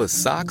on Bombas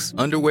socks,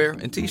 underwear,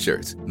 and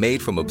T-shirts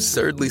made from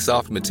absurdly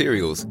soft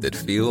materials that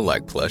feel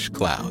like plush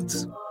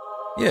clouds.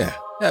 Yeah,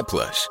 that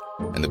plush.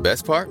 And the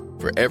best part?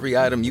 For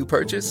every item you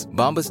purchase,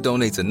 Bombas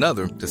donates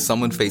another to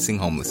someone facing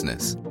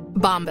homelessness.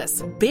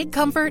 Bombas. Big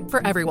comfort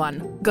for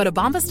everyone. Go to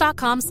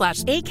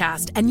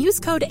bombas.com/ACAST and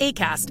use code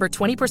ACAST for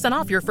 20%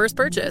 off your first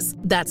purchase.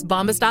 That's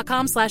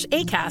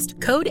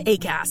bombas.com/ACAST. Code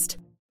ACAST.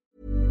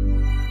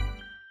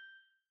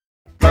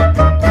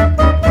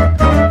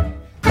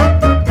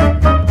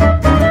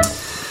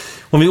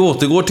 Om vi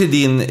återgår till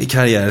din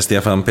karriär,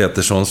 Stefan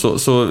Pettersson,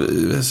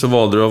 så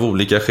valde du av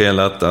olika skäl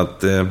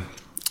att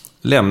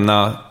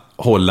lämna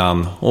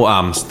Holland och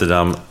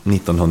Amsterdam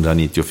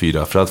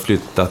 1994 för att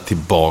flytta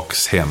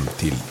tillbaks hem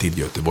till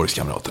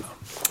Göteborgskamraterna.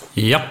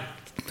 Ja,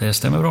 det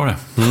stämmer bra det.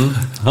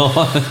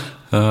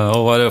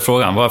 Och vad är det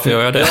frågan? Varför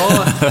gör jag det?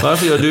 Ja,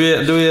 varför gör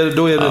du?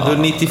 Då är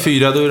du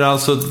 94, då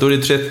är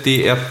det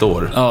 31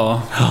 år.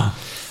 Ja.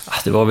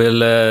 Det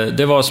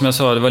var som jag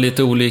sa, det var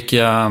lite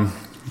olika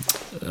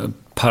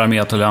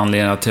parametrar eller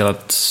anledningar till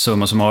att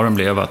summa summarum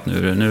blev att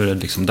nu är det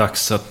liksom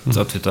dags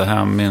att flytta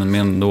hem.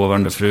 Min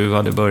dåvarande fru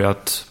hade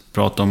börjat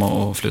prata om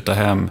att flytta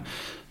hem.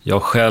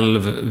 Jag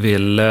själv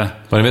ville...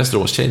 Var det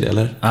Västerås-tjej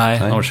eller?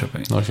 Nej,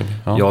 Norrköping.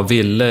 Ja. Jag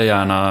ville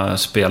gärna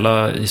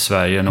spela i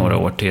Sverige några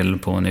år till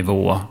på en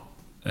nivå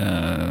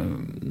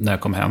när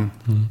jag kom hem.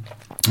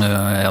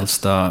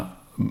 Äldsta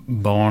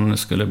barn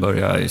skulle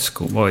börja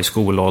vara i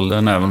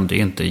skolåldern, även om det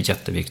inte är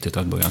jätteviktigt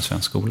att börja en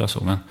svensk skola.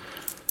 Men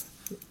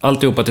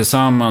alltihopa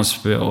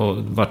tillsammans och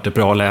vart ett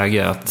bra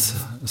läge att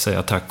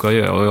säga tack och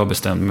adjö. Och jag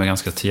bestämde mig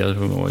ganska tidigt,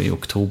 i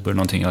oktober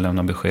någonting, jag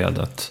lämnade besked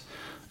att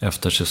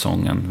efter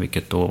säsongen,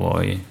 vilket då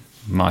var i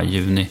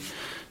maj-juni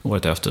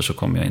året efter, så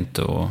kom jag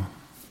inte att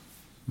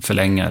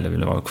förlänga eller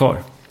ville vara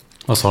kvar.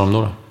 Vad sa de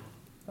då?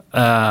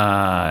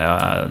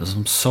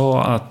 De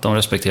sa att de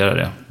respekterade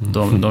det.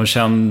 De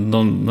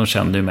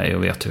kände ju mig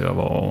och vet hur jag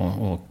var,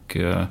 och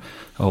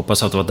jag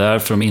hoppas att det var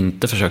därför de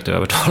inte försökte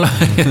övertala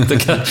mig.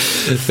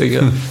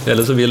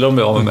 Eller så ville de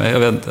bli av med mig, jag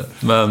vet inte.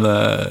 Men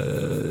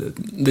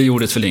det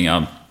gjordes väl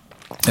inga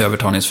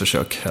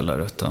övertalningsförsök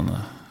heller, utan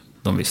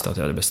de visste att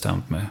jag hade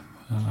bestämt mig.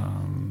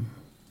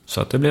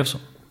 Så att det blev så.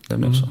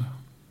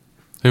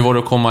 Hur var det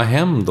att komma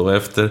hem då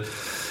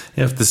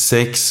efter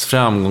 6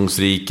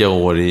 framgångsrika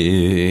år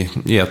i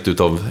ett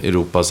av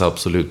Europas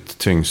absolut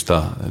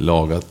tyngsta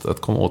lag,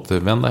 att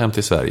återvända hem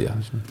till Sverige?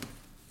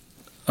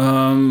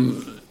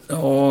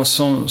 Ja,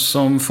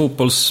 som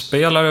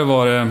fotbollsspelare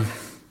var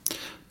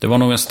det var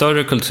nog en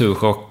större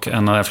kulturchock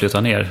än när jag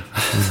flyttade ner.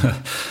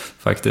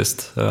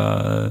 Faktiskt.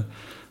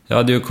 Jag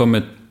hade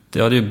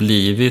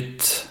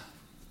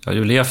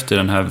ju levt i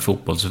den här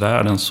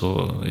fotbollsvärlden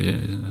i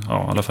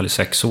alla fall i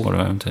 6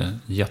 år, inte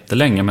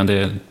jättelänge, men det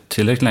är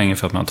tillräckligt länge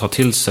för att man tar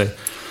till sig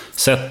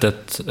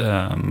sättet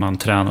man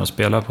tränar och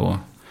spelar på.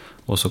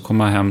 Och så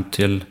komma hem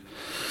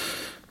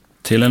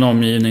till en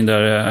omgivning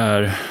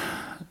där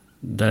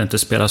det inte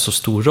spelar så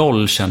stor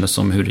roll, kändes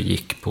som hur det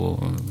gick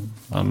på,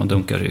 man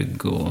dunkar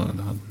rygg och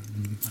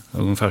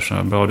ungefär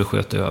så bra, du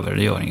sköt över,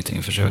 det gör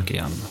ingenting, försök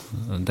igen.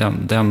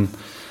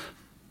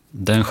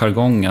 Den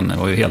jargongen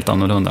var ju helt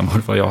annorlunda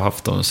mot vad jag har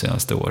haft de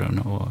senaste åren,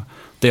 och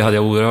det hade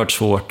jag oerhört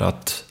svårt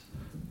att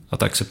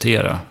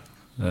acceptera.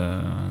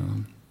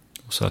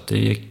 Så att det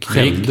gick.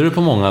 Skämde du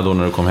på många då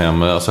när du kom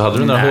hem? Alltså hade du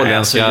den där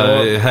holländska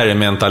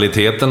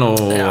herrementaliteten?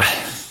 Ja,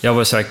 jag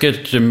var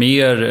säkert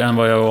mer än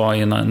vad jag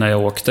var när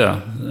jag åkte.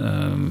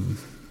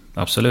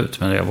 absolut.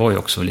 Men jag var ju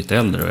också lite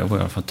äldre. Jag var i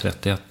alla fall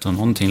 31 och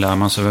någonting lär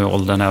man sig vid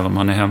åldern även om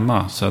man är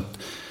hemma. Så att,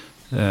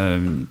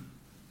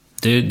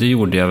 det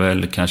gjorde jag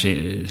väl kanske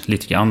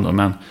lite grann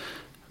då.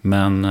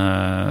 Men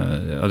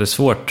jag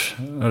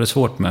hade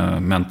svårt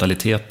med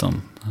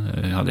mentaliteten.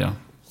 Hade jag.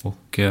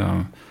 Och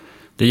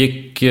det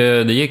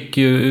gick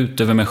ju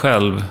ut över mig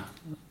själv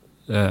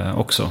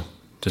också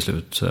till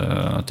slut.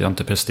 Att jag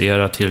inte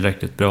presterade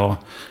tillräckligt bra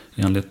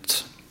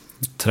enligt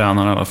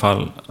tränaren i alla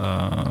fall.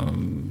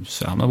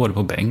 Så jag var både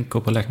på bänk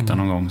och på läktaren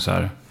någon gång så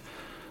här.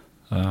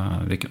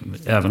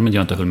 Även om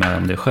jag inte höll med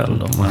om det själv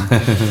då,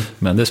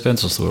 men det spelar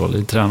inte så stor roll. Det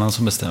är tränaren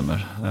som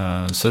bestämmer.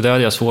 Så det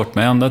hade jag svårt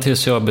med ända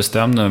tills jag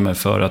bestämde mig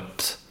för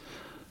att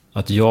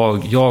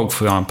jag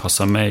får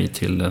anpassa mig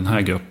till den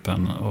här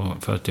gruppen,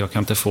 och för att jag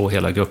kan inte få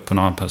hela gruppen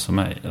att anpassa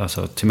mig,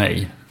 alltså till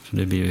mig, för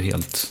det blir ju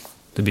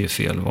det blir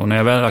fel. Och när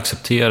jag väl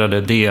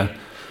accepterade det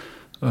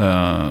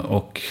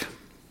och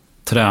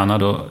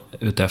tränade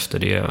ut efter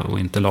det och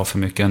inte la för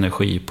mycket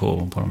energi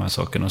på de här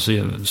sakerna,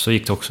 så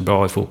gick det också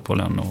bra i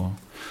fotbollen,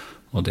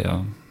 och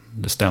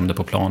det stämde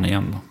på plan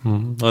igen.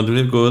 Ja, det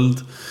blev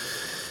guld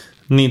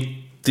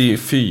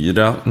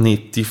 94,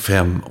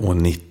 95 och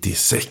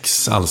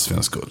 96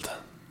 allsvensk guld.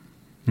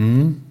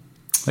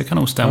 Det kan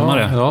nog stämma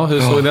det. Ja,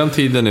 hur såg den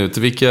tiden ut?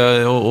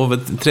 Vilka och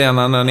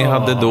tränarna ni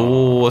hade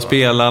då, och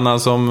spelarna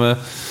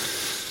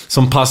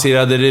som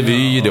passerade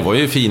revy. Det var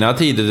ju fina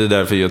tider det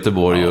där för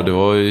Göteborg, och det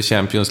var ju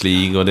Champions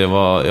League, och det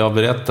var,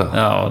 berätta.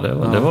 Ja,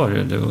 det var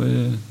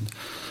ju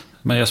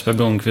med Jesper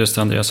Blomqvist,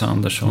 Andreas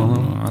Andersson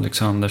och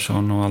Alex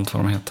Andersson och allt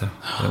vad de heter.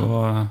 Det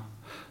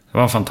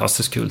var en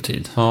fantastiskt kul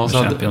tid. Ja,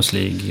 Champions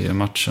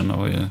League-matchen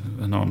var ju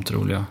enormt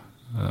roliga.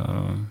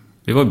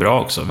 Vi var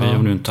bra också. Vi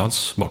gjorde inte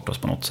alls bort oss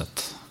på något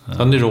sätt. Så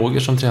hade ni Roger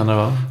som tränare,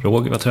 va?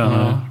 Roger var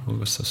tränare.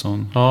 Roger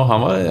Sesson. Ja,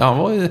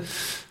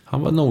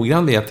 han var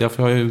noggrann, vet jag.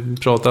 För jag har ju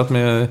pratat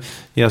med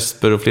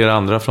Jesper och flera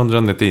andra från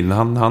Drönnet in.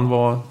 Han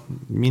var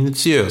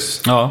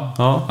minutiös.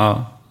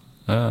 Ja.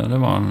 Det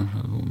var en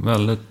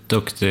väldigt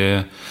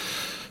duktig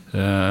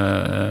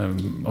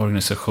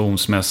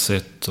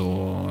organisationsmässigt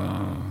och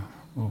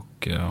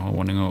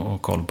ordning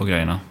och koll på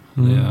grejerna.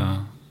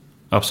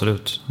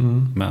 Absolut.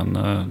 Men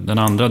den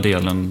andra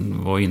delen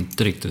var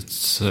inte riktigt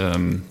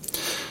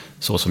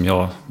så som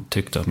jag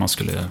tyckte att man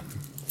skulle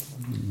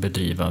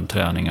bedriva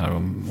träningar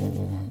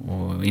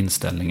och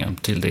inställningen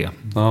till det.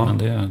 Ja. Men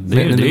det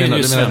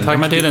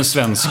är det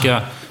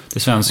svenska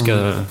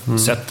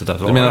sättet att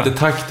vara. Du menar att det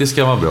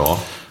taktiska var bra?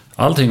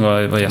 Allting var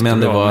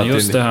jättebra, men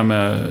just det här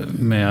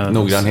med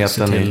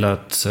noggrannheten, se till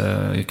att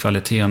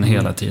kvaliteten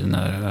hela tiden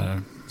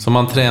är... Som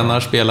man tränar,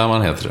 spelar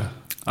man, heter det?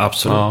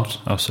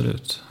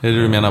 Absolut. Är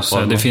det du menar på?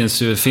 Så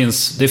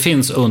det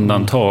finns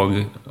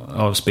undantag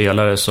av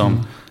spelare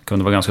som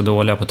kunde vara ganska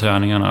dåliga på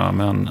träningarna,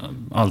 men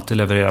alltid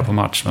leverera på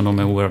match, men de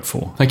är oerhört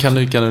få. Men kan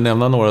du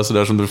nämna några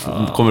sådär som du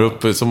kommer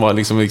upp som var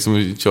liksom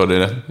körde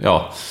det?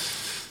 Ja.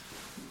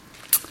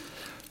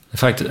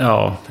 Faktiskt,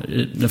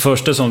 den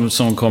första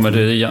som kommer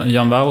är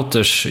Jan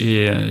Wouters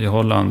i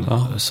Holland,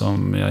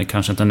 som jag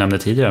kanske inte nämnde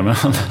tidigare,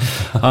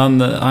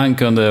 men han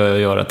kunde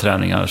göra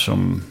träningar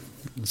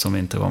som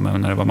inte var med.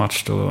 När det var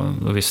match då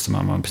visste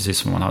man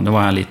precis vad man hade. Nu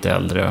var han lite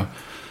äldre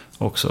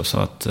också, så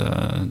att,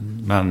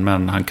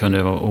 men han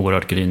kunde vara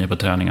oerhört grinig på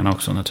träningarna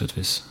också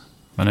naturligtvis.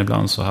 Men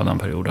ibland så hade han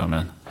perioder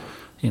när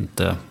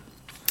inte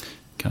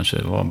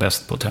kanske var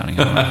bäst på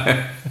träningarna.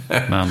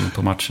 Men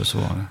på matcher så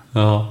var det.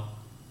 Ja.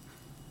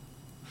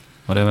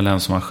 Och det är väl en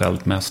som har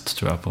skällt mest,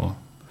 tror jag,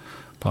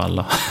 på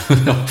alla.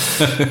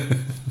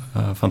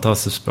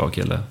 Fantastiskt bra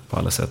kille på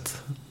alla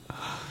sätt.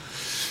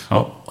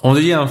 Ja. Om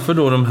du jämför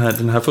då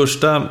den här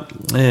första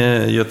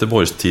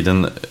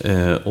Göteborgstiden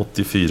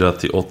 84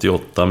 till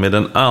 88 med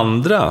den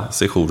andra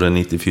sessionen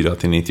 94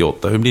 till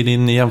 98, hur blir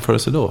din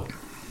jämförelse då?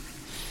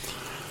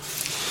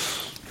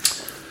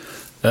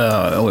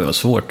 Det var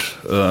svårt.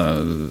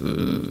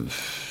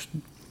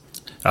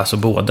 Alltså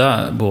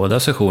båda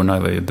sessionerna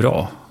var ju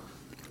bra.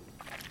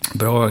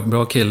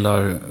 Bra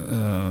killar.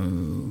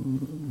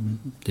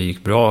 Det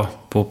gick bra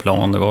på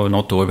plan. Det var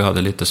något år vi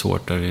hade lite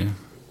svårt där i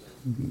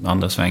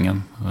andra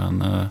svängen.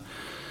 Men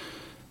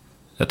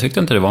jag tyckte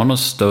inte det var någon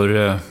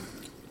större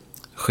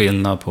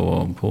skillnad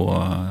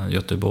på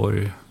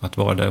Göteborg att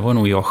vara där. Det var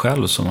nog jag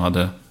själv som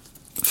hade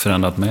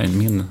förändrat mig.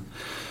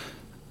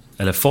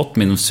 Eller fått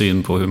min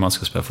syn på hur man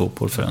ska spela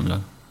fotboll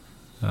förändrad.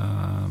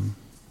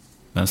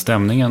 Men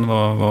stämningen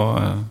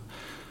var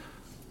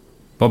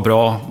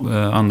bra,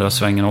 andra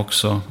svängen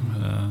också,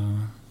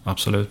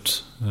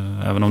 absolut.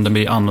 Även om det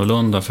blir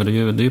annorlunda, för det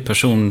är ju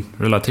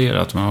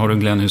personrelaterat. Man har du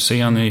Glenn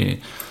Hussein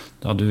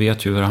du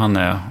vet ju hur han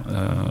är,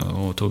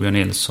 och Torbjörn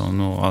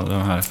Nilsson och alla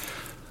de här.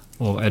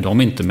 Och är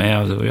de inte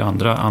med, det är ju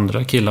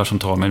andra killar som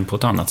tar mig på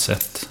ett annat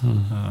sätt.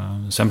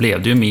 Sen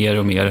blev det ju mer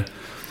och mer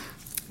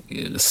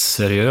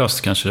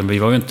seriöst kanske. Vi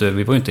var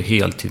ju inte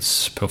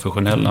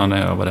heltidsprofessionella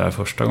när jag var där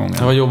första gången.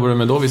 Vad jobbar du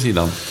med då vid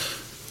sidan?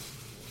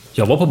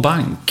 Jag var på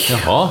bank.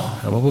 Jaha.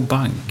 Jag var på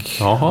bank.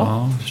 Jaha.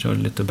 Ja, körde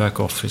lite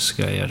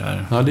back-office-grejer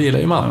där. Ja, du gillar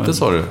ju matte,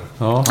 sa du.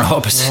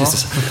 Ja,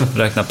 precis.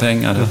 Ja. Räkna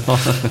pengar.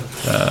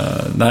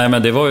 Nej,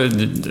 men det var ju,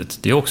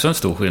 det är också en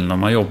stor skillnad.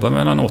 Man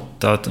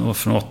jobbar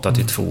från 8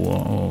 till 2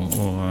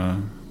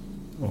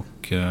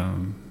 och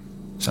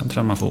sen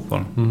tränar man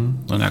fotboll.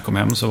 Och när jag kom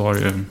hem så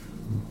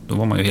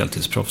var man ju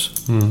heltidsproffs.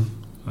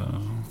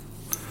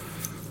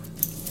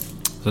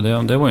 Så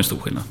det var ju en stor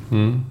skillnad.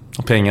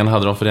 Och pengarna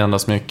hade de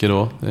förändrats mycket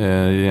då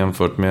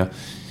jämfört med...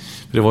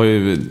 Det var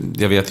ju,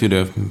 jag vet ju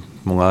det,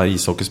 många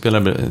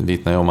ishockeyspelare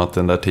vittnar ju om att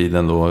den där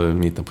tiden då,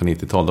 mitten på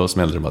 90-talet, då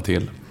smällde det bara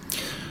till.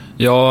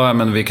 Ja,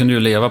 men vi kunde ju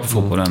leva på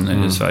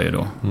fotbollen i Sverige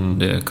då.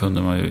 Det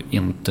kunde man ju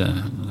inte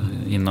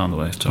innan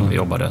då, eftersom vi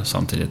jobbade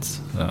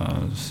samtidigt.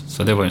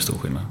 Så det var ju en stor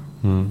skillnad.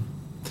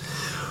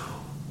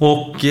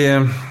 Och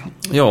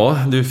ja,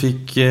 du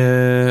fick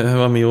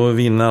vara med och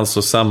vinna,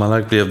 alltså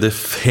sammanlagt blev det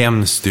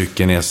 5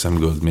 stycken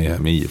SM-guld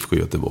med IFK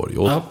Göteborg.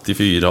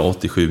 84,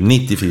 87,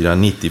 94,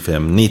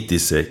 95,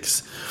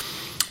 96.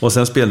 Och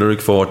sen spelade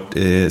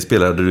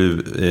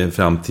du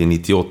fram till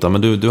 98,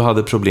 men du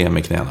hade problem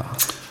med knäna.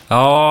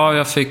 Ja,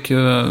 jag fick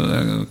ju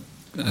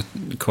ett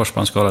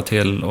korsbandsskada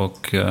till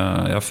och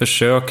jag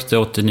försökte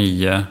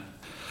 89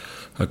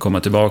 att komma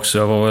tillbaka, så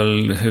jag var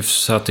väl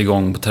hyfsat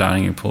igång på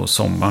träningen på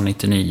sommaren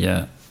 99.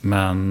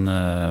 Men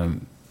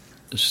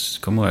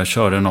jag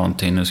körde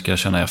någonting, nu ska jag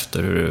känna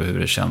efter hur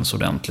det känns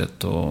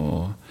ordentligt.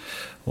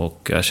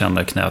 Och jag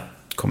kände att knät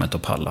kommer inte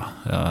att palla.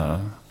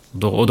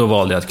 Då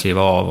valde jag att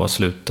kliva av och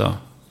sluta.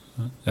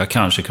 Jag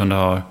kanske kunde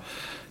ha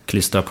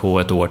klistrat på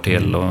ett år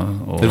till.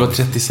 Det var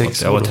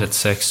 36 år. Jag var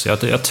 36.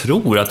 Jag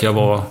tror att jag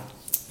var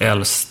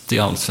äldst i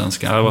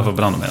Allsvenskan. Jag var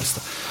bland de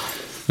äldsta.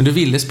 Men du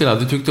ville spela,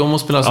 du tyckte om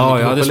att spela som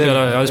jag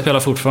hade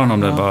spelat fortfarande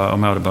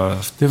om jag hade bara...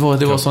 Det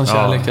var sån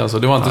kärlek alltså.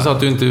 Det var inte så att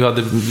du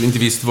inte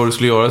visste vad du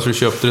skulle göra så du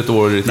köpte ett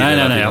år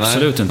tidigare. Nej,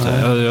 absolut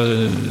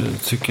inte.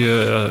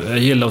 Jag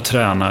gillar att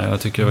träna.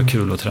 Jag tycker det var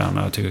kul att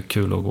träna. Jag tycker det är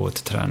kul att gå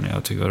till träning.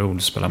 Jag tycker det var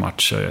roligt att spela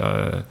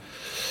matcher.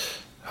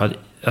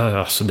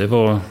 Det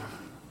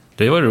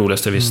var det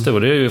roligaste jag visste.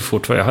 Och det är ju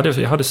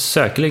fortfarande... Jag hade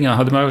säkerligen...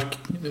 Hade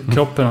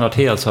kroppen varit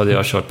helt så hade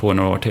jag kört på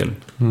några år till.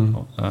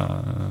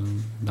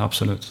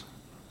 Absolut.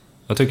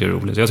 Jag tycker det är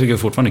roligt. Jag tycker det är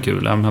fortfarande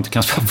kul. Även om jag inte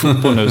kan spela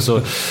fotboll nu så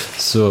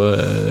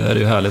är det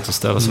ju härligt att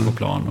ställa sig på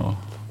plan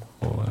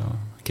och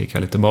kicka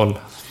lite boll.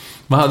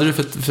 Vad hade du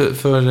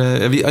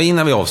för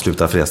innan vi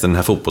avslutar förresten den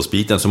här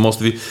fotbollsbiten så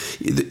måste vi...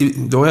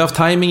 Du har ju haft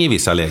timing i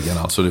vissa lägen.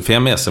 Alltså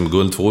 5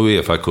 SM-guld, 2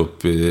 UEFA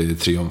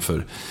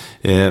Cup-triumfer.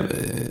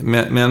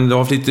 Men du har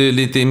haft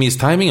lite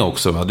misstiming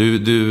också, va?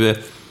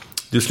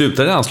 Du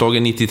slutade i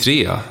landslaget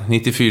 93.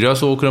 94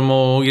 så åker de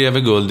och gräver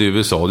guld i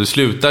USA. Du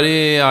slutar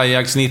i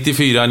Ajax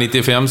 94,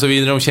 95 så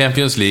vinner de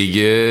Champions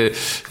League.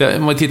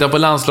 Om man tittar på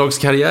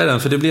landslagskarriären,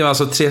 för det blev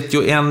alltså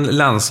 31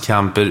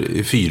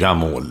 landskamper, 4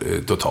 mål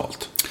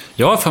totalt.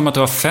 Jag har för mig att det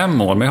var 5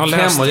 mål, men jag har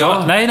läst...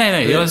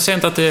 Nej. Jag säger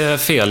inte att det är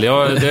fel.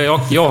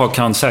 Jag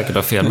kan säkert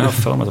ha fel, men jag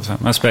har för mig att det är 5.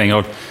 Men det spelar ingen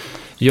roll.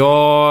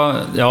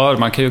 Ja,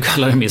 man kan ju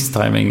kalla det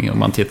misstiming om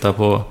man tittar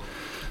på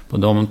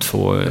de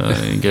 2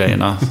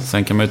 grejerna.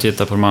 Sen kan man ju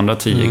titta på de andra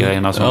 10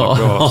 grejerna som var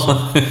bra. Så.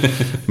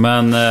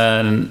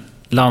 Men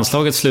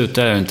landslaget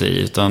slutade jag ju inte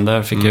i, utan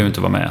där fick jag ju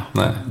inte vara med.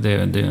 Det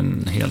är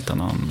en helt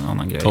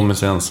annan grej. Tommy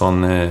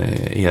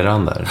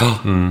Svensson-eran där.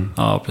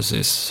 Ja,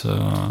 precis.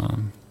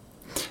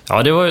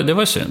 Ja, det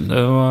var synd.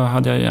 Det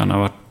hade jag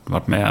gärna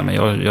varit med. Men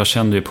jag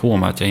kände ju på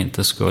mig att jag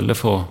inte skulle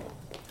få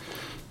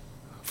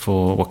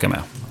åka med.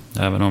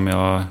 Även om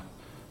jag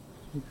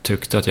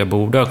tyckte att jag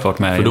borde ha varit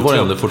med. För då var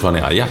jag ändå fortfarande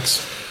i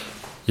Ajax.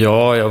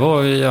 Ja, jag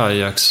var i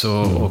Ajax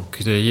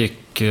och det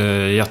gick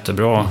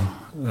jättebra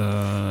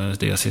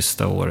det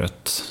sista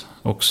året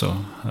också.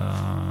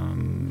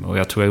 Och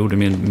jag tror jag gjorde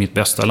mitt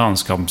bästa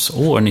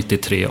landskampsår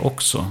 93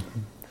 också.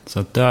 Så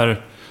att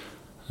där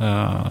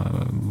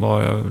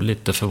var jag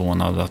lite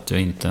förvånad att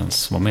jag inte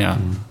ens var med.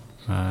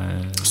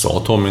 Sa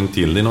Tommy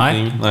till dig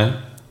någonting?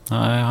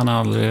 Nej, han har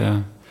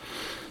aldrig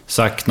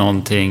sagt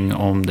någonting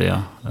om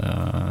det.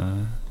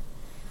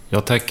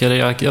 Jag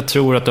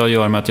tror att det har att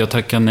göra med att jag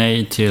tackar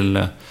nej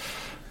till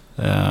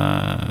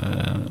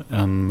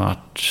en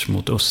match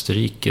mot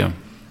Österrike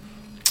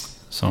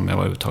som jag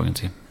var uttagen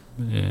till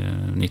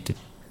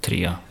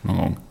 93 någon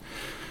gång.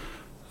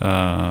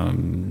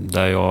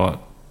 Där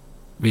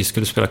vi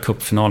skulle spela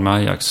cupfinal med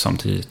Ajax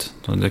samtidigt.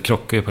 Det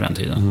krockade ju på den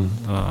tiden.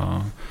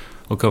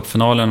 Och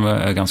cupfinalen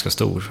var ganska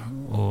stor.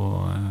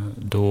 Och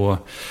då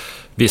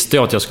visste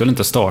jag att jag skulle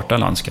inte starta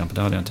landskamp.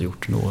 Det hade jag inte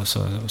gjort då.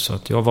 Så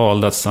att jag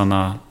valde att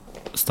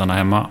stanna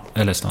hemma,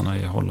 eller stanna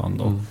i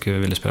Holland och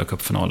ville spela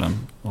cupfinalen.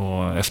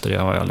 Och efter det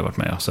har jag aldrig varit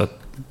med. Så att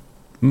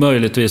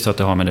möjligtvis att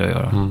det har med det att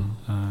göra.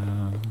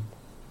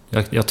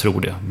 Jag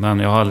tror det. Men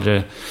jag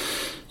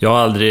har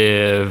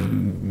aldrig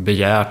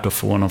begärt att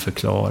få någon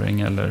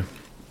förklaring eller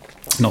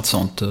något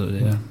sånt.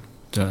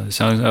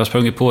 Jag har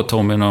sprungit på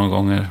Tommy några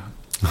gånger.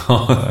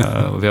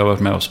 Och vi har varit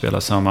med och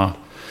spelat samma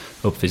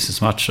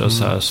uppvisningsmatcher och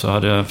så här. Så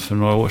hade jag för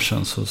några år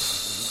sedan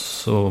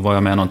så var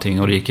jag med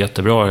någonting och det gick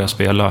jättebra. Jag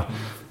spelade.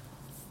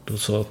 Då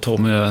sa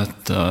Tommy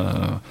att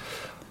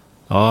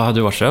hade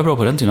du varit så bra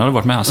på den tiden hade du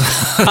varit med alltså.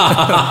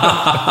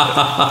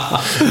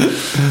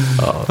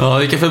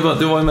 Vilka förbund,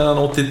 du var ju mellan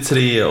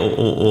 83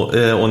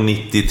 och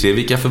 93.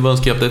 Vilka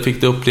förbundskaptener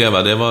fick du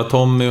uppleva? Det var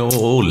Tommy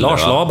och Olle.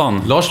 Lars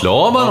Laban. Lars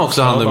Laban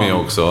också hann du med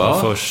också. Ja.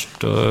 Först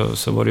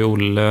så var det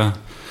Olle,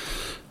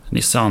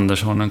 Nisse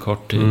Andersson en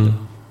kort tid.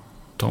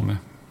 Tommy.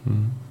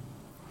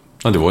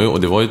 Ja, det var ju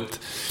under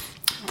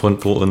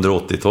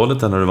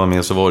 80-talet när du var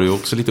med så var det ju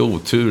också lite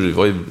otur. Det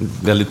var ju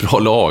väldigt bra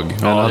lag.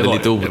 Men hade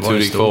lite otur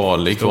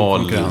i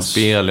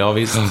kvalspel. Ja,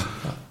 visst.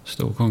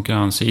 Stor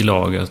konkurrens i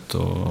laget.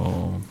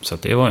 Så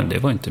att det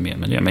var inte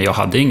med det. Men jag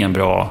hade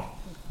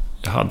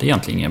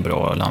egentligen ingen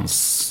bra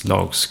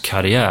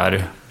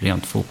landslagskarriär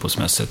rent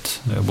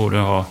fotbollsmässigt. Jag borde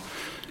ha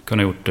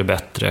kunnat gjort det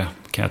bättre,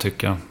 kan jag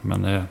tycka.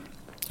 Men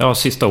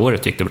sista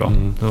året gick det bra.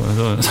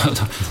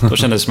 Då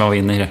kändes det som jag var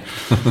inne i det.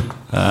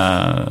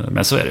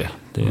 Men så är det.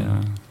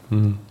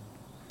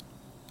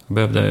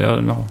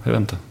 Jag vet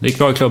inte. Det gick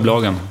bra i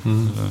klubblagen.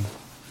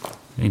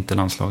 Inte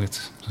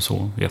landslaget.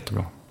 Så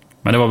jättebra.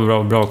 Men det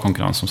var bra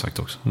konkurrens som sagt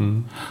också.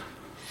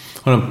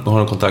 Har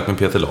du kontakt med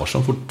Peter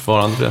Larsson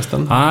fortfarande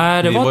förresten?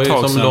 Nej, det var ett tag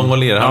sedan. Som lång och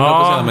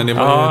lerhamn, men det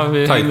var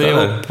ju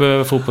tajtare. Vi var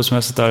ihop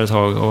fotbollsmässigt där ett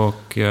tag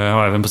och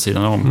även på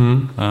sidan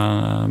om.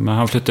 Men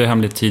han flyttade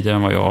hem lite tidigare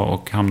än vad jag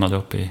och hamnade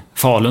upp i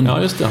Falun.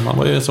 Ja, just det. Han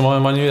var ju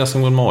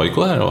som med AIK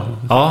här då.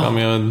 Ja.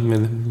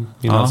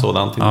 Innan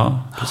sådant. Ja,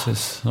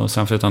 precis. Och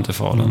sen flyttade han till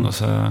Falun. Och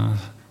så,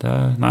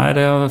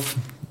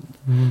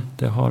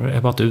 det har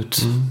ebbat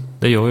ut.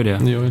 Det gör ju det.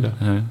 Det gör ju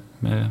det.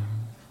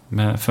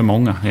 Med för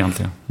många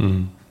egentligen.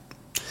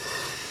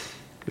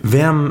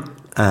 Vem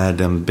är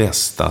den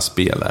bästa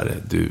spelare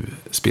du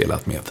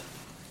spelat med?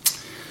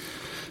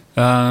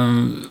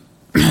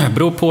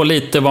 Beror på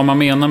lite vad man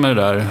menar med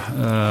det där.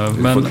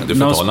 Men du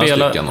får ta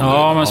några stycken.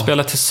 Man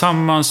spelar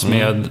tillsammans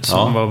med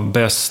som var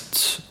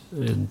bäst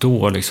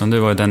då liksom, det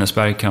var Dennis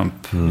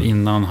Bergkamp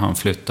innan han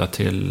flyttade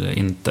till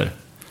Inter.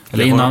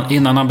 Eller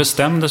innan han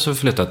bestämde sig för att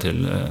flytta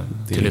till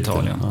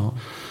Italien. Ja.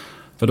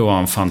 För då var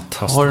han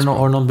fantastisk. Har du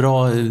någon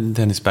bra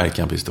Dennis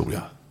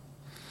Bergkamp-historia?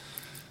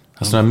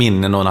 Alltså några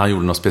minnen när han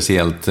gjorde något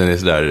speciellt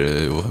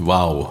sådär,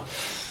 wow.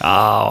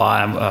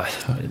 Ja,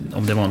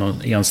 om det var någon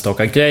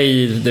enstaka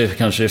grej, det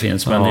kanske det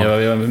finns.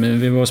 Men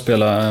vi var och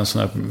spelade en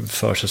sån här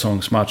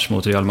försäsongsmatch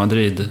mot Real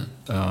Madrid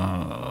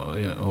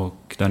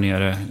och där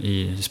nere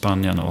i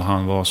Spanien. Och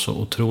han var så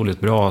otroligt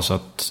bra så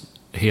att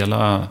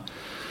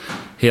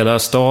hela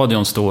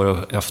stadion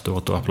står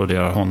efteråt och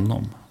applåderar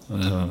honom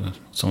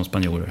som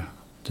spanjorer.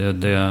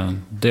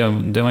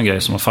 Det var en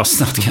grej som har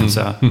fastnat, kan jag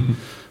säga.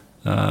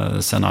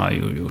 Sen har jag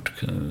ju gjort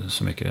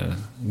så mycket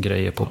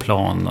grejer på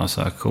plan,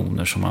 alltså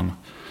aktioner som man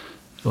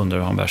undrar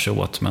hur han bär sig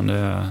åt. Men det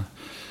är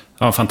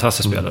en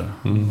fantastisk spelare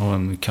och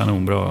en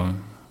kanonbra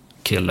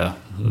kille.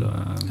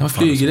 Jag var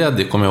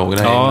flygrädd, kommer jag ihåg.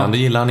 Det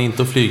gillar han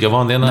inte att flyga.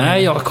 Var det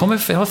Nej, jag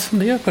har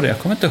funderat på det. Jag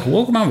kommer inte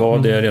ihåg om han var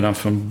det redan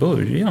från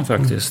början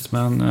faktiskt.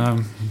 Men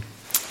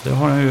det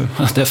har han ju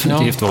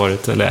definitivt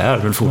varit, eller är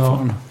väl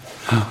fortfarande.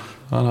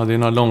 Han hade ju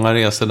några långa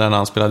resor där när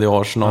han spelade i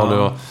Arsenal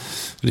och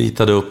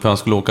ritade upp hur han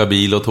skulle åka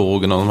bil och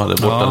tåg, och de hade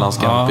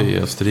bortalandskamp i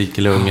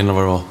Österrike eller Ungern och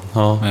vad det var.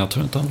 Ja. Men jag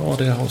tror inte han var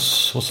det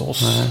hos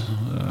oss.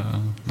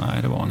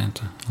 Nej, det var han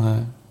inte.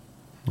 Nej.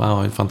 Han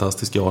var ju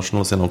fantastisk i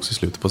Arsenal och sen också i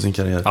slutet på sin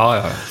karriär.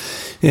 Ja.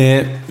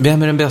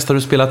 Vem är den bästa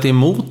du spelat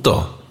emot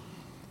då?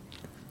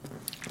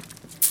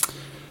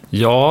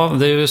 Ja,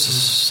 det är ju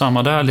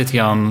samma där lite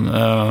grann.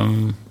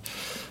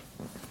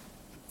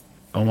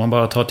 Om man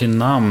bara tar till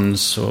namn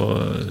så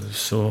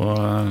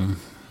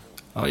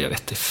jag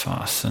vet inte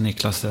fasen,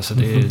 Niklas. Alltså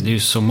det är ju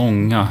så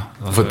många.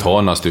 Du får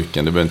ta några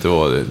stycken. Det behöver inte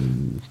vara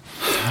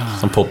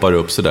som poppar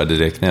upp så där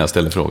direkt när jag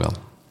ställer frågan.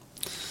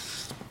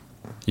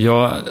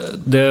 Ja,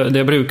 det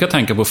jag brukar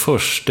tänka på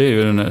först, det är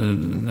ju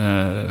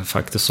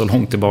faktiskt så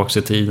långt tillbaka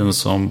i tiden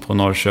som på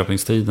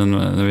Norrköpingstiden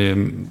när vi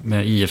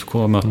med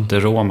IFK mötte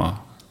Roma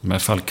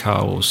med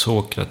Falcao,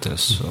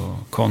 Sokrates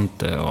och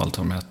Conte och allt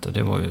vad de hette.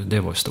 Det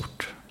var ju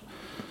stort.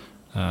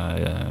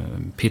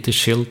 Peter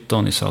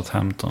Shilton i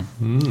Southampton.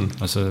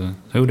 Alltså,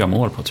 det gjorde jag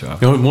mål på, tror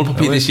jag. Jag gjorde mål på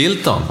Peter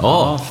Shilton?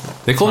 Ja,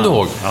 det kom du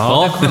ihåg.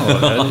 Ja, det kom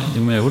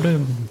jag ihåg. Jag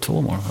gjorde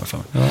 2 mål i alla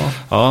fall.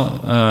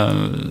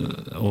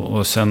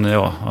 Och sen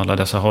alla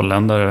dessa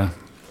holländare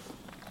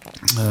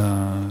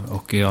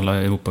och i alla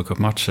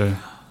Europacup-matcher.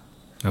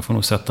 Jag får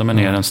nog sätta mig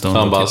ner en stund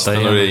och titta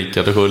igen. Van Basten och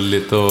Rijkaard och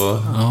Hullit och...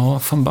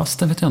 Ja, Van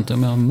Basten vet jag inte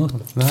om jag har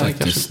mött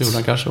faktiskt.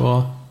 Han kanske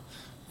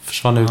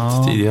försvann ut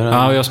tidigare.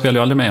 Ja, jag spelade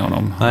ju aldrig med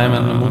honom. Nej,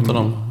 men mot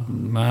honom.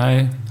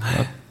 Nej,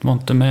 jag var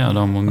inte med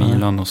dem och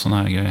Milan och såna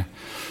här grejer.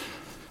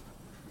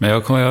 Men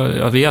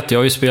jag vet, jag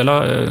har ju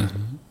spelat...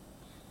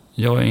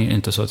 Jag är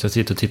inte så att jag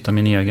sitter och tittar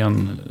min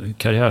egen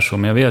karriär så,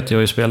 men jag vet, jag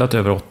har ju spelat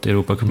över 80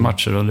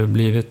 Europacup-matcher och det har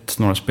blivit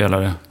några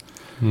spelare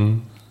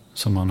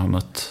som man har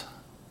mött.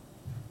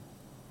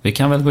 Vi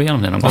kan väl gå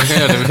igenom det någon gång.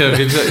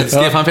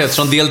 Stefan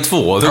Pettersson, del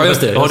 2.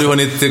 Har du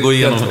hunnit gå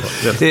igenom?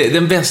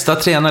 Den bästa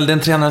tränaren, den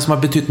tränare som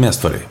har betytt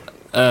mest för dig?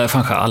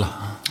 Van Gaal.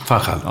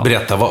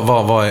 Berätta,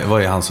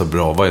 vad är han så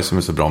bra? Vad är det som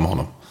är så bra med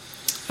honom?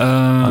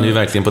 Han är ju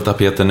verkligen på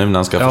tapeten nu när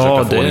han ska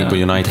försöka få ordning på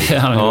United. Det är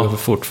han ju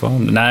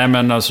fortfarande. Nej,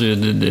 men alltså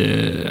det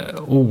är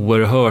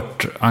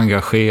oerhört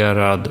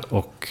engagerad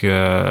och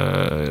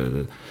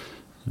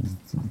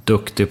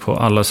duktig på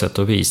alla sätt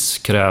och vis.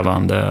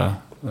 Krävande,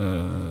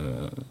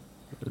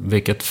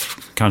 vilket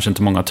kanske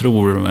inte många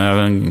tror, men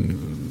även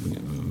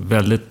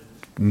väldigt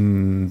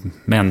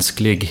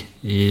mänsklig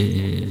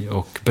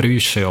och bryr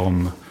sig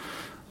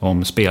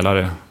om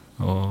spelare.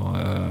 Och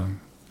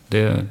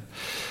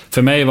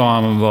för mig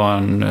var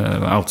han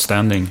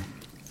outstanding.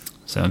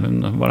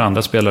 Sen var det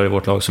andra spelare i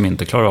vårt lag som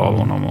inte klarade av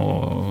honom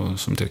och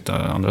som tyckte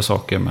andra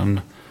saker, men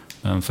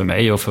för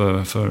mig och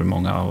för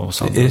många av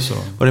oss andra.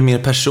 Var det mer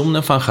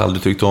personen van Gaal du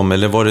tyckte om,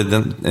 eller var det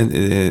den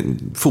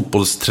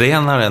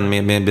fotbollstränaren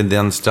med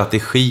den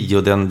strategi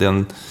och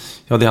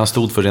det han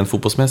stod för rent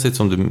fotbollsmässigt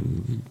som du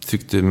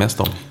tyckte mest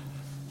om?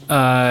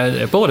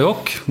 Både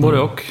och.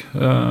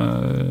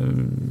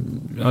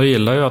 Jag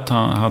gillar ju att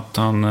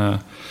han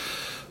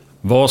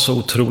var så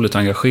otroligt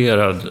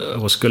engagerad,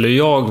 och skulle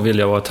jag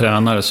vilja vara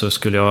tränare så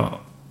skulle jag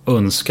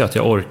önska att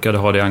jag orkade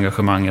ha det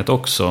engagemanget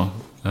också.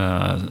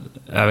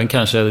 Även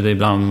kanske det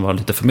ibland var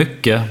lite för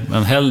mycket,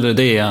 men hellre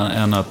det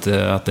än att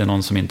det är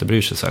någon som inte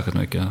bryr sig särskilt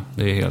mycket.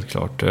 Det är helt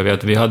klart. Jag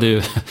vet, vi hade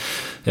ju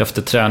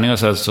efter träningar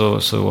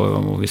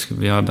så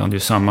vi hade ju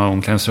samma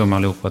omklädningsrum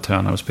allihopa,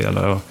 tränare och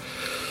spelare, och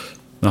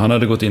när han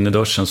hade gått in i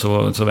duschen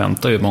så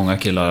väntade ju många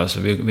killar. Alltså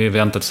vi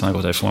väntade tills han hade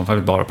gått därifrån. Han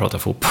vill bara prata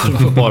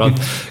fotboll och bara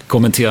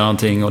kommentera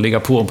någonting och ligga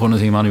på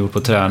någonting man har gjort på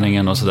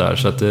träningen och sådär.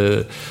 Så att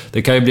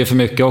det kan ju bli för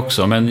mycket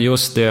också. Men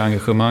just det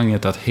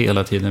engagemanget att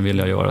hela tiden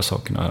vilja göra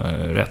sakerna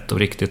rätt och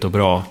riktigt och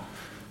bra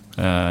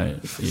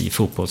i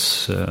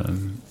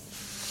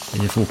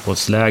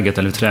fotbollsläget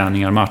eller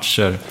träningar,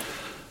 matcher.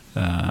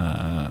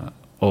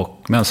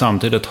 Men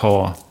samtidigt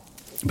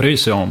bry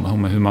sig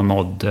om hur man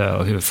mådde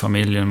och hur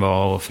familjen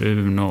var och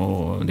frun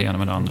och det ena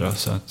med det andra.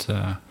 Så att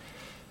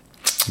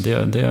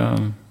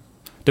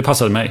det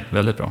passade mig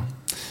väldigt bra.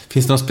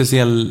 Finns det någon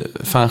speciell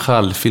van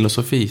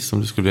Gaal-filosofi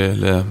som du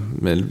skulle,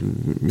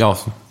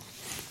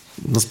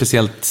 något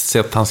speciellt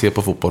sätt han ser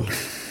på fotboll?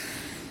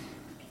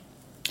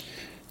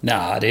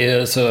 Nej, det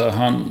är så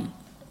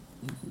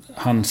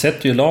han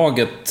sätter ju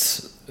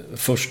laget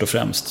först och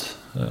främst.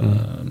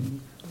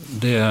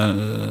 Det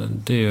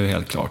är ju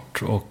helt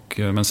klart.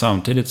 Men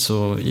samtidigt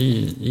så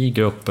i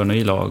gruppen och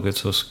i laget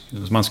så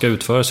man ska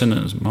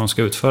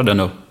utföra den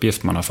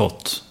uppgift man har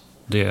fått.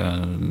 Det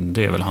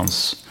är väl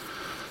hans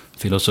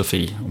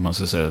filosofi, om man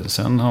ska säga.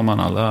 Sen har man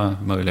alla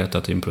möjligheter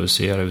att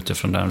improvisera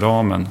utifrån den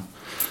ramen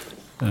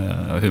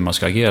hur man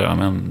ska agera,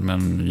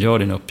 men gör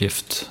din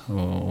uppgift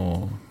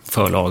och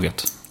för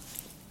laget.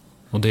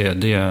 Och det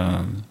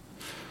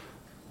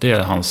är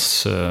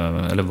hans,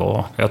 eller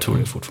vad, jag tror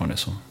det fortfarande är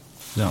så.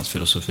 Det är hans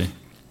filosofi.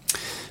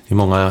 Det är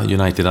många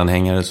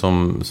United-anhängare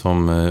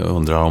som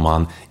undrar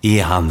om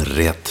är han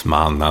rätt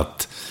man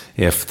att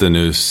efter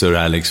nu Sir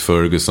Alex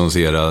Fergusons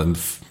era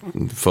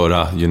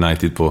föra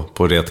United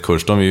på rätt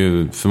kurs. De är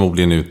ju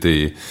förmodligen ute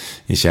i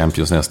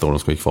Champions nästa år, de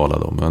ska ju kvala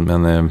då.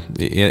 Men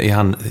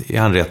är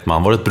han rätt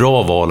man? Var det ett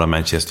bra val av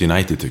Manchester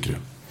United, tycker du?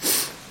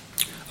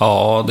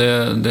 Ja,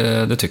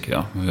 det tycker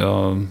jag.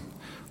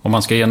 Om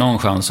man ska ge någon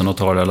chansen att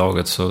ta det här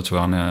laget så tror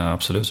jag han är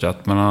absolut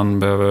rätt. Men han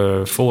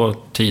behöver få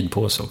tid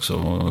på sig också,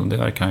 och det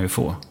verkar han ju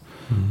få.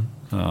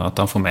 Att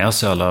han får med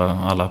sig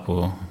alla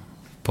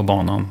på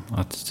banan.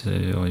 Att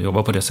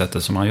jobba på det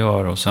sättet som han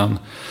gör. Och sen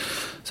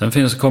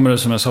kommer det,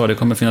 som jag sa, det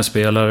kommer finnas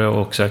spelare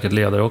och säkert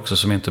ledare också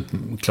som inte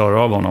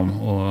klarar av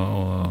honom.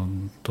 Och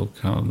då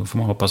får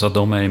man hoppas att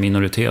de är i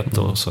minoritet.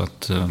 Då, så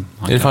att, är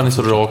det fan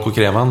så rak och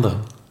krävande?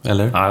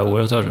 Eller? Ja,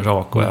 oerhört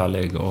rak och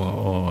ärlig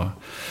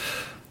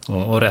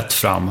och rätt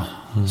fram.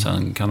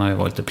 Sen kan han ju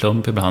vara lite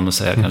plump ibland och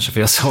säga kanske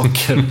fel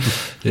saker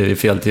i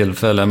fel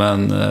tillfälle,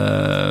 men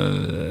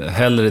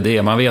hellre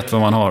det. Man vet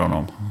vad man har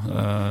honom.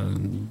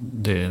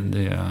 Det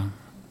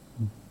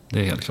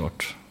är helt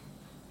klart.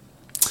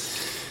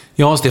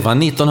 Ja,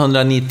 Stefan,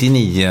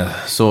 1999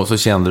 så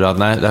kände du att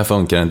nej, det här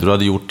funkar inte. Du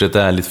hade gjort ett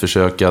ärligt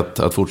försök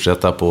att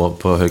fortsätta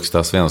på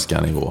högsta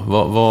svenska nivå.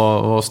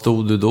 Vad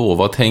stod du då?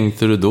 Vad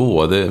tänkte du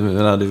då?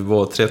 Det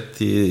var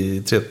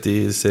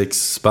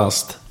 36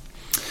 bast.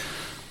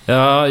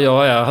 Ja,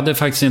 jag hade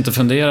faktiskt inte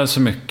funderat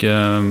så mycket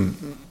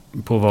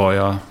på vad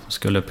jag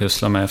skulle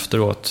pyssla med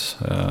efteråt.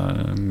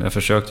 Jag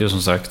försökte ju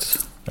som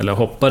sagt, eller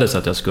hoppades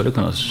att jag skulle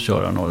kunna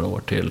köra några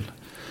år till.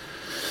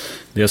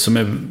 Det som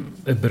är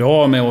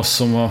bra med oss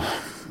som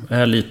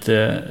är lite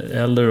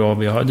äldre då,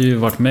 vi hade ju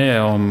varit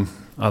med om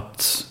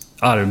att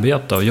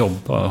arbeta och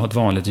jobba, ha ett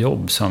vanligt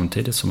jobb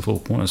samtidigt som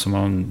fotbollen, så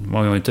man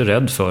var ju inte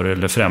rädd för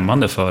eller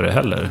främmande för det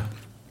heller.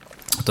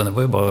 Utan det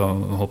var ju bara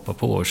att hoppa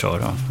på och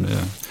köra.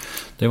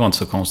 Det var inte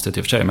så konstigt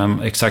i och för sig,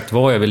 men exakt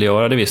vad jag ville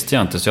göra, det visste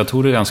jag inte. Så jag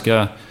tog det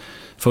ganska...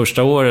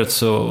 Första året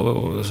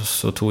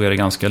så tog jag det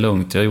ganska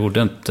lugnt.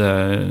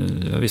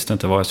 Jag visste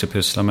inte vad jag skulle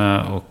pyssla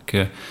med, och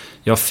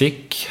jag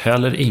fick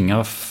heller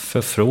inga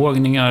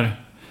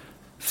förfrågningar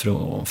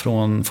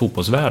från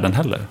fotbollsvärlden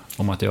heller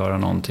om att göra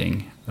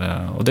någonting.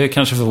 Och det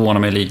kanske förvånar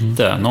mig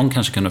lite. Någon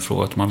kanske kunde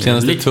fråga att man vill.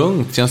 Känns det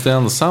tungt? Känns det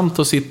ensamt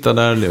att sitta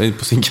där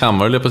på sin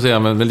kammare, eller på att säga,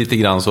 men lite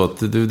grann så att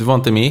du var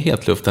inte med i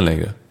hetluften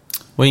längre?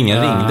 Och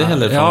ingen ringde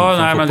heller från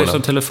nej, men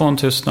liksom telefon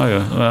tystnar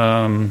ju.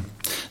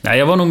 Nej,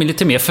 jag var nog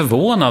lite mer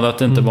förvånad att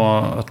det inte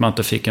var, att man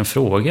inte fick en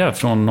fråga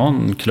från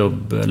någon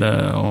klubb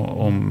eller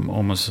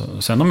om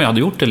sen om jag hade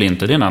gjort det eller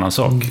inte, det är en annan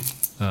sak.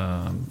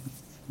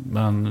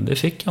 Men det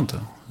fick jag inte.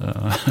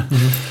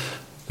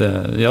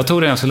 Jag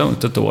tog det ganska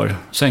lugnt ett år.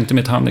 Sänkte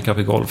mitt handikapp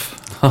i golf.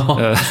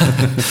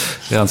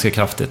 Ganska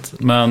kraftigt.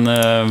 Men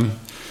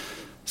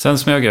sen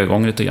smög jag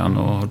igång lite grann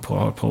och höll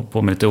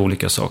på med lite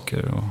olika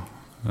saker.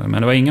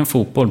 Men det var ingen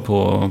fotboll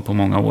på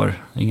många år.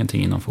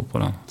 Ingenting inom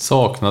fotbollen.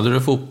 Saknade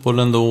du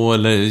fotbollen då?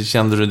 Eller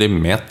kände du dig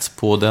mätt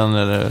på den?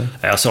 Eller?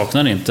 Jag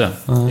saknade inte.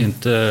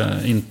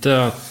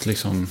 Inte att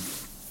liksom...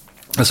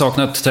 Jag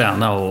saknade att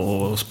träna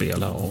och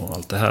spela och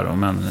allt det här.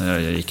 Men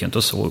jag gick inte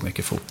och såg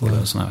mycket fotboll.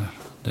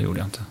 Det gjorde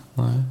jag inte.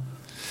 Nej.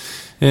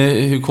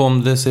 Hur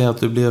kom det sig att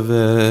du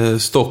blev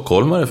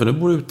stockholmare? För du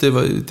bor ute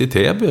i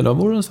Täby, eller var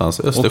bor du någonstans?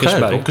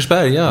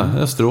 Åkersberg, ja.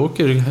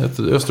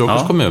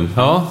 Österåkers kommun.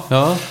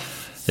 Ja.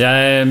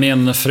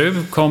 Min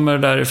fru kommer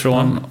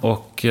därifrån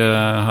och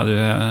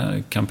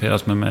hade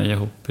kamperat med mig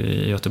ihop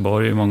i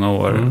Göteborg i många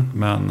år.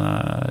 Men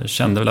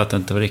kände väl att det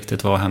inte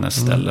riktigt var hennes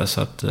ställe.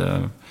 Så att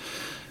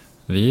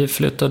vi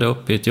flyttade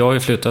upp hit. Jag har ju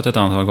flyttat ett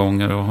antal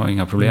gånger och har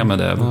inga problem med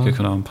det. Jag brukar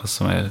kunna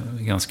anpassa mig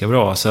ganska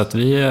bra. Så att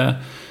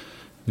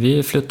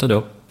vi flyttade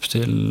upp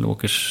till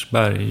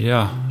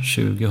Åkersberga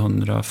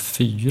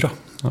 2004.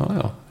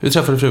 Ja. Hur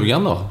träffade du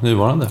frugan då,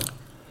 nuvarande?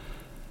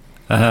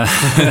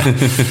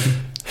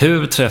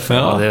 Hur träffade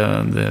jag? Det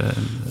är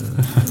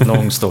en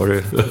lång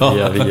story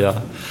via.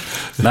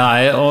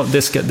 Nej, och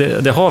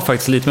det har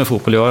faktiskt lite med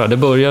fotboll att göra. Det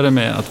började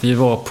med att vi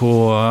var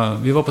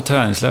på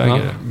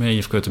träningsläger med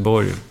IFK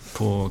Göteborg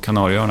på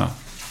Kanarieöarna.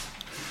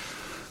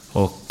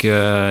 Och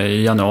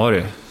i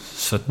januari.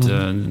 Så att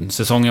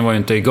säsongen var ju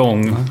inte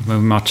igång med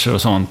matcher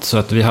och sånt. Så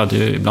att vi hade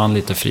ju ibland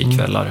lite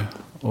frikvällar.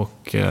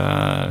 Och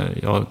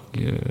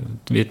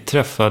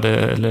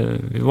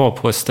vi var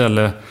på ett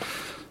ställe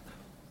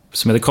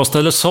som heter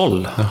Costa del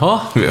Sol. Jaha.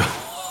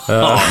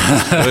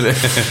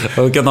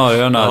 Och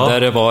Kanarieöarna,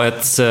 där det var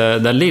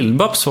där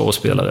Lill-Babs var och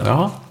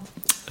spelade.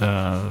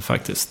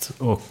 Faktiskt.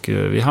 Och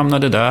vi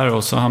hamnade där,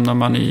 och så hamnade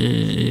man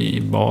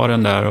i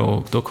baren där,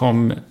 och då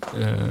kom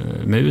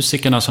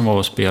musikerna som var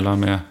och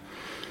spelade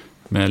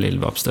med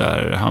Lill-Babs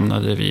där,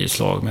 hamnade vi i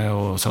slag med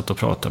och satt och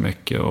pratade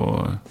mycket.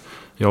 Och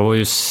jag var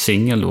ju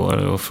singel då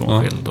och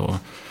frånskild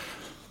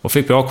och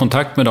fick bra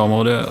kontakt med dem,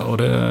 och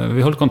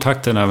vi höll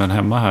kontakten även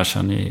hemma här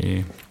sen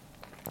i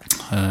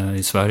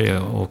Sverige.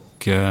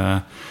 Och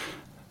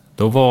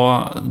då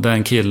var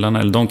de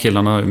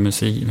killarna,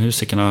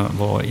 musikerna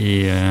var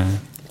i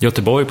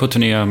Göteborg på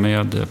turné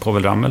med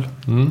Povel Ramel.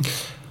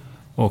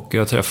 Och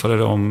jag träffade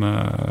dem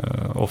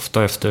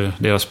ofta efter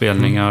deras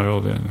spelningar,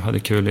 och vi hade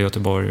kul i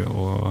Göteborg.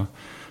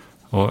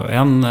 Och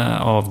en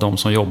av dem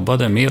som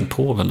jobbade med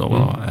Povel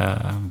då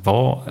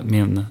var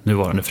min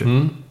nuvarande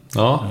fru.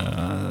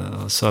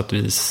 Så att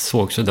vi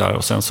såg så där,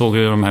 och sen såg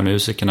vi de här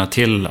musikerna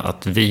till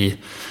att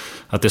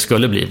det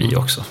skulle bli vi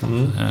också.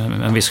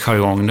 En viss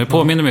jargong. Det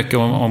påminner mycket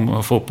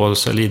om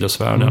fotbolls- eller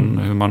idrottsvärlden,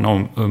 hur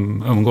man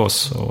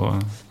umgås.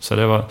 Så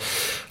det var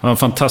en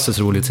fantastiskt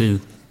rolig tid.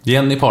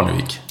 Jenny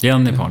Parnevik.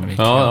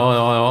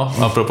 Ja.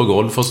 Apropå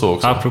golf och så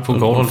också. Apropå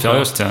golf, ja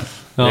just det.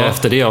 Det är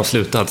efter det jag har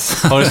slutat.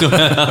 Har du slutat?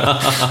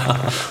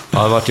 Det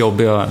har varit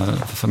jobbiga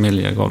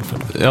familjegolfer.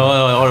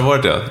 Ja, har det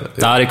varit det?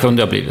 Nej, det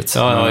kunde jag blivit.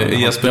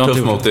 Jesper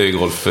tuff mot dig i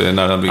golf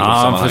när han blev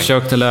han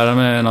försökte lära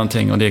mig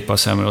någonting, och det gick bara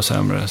sämre och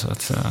sämre. Så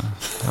att,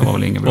 det var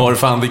väl inget bra. Vad har du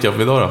för handikapp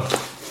idag då?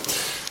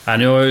 Nej,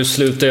 nu har jag ju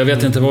slutat. Jag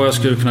vet inte vad jag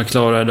skulle kunna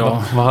klara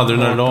idag. Vad hade du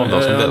när du la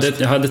då?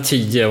 Jag hade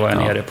 10 var jag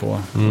nere på.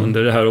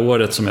 Under det här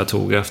året som jag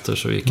tog efter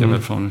så gick jag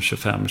väl från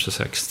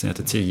 25-26 ner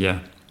till 10.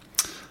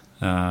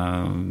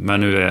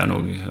 Men nu är jag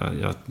nog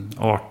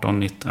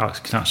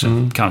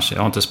 18-19, kanske.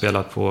 Jag har inte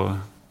spelat på...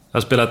 Jag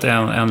har spelat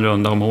en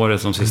runda om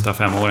året de sista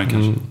 5 åren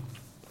kanske.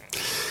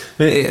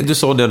 Du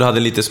sa det, du hade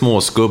lite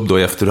småskubb då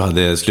efter du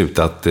hade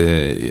slutat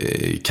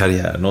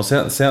karriären. Och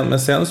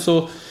sen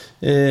så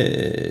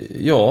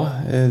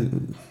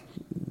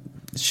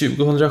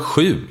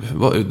 2007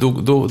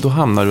 då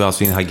hamnar du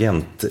alltså i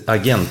en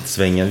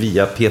agentsvängen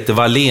via Peter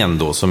Wallén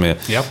då, som är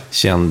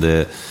känd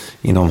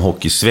inom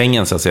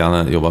hockeysvängen så att säga.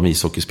 Han jobbar med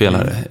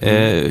ishockeyspelare.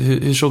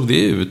 Hur såg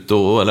det ut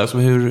då?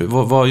 Eller,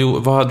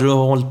 vad hade du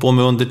hållit på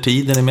med under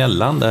tiden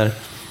emellan där?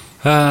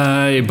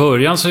 I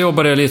början så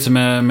jobbade jag lite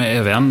med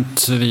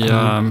event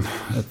via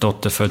ett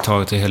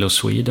dotterföretag till Hello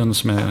Sweden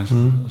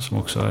som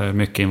också är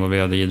mycket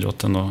involverad i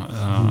idrotten då.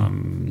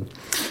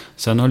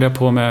 Sen höll jag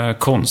på med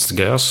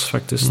konstgräs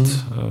faktiskt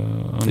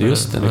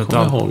under ett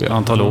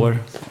antal år.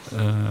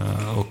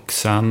 Och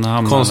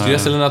sen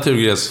konstgräs eller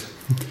naturgräs?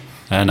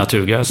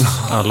 Naturgräs,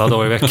 alla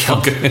dagar i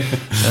veckan.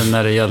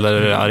 När det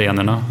gäller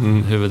arenorna,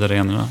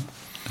 huvudarenorna.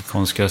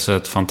 Konstgräs är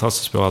ett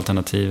fantastiskt bra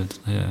alternativ.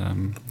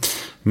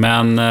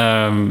 Men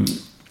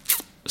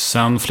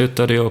sen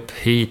flyttade jag upp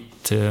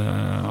hit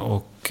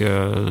och och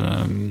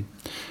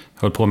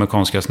höll på med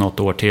konstgräs något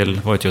år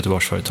till, var ett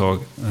Göteborgsföretag.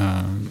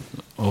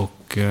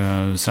 Och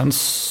sen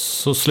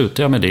så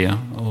slutade jag med det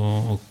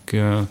och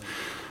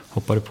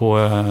hoppade på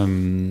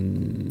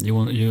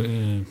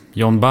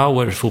John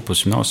Bauer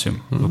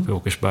fotbollsgymnasium uppe i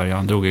Åkersberga.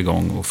 Han drog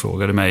igång och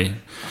frågade mig.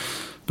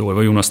 Då det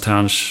var Jonas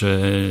Terns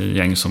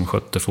gäng som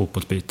skötte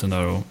fotbollsbiten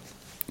där.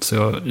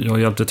 Så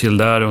jag hjälpte till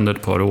där under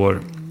ett par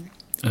år.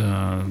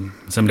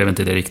 Sen blev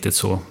inte det riktigt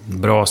så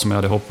bra som jag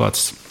hade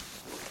hoppats.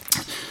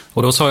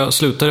 Och då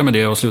slutade jag med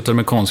det och slutade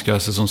med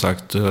konstgräs som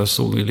sagt. Jag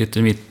såg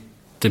lite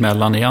mitt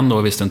emellan igen då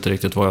och visste inte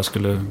riktigt vad jag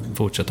skulle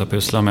fortsätta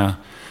pyssla med.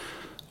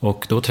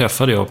 Och då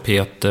träffade jag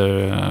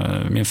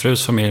Peter, min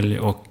frus familj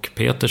och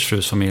Peters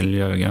frus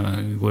familj,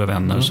 goda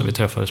vänner. Så vi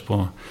träffades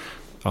på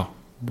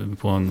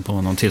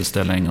någon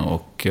tillställning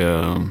och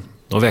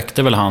då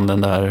väckte väl han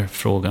den där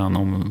frågan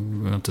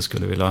om jag inte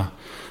skulle vilja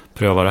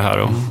pröva det här.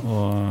 Och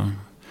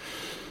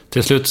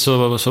till slut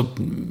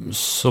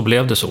så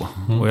blev det så.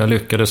 Och jag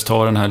lyckades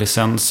ta den här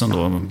licensen då.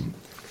 Var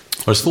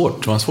det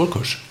svårt? Var det en svår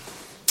kurs?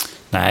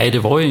 Nej, det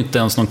var ju inte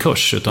ens någon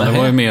kurs, utan det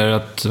var ju mer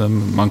att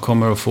man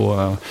kommer att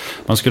få...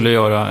 Man skulle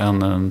göra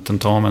en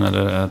tentamen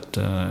eller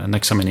en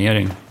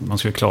examinering. Man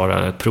skulle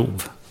klara ett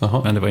prov.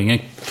 Aha. Men det var ingen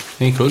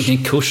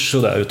kurs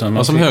sådär. Utan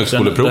man som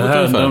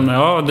högskoleprovet ungefär?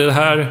 Ja,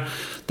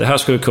 det här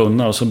skulle du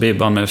kunna. Och så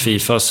bibban med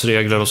FIFAs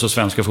regler och så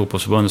Svenska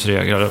fotbollsförbundets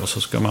regler. Och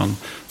så ska man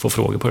få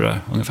frågor på det där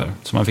ungefär.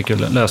 Så man fick ju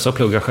läsa och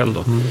plugga själv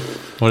då.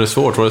 Var det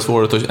svårt? Var det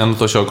svårt än att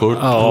ta körkort?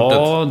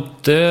 Ja,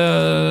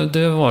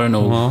 det var det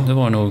nog. Ja. Det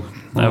var det nog.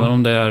 Även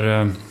om det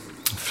är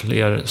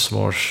fler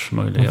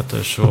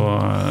svarsmöjligheter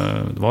så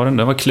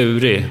den var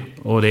klurig.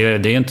 Och det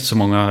är inte så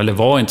många, eller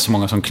var inte så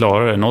många som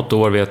klarade det. Något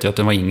år vet jag att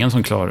det var ingen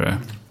som klarade det.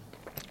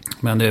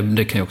 Men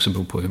det kan ju också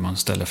bero på hur man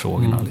ställer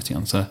frågorna lite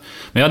grann.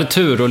 Men jag hade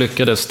tur och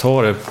lyckades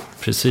ta det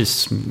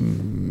precis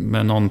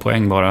med någon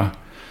poäng bara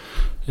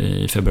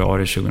i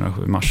februari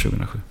 2007, mars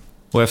 2007.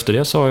 Och efter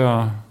det så har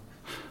jag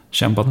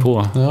kämpat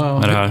på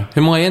med det här.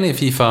 Hur många är ni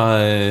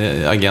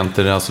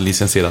FIFA-agenter, alltså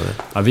licensierade?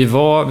 Ja, vi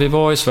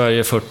var i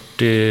Sverige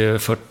 40,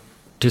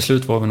 till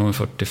slut var vi nog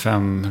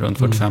 45, runt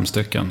 45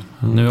 stycken.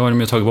 Nu har de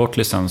ju tagit bort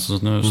licensen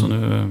så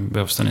nu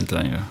behövs den inte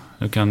längre.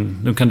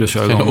 Nu kan du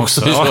köra igång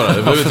också. Du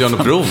behöver inte göra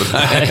något prov.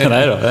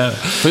 Nej då.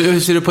 Hur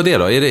ser du på det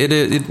då? Är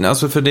det,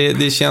 alltså för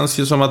det känns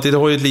ju som att det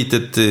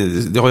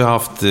har ju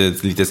haft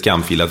ett lite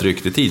skamfilat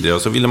rykte tidigare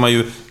och så ville man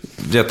ju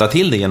rätta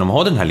till det genom att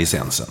ha den här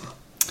licensen.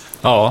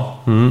 Ja,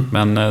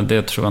 men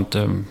det tror jag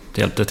inte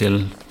det hjälpte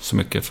till så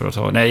mycket för att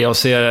ha. Nej, jag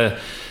ser...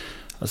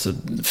 Alltså,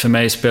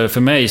 för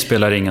mig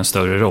spelar det ingen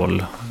större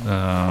roll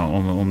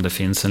om det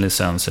finns en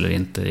licens eller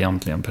inte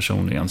egentligen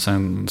personligen.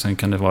 Sen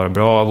kan det vara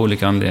bra av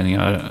olika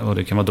anledningar och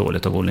det kan vara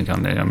dåligt av olika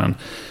anledningar.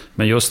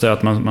 Men just det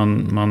att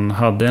man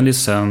hade en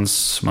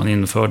licens, man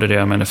införde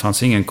det, men det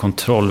fanns ingen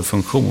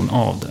kontrollfunktion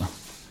av det.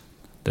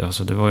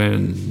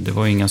 Det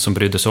var ingen som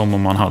brydde sig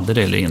om man hade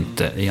det eller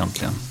inte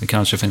egentligen. Det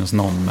kanske finns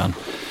någon, men...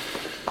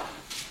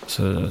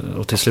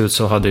 Och till slut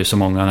så hade ju så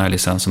många den här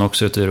licensen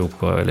också ute i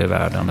Europa eller i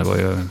världen. Det var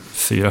ju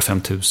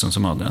 4-5 tusen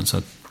som hade den.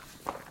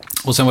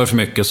 Och sen var det för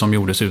mycket som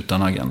gjordes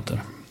utan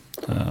agenter.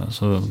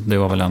 Så det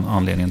var väl en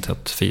anledning till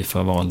att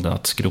FIFA valde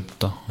att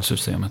skrota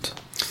systemet.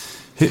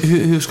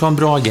 Hur ska en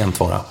bra agent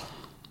vara?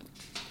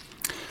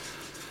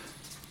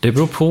 Det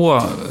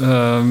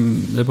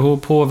beror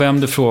på vem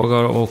du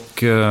frågar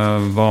och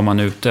vad man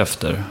är ute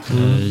efter.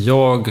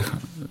 Jag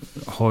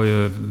har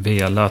ju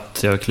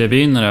jag klev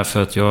in i det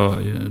för att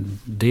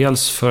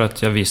dels för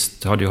att jag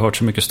hade ju hört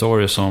så mycket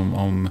stories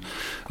om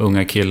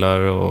unga killar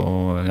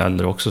och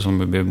äldre också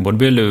som både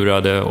blev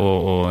lurade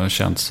och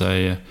känt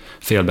sig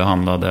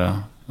felbehandlade.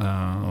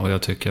 Och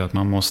jag tycker att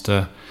man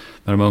måste,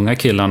 med de unga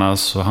killarna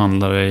så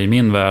handlar det i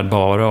min värld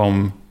bara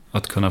om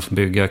att kunna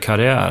bygga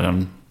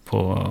karriären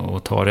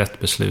och ta rätt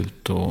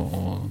beslut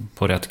och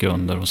på rätt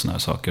grunder och såna här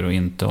saker och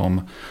inte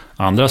om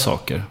andra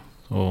saker.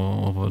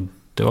 Och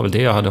det var väl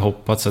det jag hade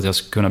hoppats att jag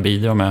skulle kunna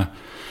bidra med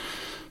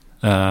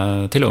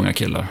till unga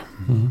killar.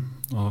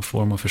 Och få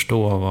dem att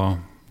förstå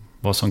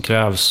vad som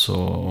krävs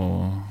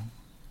och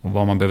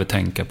vad man behöver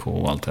tänka på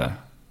och allt det här.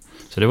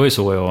 Så det var ju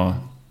så jag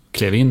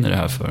klev in i det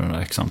här för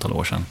x antal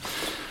år sedan.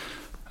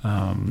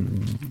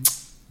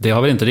 Det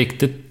har väl inte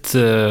riktigt...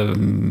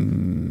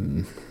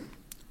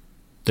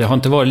 Det har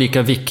inte varit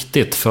lika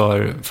viktigt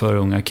för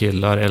unga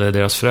killar eller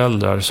deras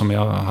föräldrar som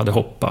jag hade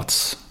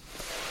hoppats.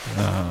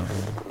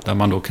 Där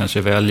man då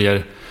kanske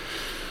väljer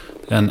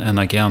en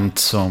agent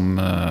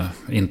som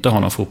inte har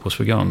någon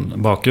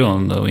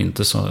fotbollsbakgrund och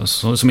inte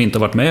som inte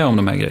varit med om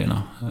de här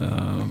grejerna.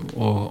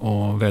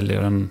 Och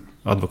väljer en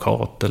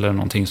advokat eller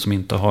någonting som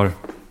inte har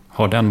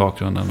den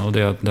bakgrunden. Och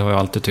det har jag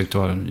alltid tyckt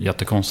var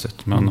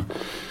jättekonstigt.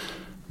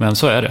 Men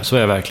så är det, så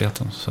är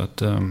verkligheten. Så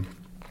att,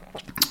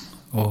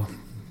 och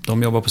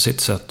de jobbar på sitt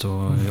sätt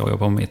och jag jobbar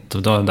på mitt.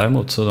 Och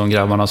däremot så de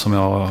grabbarna som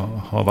jag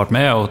har varit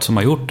med och som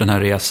har gjort den här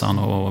resan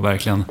och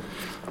verkligen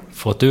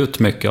fått ut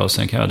mycket av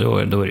sin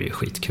karriär, då är det ju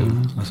skitkul.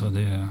 Alltså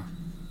det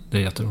är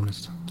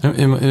jätteroligt.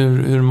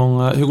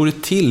 Hur går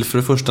det till för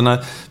det första?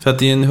 För att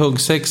det är en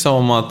huggsexa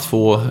om att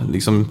få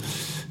liksom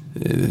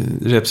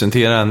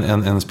representera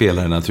en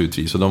spelare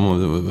naturligtvis. Och de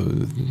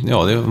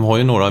har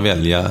ju några att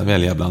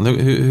välja bland.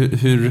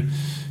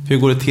 Hur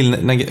går det till,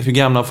 hur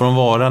gamla får de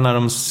vara när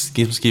de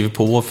skriver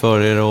på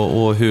för er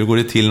och hur går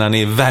det till när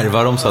ni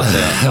värvar dem så att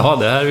säga? Ja,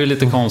 det här är ju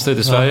lite konstigt.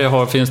 I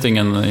Sverige finns det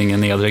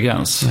ingen nedre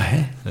gräns.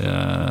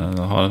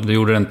 Det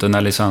gjorde det inte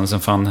när licensen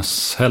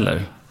fanns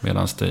heller.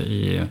 Medan det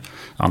i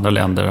andra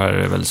länder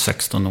är det väl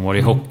 16 år.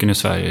 I hockeyn i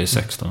Sverige är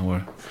 16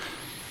 år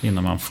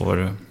innan man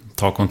får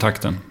ta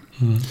kontakten.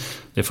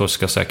 Det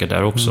fuskar säkert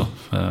där också.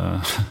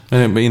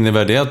 Men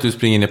innebär det att du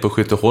springer ner på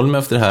Skytteholm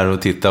efter det här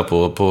och tittar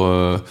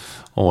på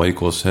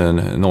AIKs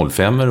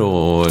 05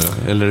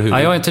 eller hur?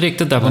 Nej, jag är inte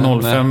riktigt där på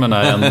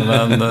 05-erna än.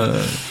 Men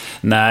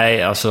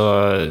nej,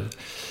 alltså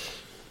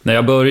när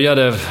jag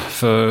började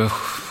för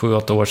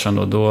 7-8 år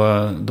sedan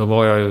då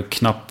var jag ju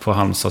knappt på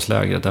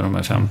Halmstadslägret där de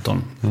är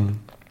 15.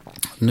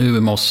 Nu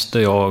måste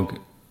jag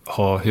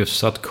ha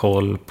hyfsat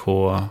koll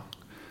på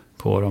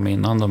dem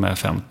innan de är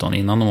 15,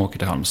 innan de åker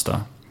till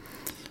Halmstad.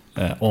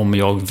 Om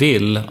jag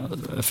vill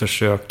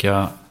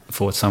försöka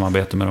få ett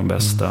samarbete med de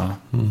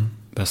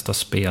bästa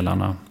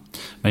spelarna.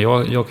 Men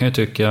jag kan ju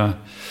tycka,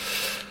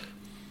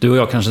 du och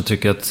jag kanske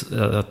tycker att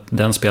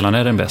den spelaren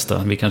är den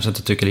bästa. Vi kanske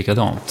inte tycker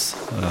likadant.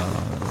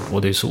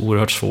 Och det är så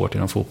oerhört svårt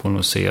inom fotbollen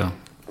att se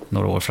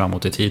några år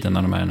framåt i tiden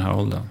när de är i den här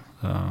åldern.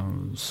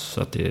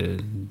 Så att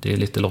det är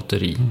lite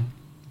lotteri.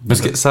 Men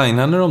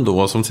signar ni dem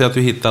då? Som säger att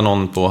du hittar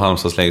någon på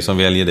Halmstadsläge som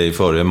väljer dig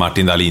före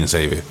Martin Dahlin,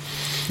 säger vi.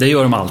 Det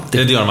gör de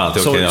alltid. Det gör de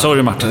alltid, okej.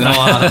 Sorry Martin.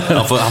 Ja,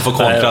 han får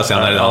kontra sen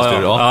när det är hans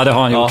tur. Ja, det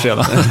har han gjort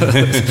redan.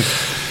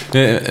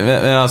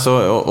 Men alltså,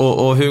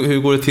 och hur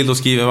går det till? Då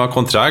skriver man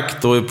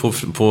kontrakt då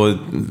på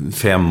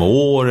 5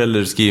 år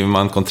eller skriver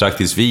man kontrakt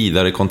tills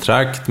vidare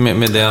kontrakt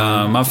med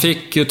den? Man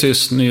fick ju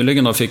tills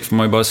nyligen då fick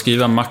man ju bara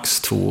skriva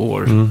max 2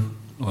 år.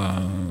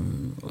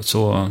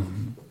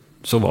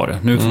 Så var det.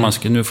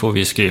 Nu får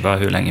vi skriva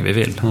hur länge vi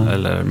vill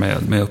eller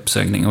med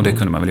uppsägning, och det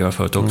kunde man väl göra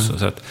förut också.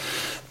 Så att,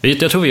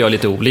 jag tror vi gör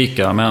lite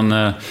olika,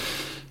 men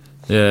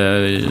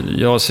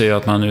jag ser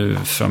att man nu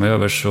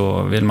framöver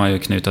så vill man ju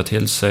knyta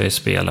till sig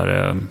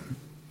spelare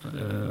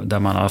där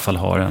man i alla fall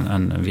har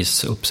en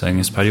viss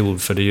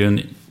uppsägningsperiod, för det är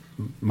ju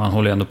man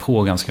håller ändå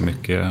på ganska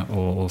mycket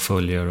och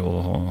följer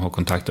och har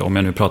kontakter. Om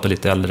jag nu pratar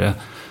lite äldre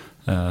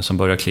som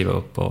börjar kliva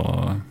upp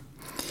och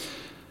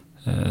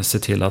se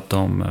till att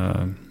de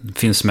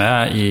finns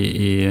med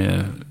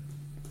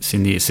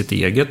i sitt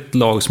eget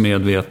lags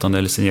medvetande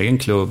eller sin egen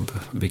klubb,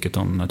 vilket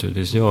de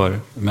naturligtvis gör,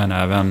 men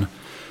även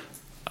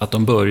att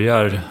de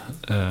börjar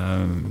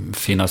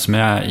finnas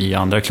med i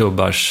andra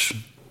klubbars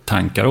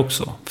tankar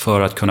också,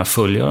 för att kunna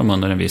följa dem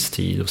under en viss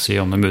tid och se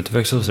om de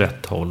utvecklas åt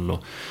rätt håll.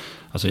 Och,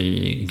 alltså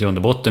i grund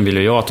och botten vill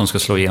jag att de ska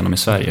slå igenom i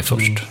Sverige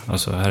först,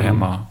 alltså här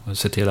hemma, och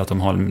se till att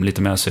de har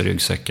lite med sig i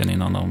ryggsäcken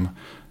innan de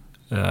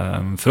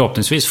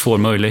förhoppningsvis får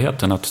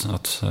möjligheten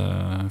att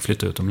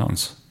flytta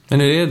utomlands.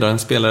 Men är det då en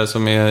spelare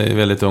som är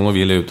väldigt ung och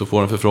vill ut och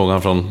får en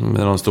förfrågan från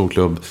någon stor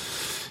klubb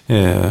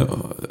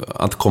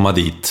att komma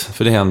dit?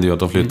 För det händer ju att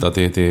de flyttar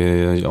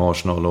till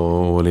Arsenal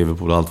och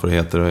Liverpool och allt vad det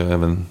heter, och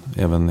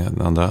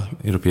även andra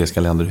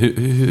europeiska länder.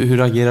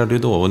 Hur agerar du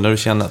då? Och när du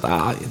känner att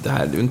det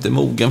här, du är inte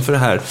mogen för det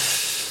här,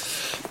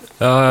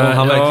 om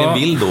han verkligen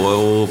vill då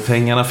och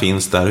pengarna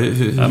finns där.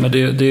 Ja, men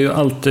det är ju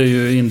alltid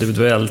ju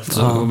individuellt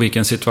och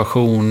vilken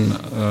situation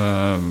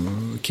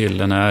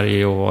killen är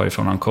i och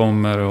varifrån han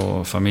kommer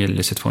och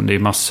familjesituation. Det är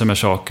massor med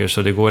saker,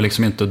 så det går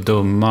liksom inte att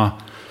döma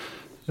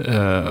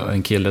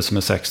en kille som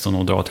är 16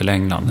 och drar till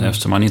England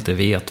eftersom man inte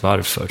vet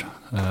varför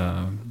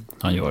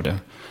han gör det.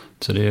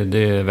 Så det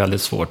är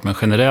väldigt svårt. Men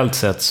generellt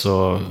sett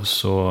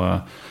så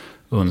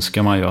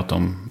önskar man ju att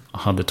de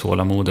hade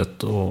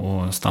tålamodet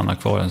och stanna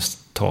kvar en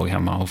tag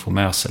hemma och få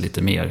med sig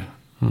lite mer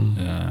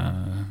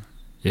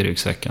i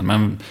ryggsäcken.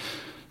 Men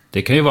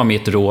det kan ju vara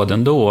mitt råd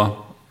ändå.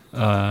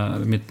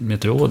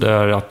 Mitt råd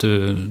är att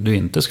du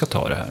inte ska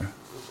ta det här.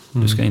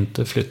 Du ska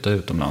inte flytta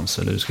utomlands,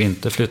 eller du ska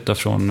inte flytta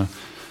från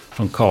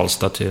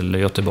Karlstad till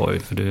Göteborg,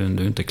 för du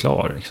är inte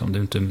klar. Liksom. Du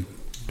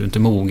är inte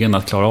mogen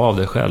att klara av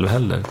det själv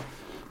heller.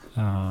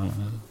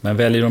 Men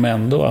väljer de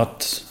ändå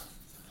att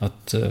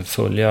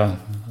följa,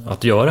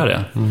 att göra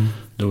det,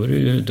 då är det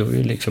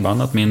ju lik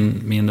förbannat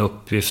min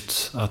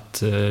uppgift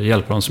att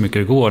hjälpa dem så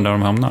mycket det går när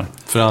de hamnar.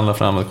 Förhandla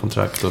fram ett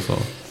kontrakt och så.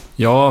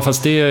 Ja,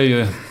 fast det är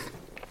ju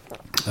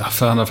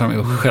förhandla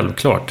fram,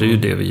 självklart, det är ju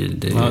det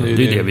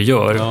vi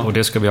gör, och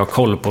det ska vi ha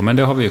koll på, men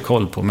det har vi ju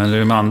koll på. Men det är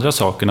de andra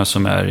sakerna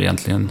som är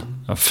egentligen,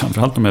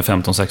 framförallt de är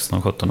 15,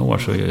 16, 17 år,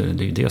 så är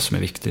det ju det som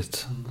är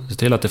viktigt. Se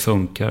till att det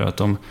funkar, att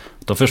de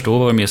förstår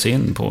vad de ger sig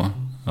in på.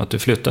 Att du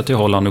flyttar till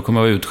Holland och kommer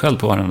att vara utskälld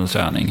på varenda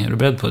träning. Är du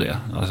beredd på det?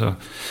 Alltså,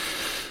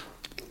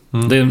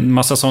 det är en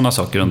massa sådana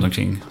saker runt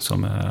omkring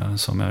som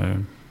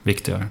är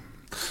viktigare.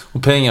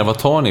 Och pengar, vad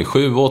tar ni?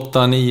 7,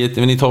 8, 9?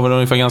 Men ni tar väl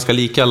ungefär ganska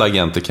lika alla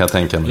agenter, kan jag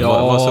tänka mig.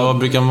 Vad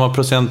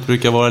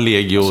brukar vara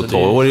legio att ta?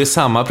 Och är det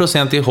samma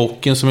procent i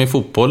hockeyn som i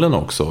fotbollen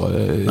också? Är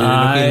det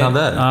någon skillnad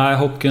där? Nej,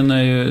 hockeyn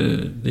är ju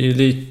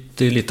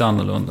det är lite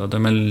annorlunda.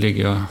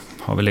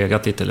 har väl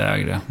legat lite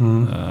lägre.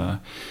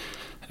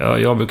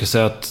 Jag brukar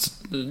säga att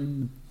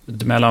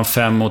mellan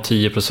 5 och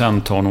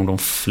 10% har nog de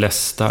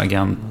flesta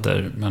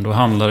agenter. Men då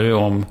handlar det ju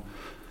om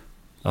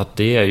att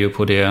det är ju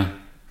på det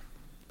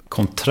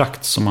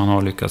kontrakt som man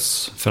har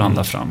lyckats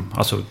förhandla fram.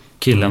 Alltså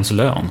killens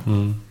lön.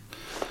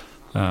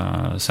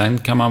 Sen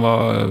kan man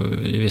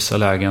i vissa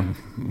lägen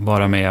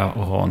vara med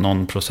och ha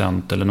någon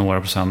procent eller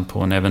några procent på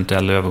en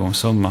eventuell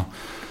övergångssumma.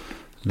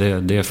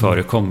 Det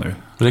förekommer.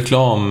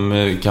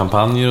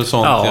 Reklamkampanjer och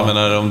sånt. Ja. Jag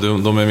menar,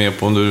 om de är med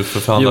på, om du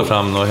förhandlar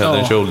fram någon Head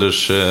and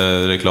Shoulders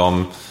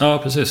reklam. Ja,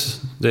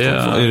 precis.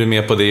 Är du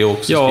med på det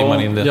också? Ja,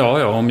 man in det?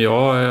 ja, om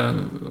jag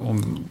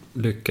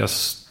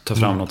lyckas ta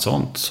fram något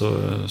sånt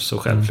så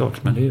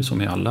självklart. Men det är ju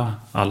som i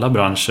alla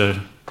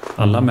branscher,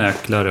 alla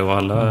mäklare och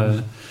alla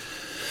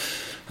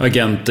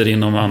agenter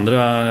inom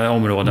andra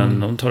områden,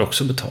 de tar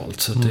också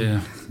betalt. Så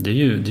det är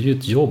ju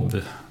ett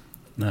jobb.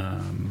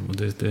 Och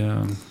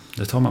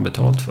det tar man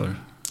betalt för.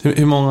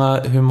 Hur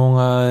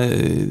många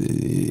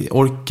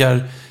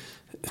orkar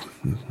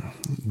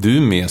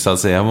du med, så att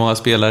säga? Hur många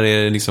spelare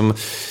är det liksom,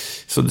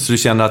 så du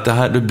känner att det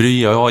här,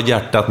 jag har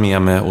hjärtat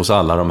med mig hos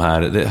alla de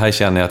här. Det här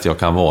känner jag att jag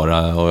kan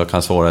vara, och jag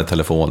kan svara i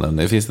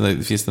telefonen.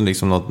 Finns det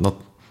liksom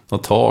något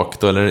tak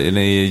då,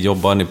 eller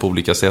jobbar ni på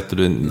olika sätt?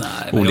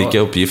 Olika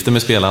uppgifter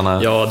med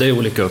spelarna? Ja, det är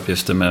olika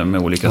uppgifter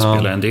med olika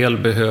spelare. En del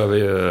behöver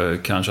ju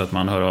kanske att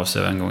man hör av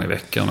sig en gång i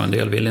veckan, och en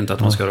del vill inte att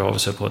man ska höra av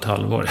sig på ett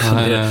halvår.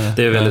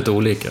 Det är väldigt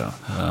olika.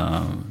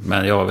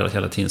 Men jag har väl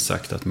hela tiden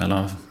sagt att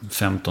mellan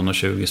 15 och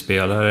 20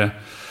 spelare,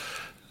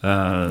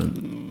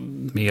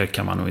 mer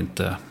kan man nog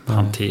inte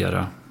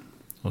hantera.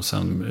 Och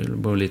sen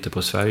beror lite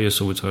på Sverige.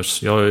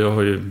 Jag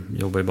har ju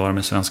jobbar ju bara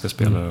med svenska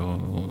spelare,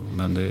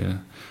 men det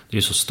är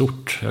ju så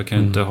stort. Jag kan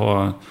ju inte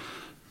ha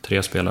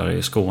 3 spelare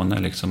i Skåne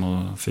liksom,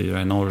 och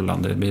 4 i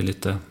Norrland. Det blir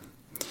lite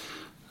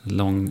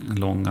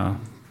långa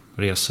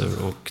resor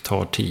och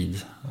tar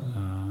tid.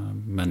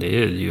 Men det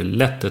är ju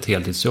lätt ett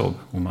heltidsjobb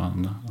om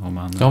man...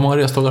 Ja, hur många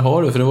resdagar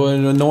har du? För det var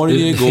ju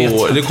Norge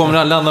igår. Det kommer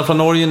att landa från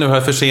Norge nu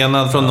här,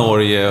 försenad från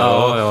Norge.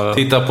 Ja.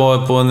 Titta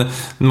på en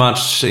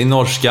match i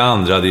norska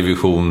andra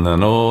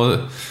divisionen. Och...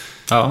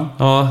 Ja,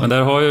 men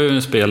där har jag ju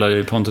en spelare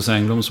i Pontus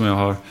Engblom som jag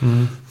har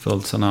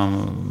följt sedan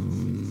han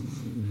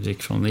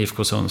gick från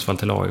IFK Sundsvall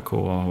till AIK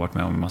och har varit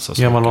med om en massa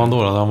saker. Gammal var han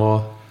då? Han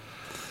var...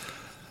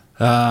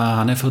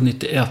 han är född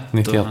 91.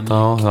 91,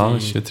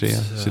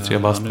 23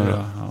 bast nu.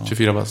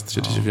 24 bast,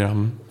 24.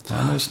 Han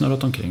har ju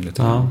snurrat omkring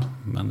lite.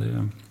 Men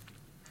det...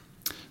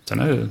 Sen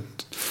är det...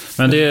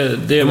 Men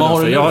det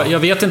är jag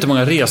vet inte hur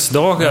många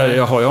resdagar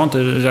jag har. Jag har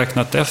inte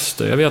räknat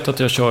efter. Jag vet att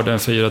jag körde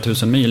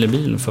 4000 mil i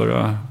bil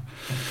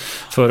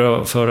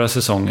förra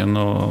säsongen,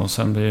 och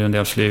sen blir det en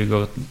del flyg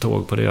och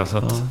tåg på det, så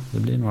att det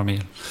blir några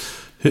mil.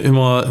 Hur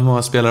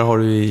många spelare har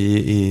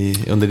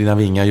du under dina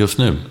vingar just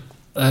nu?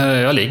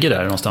 Jag ligger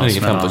där någonstans,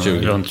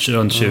 15-20.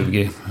 Runt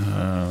 20.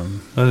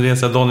 Men det är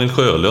så Daniel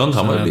Sjölund,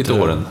 han var ju lite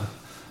åren.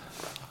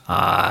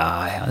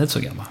 Nej, han är inte så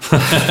gammal.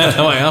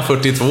 Är han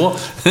 42?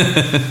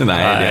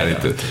 Nej, det är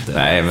inte.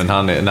 Nej, men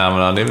han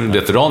är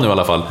veteran nu i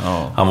alla fall.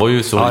 Ja. Han var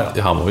ju så...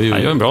 Ja. Han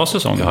gör en bra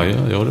säsong. Ja,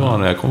 det var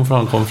han. Jag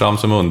kom fram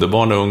som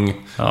underbarn ung.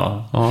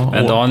 Ja.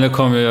 Men Daniel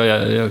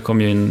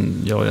kom ju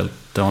in... Jag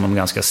hjälpte honom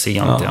ganska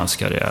sent i hans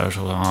karriär.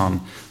 Så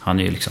han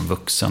är ju liksom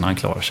vuxen. Han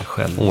klarar sig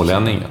själv.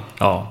 Ålänning.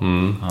 Ja,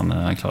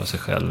 han klarar sig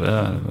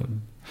själv.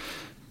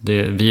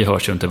 Vi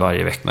hörs ju inte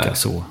varje vecka. Nej.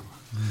 Så...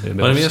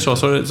 Var det mer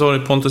så har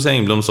du Pontus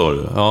Engblom, sa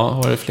du? Ja,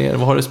 var det fler?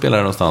 Var har du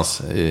spelare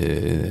någonstans?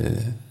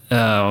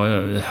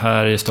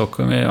 Här i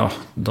Stockholm är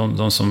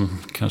de som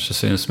kanske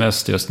syns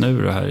mest just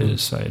nu här i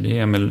Sverige. Det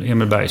är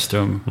Emil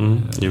Bergström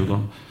i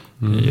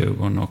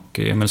Djurgården, och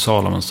Emil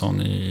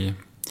Salomonsson i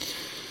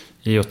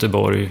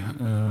Göteborg,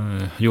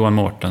 Johan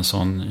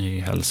Mårtensson i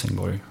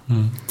Helsingborg.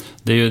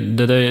 Det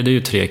är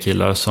ju 3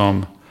 killar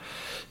som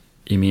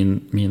i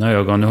mina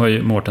ögon, nu har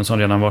ju Mårtensson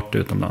redan varit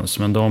utomlands,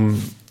 men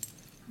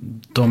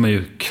de är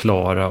ju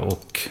klara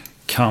och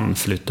kan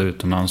flytta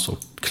utomlands och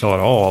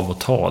klara av att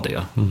ta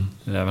det.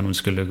 Även om det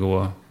skulle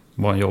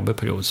vara en jobbig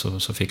period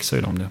så fixar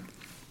ju de det.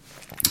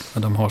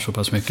 De har så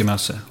pass mycket med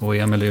sig. Och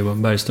Emil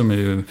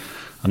Bergström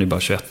han är bara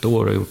 21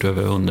 år och har gjort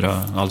över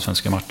 100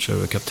 allsvenska matcher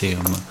och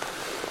kapten.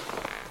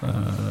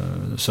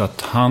 Så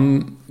att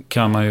han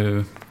kan man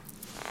ju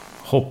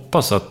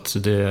hoppas att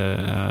det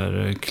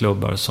är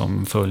klubbar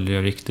som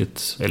följer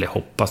riktigt, eller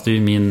hoppas, det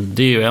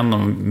är ju en av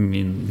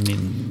min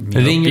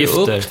ringer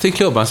uppgifter. Upp till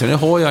klubban, så nu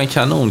har jag en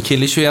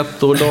kanonkille,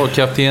 21 år,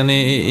 lagkapten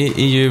i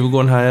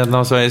Djurgården här, en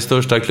av Sveriges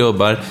största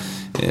klubbar.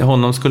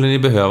 Honom skulle ni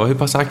behöva. Hur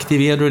pass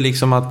aktiv är du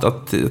liksom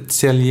att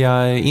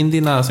sälja in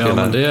dina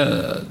spelare?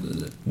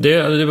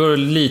 Ja, det beror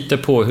lite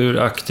på hur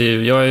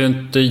aktiv. Jag är ju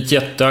inte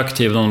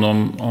jätteaktiv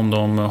om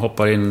de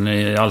hoppar in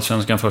i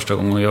Allsvenskan första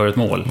gången och gör ett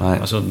mål.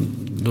 Alltså,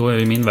 då är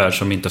ju min värld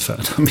som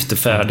inte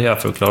färdiga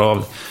för att klara av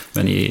det.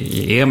 Men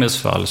i Emils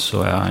fall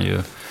så är han ju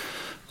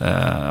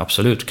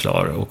absolut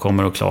klar och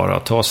kommer att klara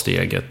att ta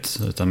steget.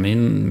 Utan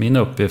min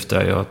uppgift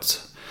är ju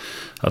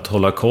att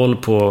hålla koll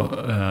på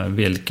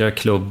vilka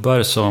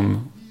klubbar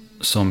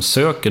som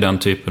söker den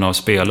typen av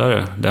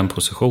spelare, den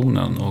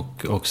positionen,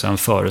 och sen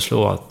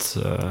föreslå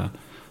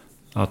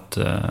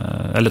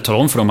eller tala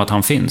om för dem att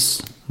han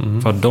finns.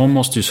 För de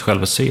måste ju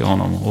själva se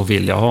honom och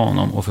vilja ha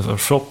honom. Och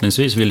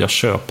förhoppningsvis vilja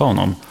köpa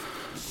honom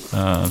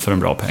för en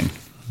bra peng.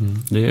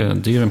 Det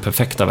är ju den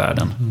perfekta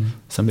världen.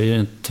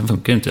 Sen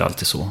funkar det inte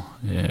alltid så.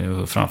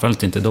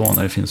 Framförallt inte idag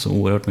när det finns så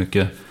oerhört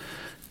mycket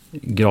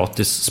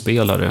gratis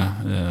spelare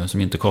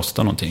som inte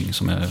kostar någonting,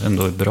 som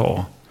ändå är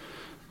bra.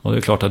 Och det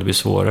är klart att det blir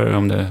svårare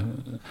om det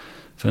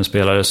för en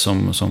spelare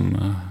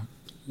som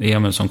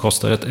Emil som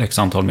kostar ett x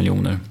antal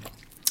miljoner.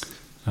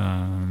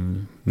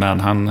 Men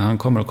han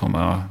kommer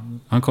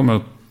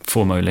att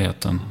få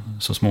möjligheten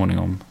så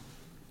småningom.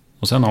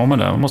 Och sen har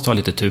man måste ha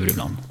lite tur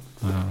ibland.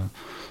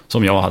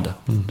 Som jag hade.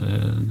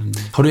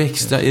 Har du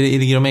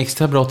ligger de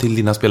extra bra till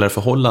dina spelare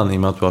förhållanden i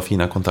och med att du har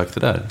fina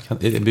kontakter där?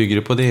 Bygger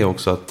du på det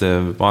också att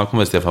han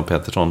kommer Stefan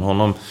Pettersson,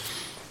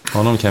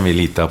 honom kan vi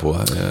lita på?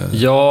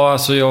 Ja,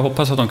 alltså jag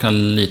hoppas att de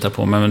kan lita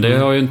på mig, men det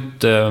har ju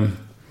inte...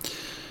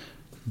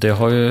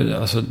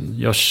 alltså,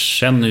 jag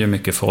känner ju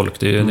mycket folk.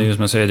 Det är ju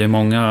som jag säger, det är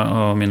många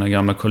av mina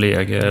gamla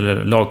kollegor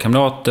eller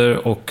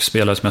lagkamrater och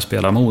spelare som jag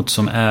spelar mot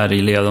som är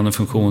i ledande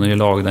funktioner i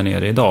lag där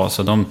nere idag.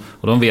 Så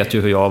de vet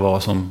ju hur jag var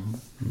som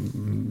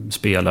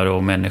spelare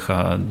och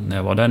människa när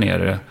jag var där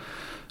nere.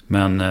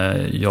 Men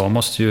jag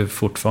måste ju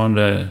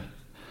fortfarande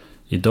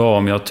idag,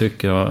 om jag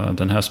tycker att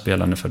den här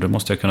spelaren är för, då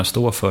måste jag kunna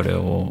stå för det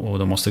och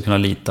de måste kunna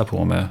lita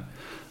på mig.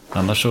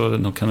 Annars så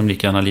då kan de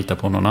lika gärna lita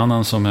på någon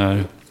annan som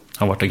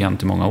har varit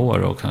agent i många år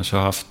och kanske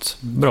har haft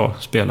bra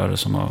spelare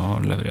som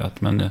har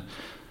levererat. Men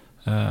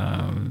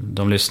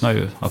de lyssnar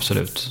ju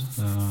absolut.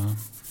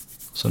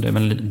 Så det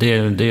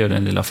är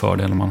den lilla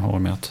fördelen man har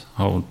med att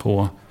ha hållit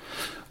på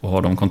och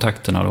ha de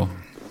kontakterna då.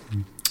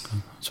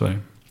 Så är det.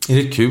 Är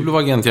det kul att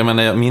vara agent? Jag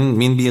menar,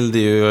 min bild är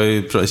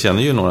ju, jag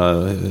känner ju några,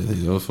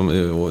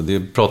 och det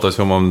pratas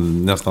ju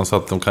om nästan så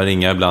att de kan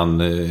ringa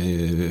ibland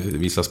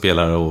vissa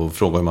spelare och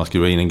fråga hur man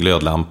skruvar in en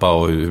glödlampa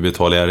och hur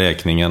betalar jag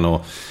räkningen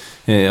och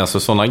alltså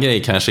sådana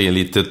grejer kanske är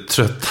lite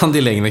tröttande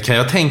i längden, kan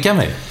jag tänka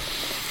mig.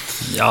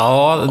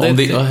 Ja, om det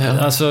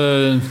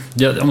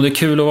är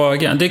kul att vara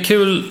agent. Det är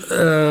kul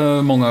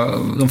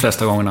de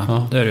flesta gångerna.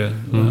 Ja. Det är det ju.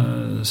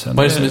 Vad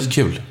är det som är så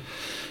kul?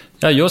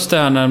 Ja, just det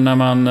här när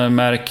man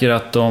märker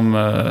att de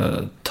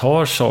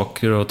tar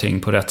saker och ting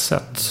på rätt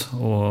sätt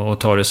och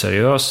tar det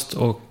seriöst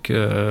och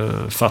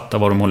fattar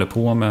vad de håller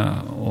på med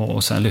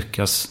och sen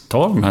lyckas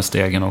ta de här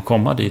stegen och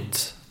komma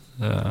dit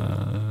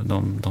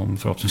de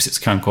förhoppningsvis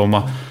kan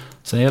komma.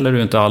 Sen gäller det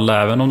ju inte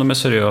alla, även om de är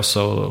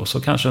seriösa och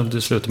så kanske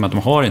det slutar med att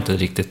de har inte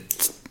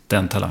riktigt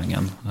den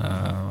talangen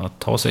att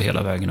ta sig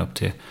hela vägen upp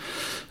till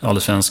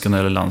allsvenskan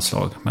eller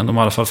landslag. Men de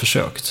har i alla fall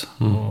försökt.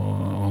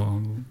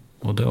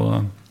 Och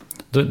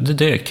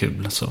det är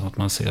kul så att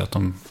man ser att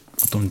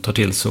de tar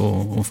till sig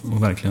och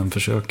verkligen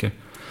försöker.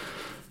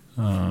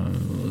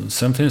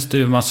 Sen finns det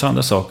ju massa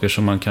andra saker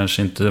som man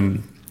kanske inte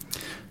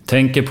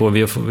tänker på.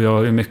 Vi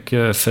har ju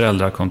mycket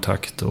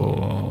föräldrakontakt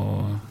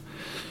och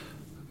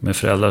med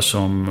föräldrar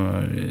som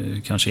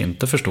kanske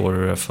inte förstår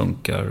hur det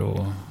funkar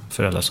och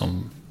föräldrar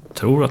som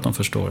tror att de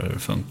förstår hur det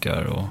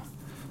funkar.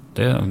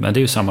 Men det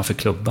är ju samma för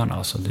klubbarna.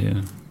 Alltså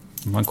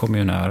man kommer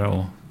ju nära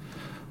och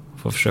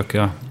får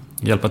försöka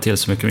hjälpa till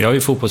så mycket. Jag är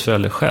ju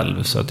fotbollsförälder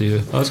själv, så att det är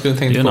ju, jag skulle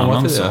tänka det är en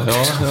annan sak.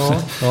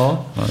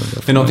 Ja.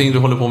 Är det någonting du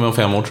håller på med om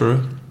 5 år, tror du?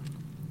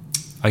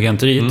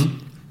 Agenteriet?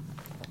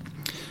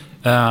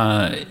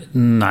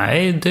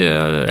 Nej,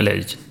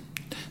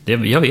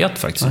 jag vet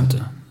faktiskt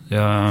inte.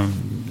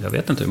 Jag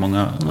vet inte hur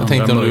många. Jag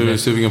tänkte om du är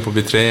sugen på att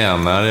bli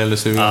tränare eller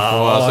sugen på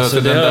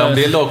alltså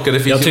det lockar, det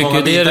finns jag ju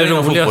många bitar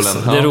inom fotbollen.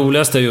 Det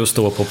roligaste är ju att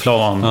stå på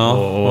plan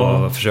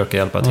och försöka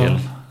hjälpa till.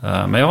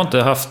 Men jag har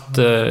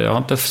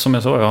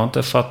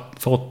inte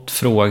fått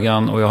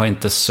frågan och jag har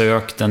inte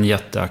sökt den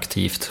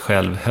jätteaktivt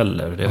själv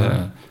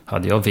heller.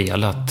 Hade jag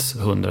velat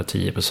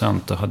 110%,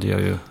 då hade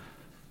jag ju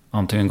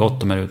antingen gått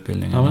de här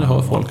utbildningarna. Ja, men det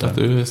har folk att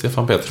du,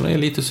 Stefan Pettersson, är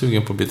lite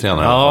sugen på att bli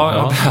tränare.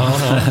 Ja.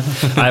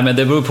 Nej, men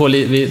det beror på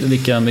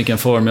vilken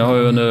form. Jag har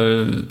ju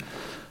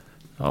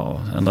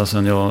ända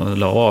sedan jag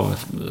la av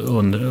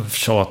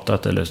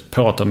tjatat eller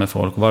pratat med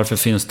folk. Varför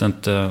finns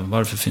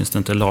det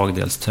inte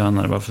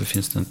lagdelstränare? Varför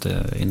finns det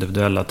inte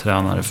individuella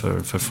tränare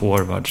för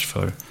forwards,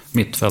 för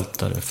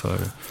mittfältare, för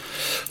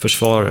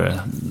försvarare?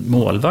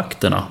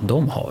 Målvakterna,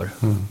 de har.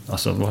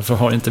 Alltså, varför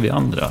har inte vi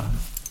andra?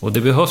 Och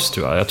det behövs,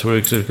 tror jag. Jag tror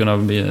det skulle kunna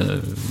bli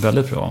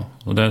väldigt bra.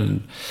 Och det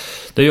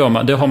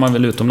har man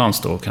väl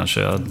utomlands då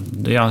kanske.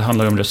 Det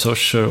handlar om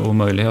resurser och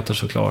möjligheter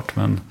såklart.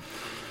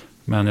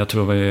 Men jag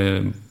tror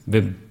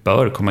vi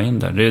bör komma in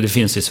där. Det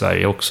finns i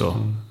Sverige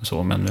också.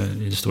 Så, men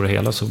i det stora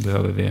hela så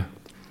behöver vi...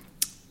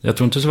 Jag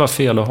tror inte det var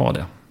fel att ha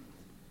det.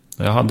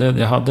 Jag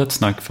hade ett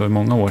snack för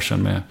många år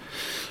sedan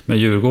med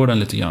Djurgården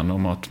lite grann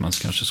om att man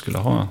kanske skulle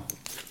ha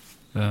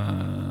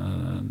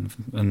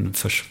en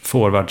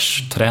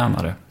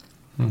forwardstränare.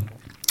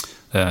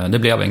 Det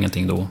blev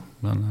ingenting då.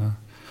 Men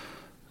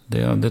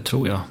det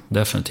tror jag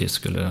definitivt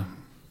skulle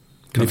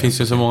Det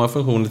finns ju så många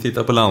funktioner.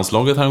 Titta på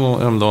landslaget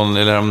häromdagen,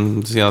 eller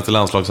den senaste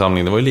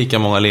landslagssamlingen. Det var ju lika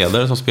många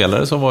ledare som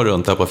spelare som var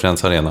runt här på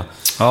Friends Arena.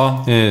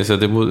 Ja. Så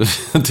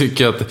jag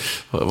tycker att,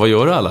 vad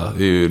gör alla?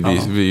 Det är ju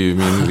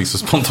min liksom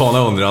spontana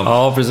undran.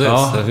 Ja, precis.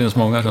 Ja. Det finns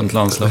många runt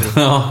landslaget.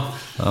 Ja.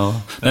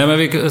 Nej, men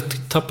vi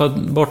tappar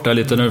bort det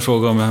lite när du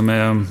frågar om det här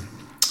med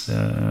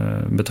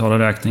betala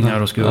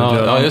räkningar och skuld.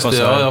 Ja, just det.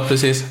 Ja,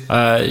 precis.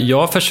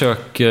 Jag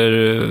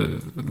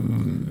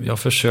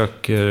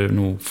försöker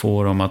nog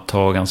få dem att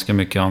ta ganska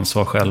mycket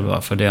ansvar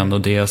själva, för det är ändå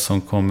det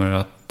som kommer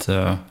att...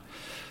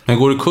 Men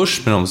går du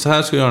kurs med dem? Så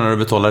här ska du göra när du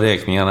betalar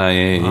räkningarna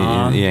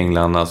i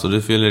England. Alltså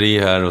du fyller i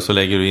här och så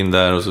lägger du in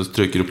där och så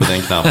trycker du på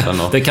den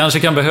knappen. Och... Det kanske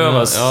kan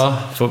behövas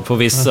på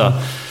vissa.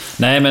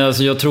 Nej, men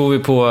alltså jag tror ju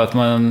på att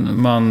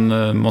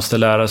man måste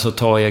lära sig att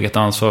ta eget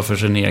ansvar för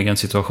sin egen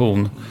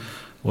situation.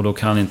 Och då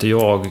kan inte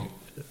jag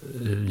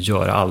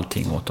göra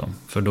allting åt dem.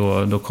 För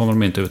då kommer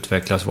de inte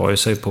utvecklas vare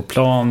sig på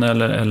plan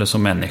eller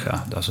som människa.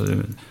 Alltså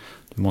du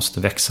måste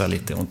växa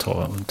lite och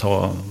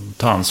ta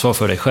ansvar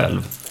för dig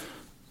själv.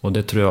 Och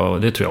det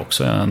tror jag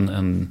också är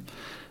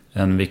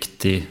en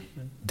viktig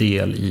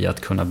del i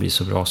att kunna bli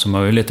så bra som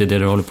möjligt i det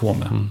du håller på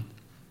med.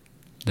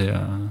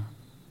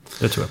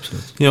 Det tror jag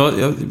absolut. Ja,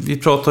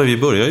 vi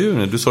börjar ju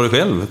nu. Du sa det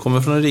själv.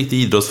 Kommer från en riktig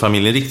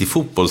idrottsfamilj, en riktig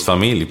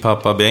fotbollsfamilj.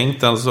 Pappa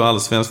Bengt, alltså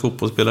allsvensk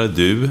fotbollsspelare.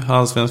 Du,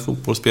 allsvensk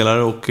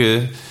fotbollsspelare. Och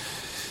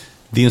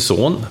din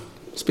son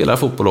spelar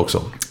fotboll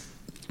också.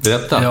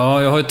 Berätta.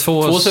 Ja, jag har ju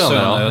två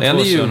söner. En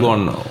i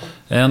Djurgården.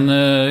 En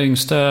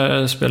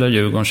yngsta spelar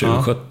Djurgården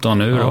 2017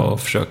 nu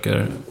och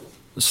försöker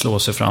slå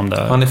sig fram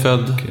där. Han är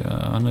född?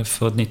 Han är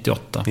född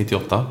 98.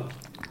 98.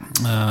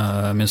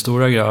 Min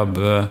stora grabb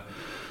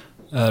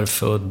är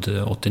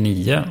född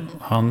 89.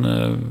 Han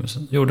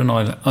gjorde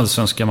några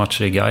allsvenska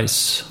matcher i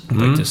Gais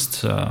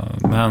faktiskt.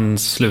 Men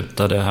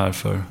slutade här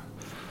för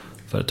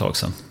ett tag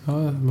sedan. Ja,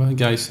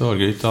 Gais och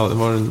Örgryte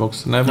var det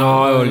också? Nej,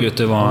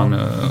 Örgryte var han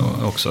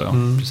också,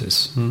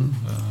 precis.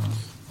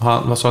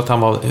 Vad sa att han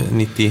var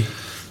 90?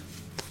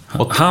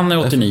 Han är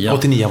 89.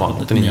 89 var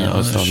 89.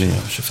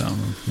 25.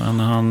 Men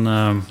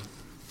han...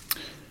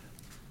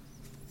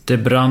 Det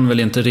brann väl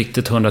inte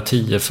riktigt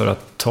 110 för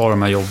att ta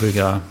de här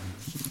jobbiga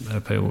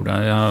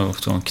perioderna. Jag har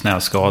också en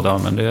knäskada,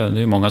 men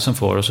det är många som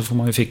får. Och så får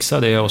man ju fixa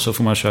det och så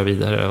får man köra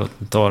vidare och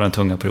ta den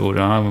tunga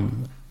perioden.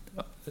 Han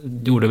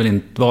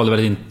valde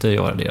väl inte att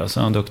göra det. Alltså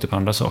han är duktig på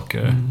andra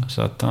saker.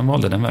 Så att han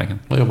valde den vägen.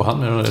 Vad jobbar han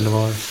med då? Eller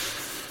vad?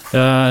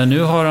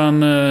 Nu har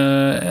han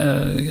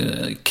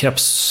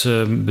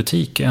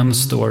kepsbutik, en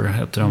store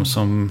heter de,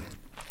 som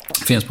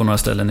finns på några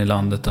ställen i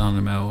landet där han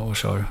är med och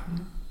kör.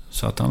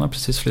 Så att han har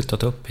precis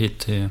flyttat upp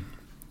hit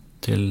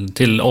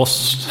till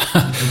oss.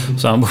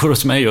 Så han bor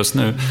hos mig just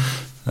nu.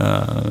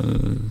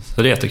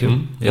 Så det är jättekul.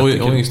 Och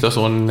yngsta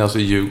son, alltså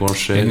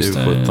Djurgårdens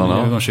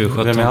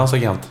U17. Vem är hans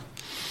agent?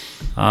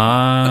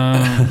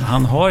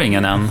 Han har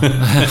ingen än.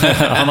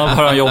 Han har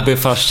bara en jobbig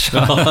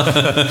farsa.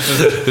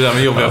 Det där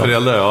med jobbiga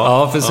föräldrar,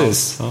 ja,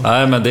 precis. Ja.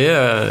 Nej, men det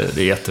är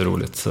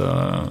jätteroligt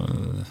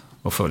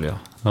att följa.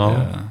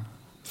 Jag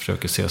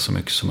försöker se så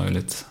mycket som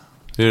möjligt.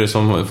 Hur är det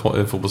som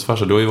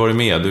fotbollsfarsa? Du har ju varit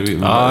med.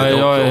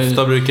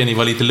 Ofta brukar ni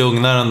vara lite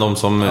lugnare än de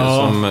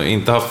som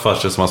inte haft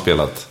farsor som har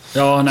spelat.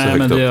 Ja, nej,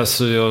 men det är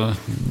så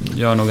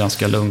jag är nog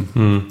ganska lugn.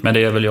 Men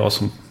det är väl jag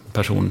som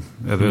person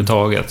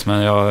överhuvudtaget.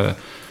 Men jag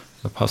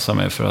passar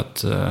mig för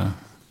att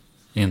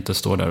inte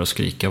stå där och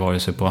skrika vare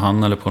sig på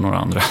han eller på några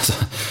andra.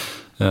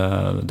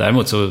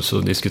 Däremot så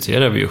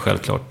diskuterar vi ju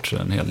självklart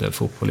en hel del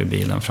fotboll i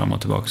bilen fram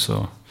och tillbaka.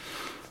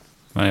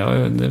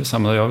 Men det är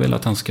samma. Jag vill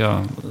att han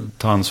ska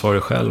ta ansvar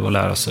själv och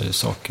lära sig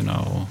sakerna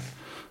och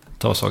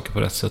ta saker på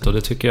rätt sätt. Och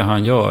det tycker jag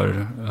han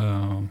gör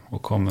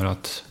och kommer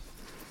att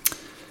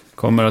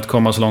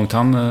komma så långt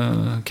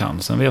han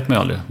kan. Sen vet man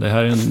ju aldrig. Det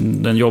här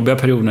den jobbiga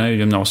perioden är ju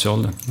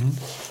gymnasieåldern.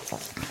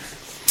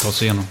 Ta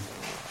sig igenom.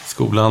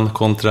 Skolan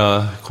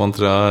kontra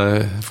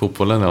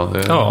fotbollen.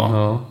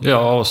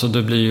 Och så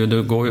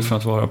du går ju från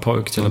att vara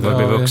pojk till att börja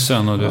bli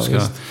vuxen. Och du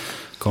ska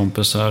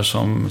kompisar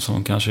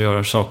som kanske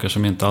gör saker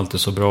som inte alltid är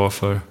så bra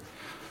för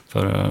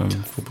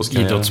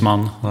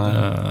idrottsman.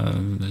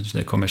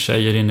 Det kommer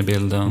tjejer in i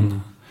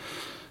bilden.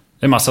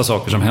 Det är massa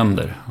saker som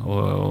händer.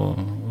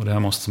 Och det här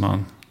måste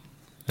man,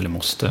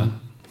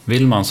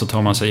 vill man så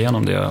tar man sig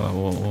igenom det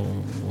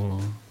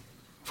och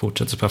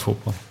fortsätter spela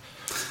fotboll.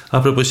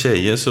 Apropå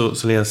tjejer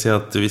så läser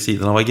jag att vid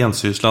sidan av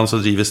agentsysslan så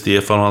driver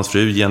Stefan och hans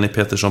fru Jenny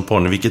Pettersson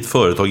Porne ett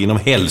företag inom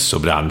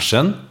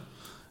hälsobranschen.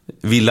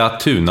 Villa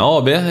Tuna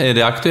AB, är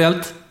det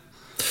aktuellt?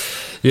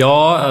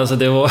 Ja, alltså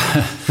det var...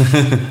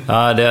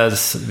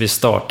 vi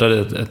startade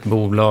ett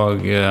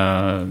bolag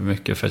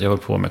mycket för att jag höll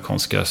på med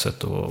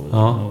konstgräset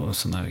och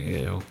såna här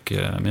grejer. Och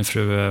min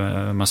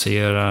fru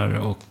masserar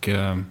och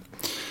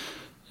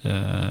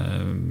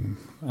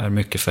är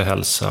mycket för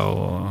hälsa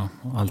och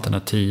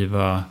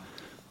alternativa...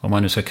 Om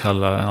man nu ska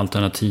kalla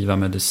alternativa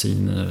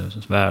mediciner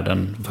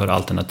världen för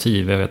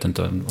alternativ, jag vet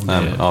inte om det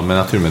är... Ja, men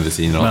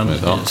naturmediciner.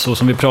 Så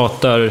som vi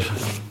pratar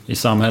i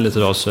samhället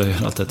idag så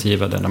är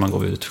alternativa det när man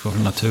går ut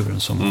från naturen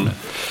som man är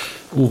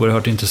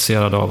oerhört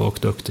intresserad av och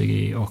duktig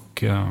i.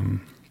 Och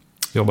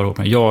jobbar ihop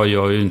med. Jag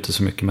gör ju inte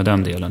så mycket med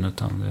den delen,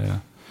 utan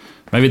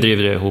men vi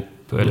driver det ihop,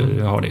 eller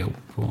vi har det ihop,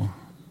 och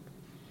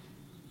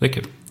det är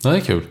kul. Ja, det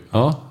är kul.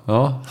 Ja.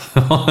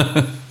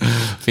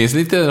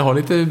 Har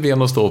lite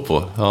ben att stå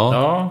på.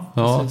 Ja.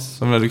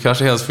 Men du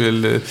kanske helst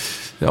vill...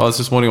 Ja,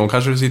 så småningom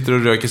kanske du sitter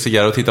och röker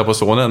cigarr och tittar på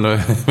sonen.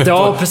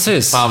 Ja,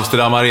 precis. På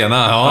Amsterdam Arena.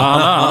 Ja.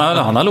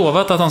 Han har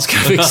lovat att han ska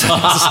fixa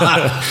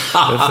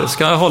det.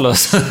 Ska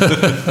hållas.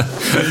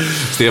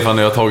 Stefan,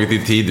 jag har tagit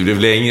din tid. Det blev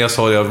längre.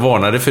 Jag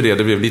varnade för det.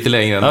 Det blev lite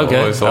längre än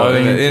okay. jag sa.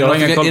 Jag har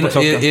ingen koll på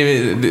klockan.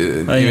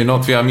 Är det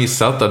något vi har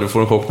missat? Du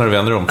får en chock när du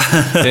vänder om.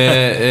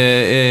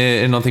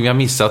 Är det någonting vi har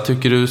missat,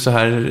 tycker du, så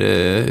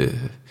här...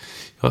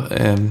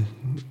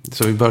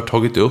 Så vi bara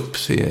tagit upp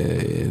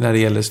när det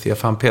gäller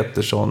Stefan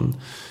Pettersson,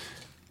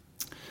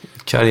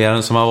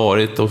 karriären som har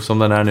varit och som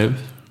den är nu?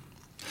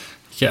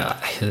 Ja,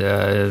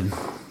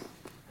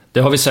 det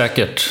har vi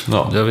säkert.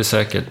 Ja. Det har vi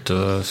säkert.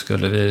 Och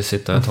skulle vi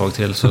sitta ett tag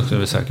till så skulle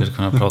vi säkert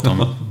kunna prata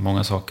om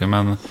många saker.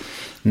 Men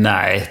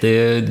nej, det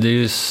är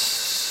ju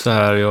så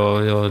här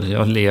jag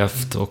har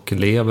levt och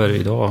lever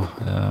idag.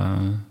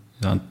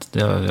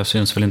 Jag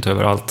syns väl inte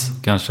överallt,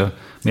 kanske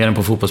mer än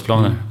på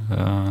fotbollsplaner.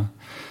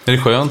 Är det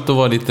skönt att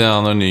vara lite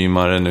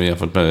anonymare nu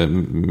jämfört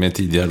med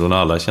tidigare, då när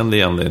alla kände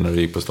igen dig när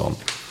du gick på stan?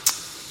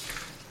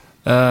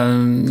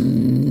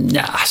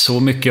 Så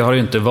mycket har det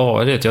inte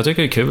varit. Jag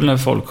tycker det är kul när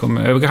folk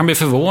kommer. Jag kan bli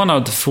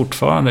förvånad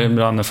fortfarande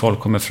ibland när folk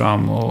kommer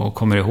fram och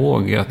kommer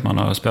ihåg att man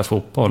har spelat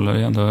fotboll. Det är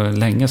ändå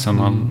länge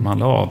sedan man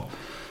la av.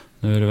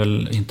 Nu är det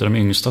väl inte de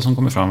yngsta som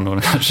kommer fram då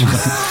kanske.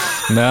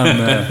 Men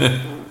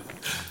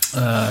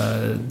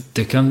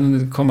det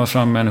kan komma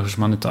fram människor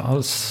som man inte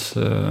alls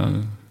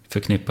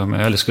förknippar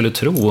med, eller skulle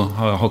tro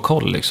ha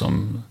koll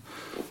liksom.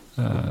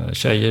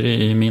 Tjejer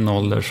i min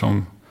ålder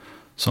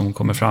som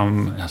kommer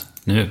fram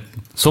nu.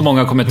 Så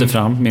många kommer inte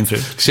fram, min fru.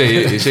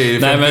 Tjejer i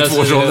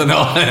 52-årsåldern.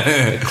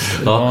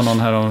 Det var någon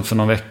här för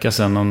någon vecka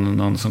sedan,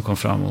 någon som kom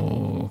fram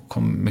och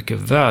kom mycket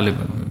väl,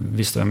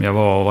 visste vem jag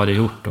var och vad jag hade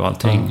gjort och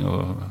allting.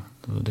 Och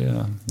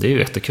det är ju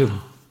jättekul.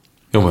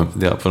 Jo,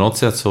 men på något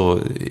sätt så...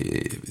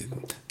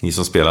 Ni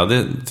som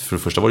spelade, för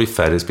det första var det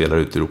färre spelare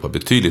ute i Europa,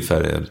 betydligt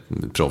färre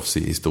proffs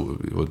i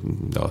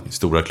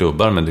stora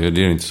klubbar, men det är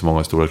inte så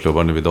många stora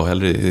klubbar nu idag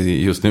heller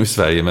just nu i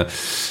Sverige,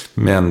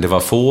 men det var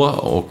få,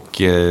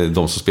 och de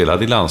som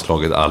spelade i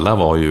landslaget, alla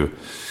var ju,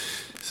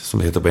 som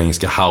det heter på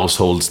engelska,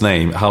 household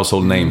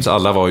names.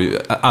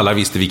 Alla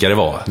visste vilka det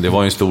var. Det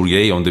var ju en stor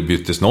grej om det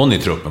byttes någon i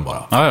truppen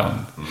bara. Ja.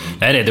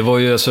 Nej, det var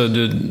ju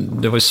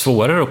det var ju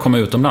svårare att komma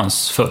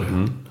utomlands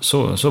förr.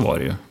 Så var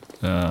det ju.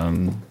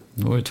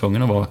 Du var ju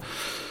tvungen att vara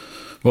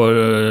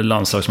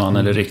landslagsman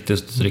eller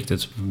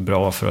riktigt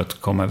bra för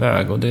att komma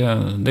iväg, och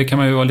det kan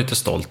man ju vara lite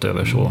stolt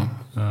över så.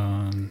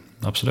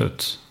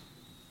 Absolut.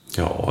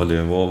 Ja,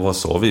 det var, vad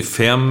sa vi?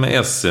 5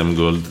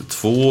 SM-guld,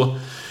 2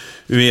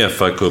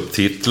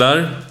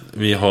 UEFA-cuptitlar.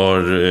 Vi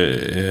har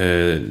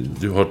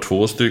du har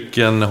 2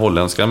 stycken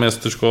holländska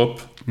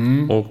mästerskap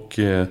och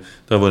du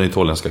har vunnit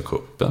holländska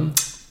cupen.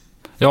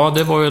 Ja,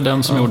 det var ju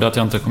den som gjorde att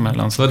jag inte kom med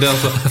landslaget.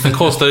 Den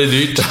kostade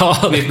dyrt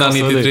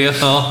 1993.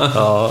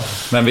 Ja,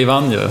 men vi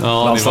vann ju.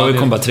 Landslaget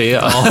kom bara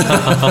 3.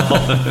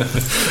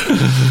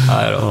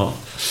 Nej då.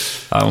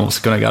 Man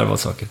måste kunna garva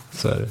saker.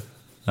 Så är det.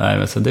 Nej,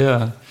 men så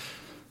det...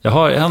 Jag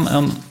har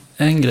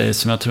en grej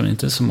som jag tror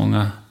inte så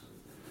många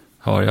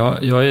har.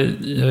 Jag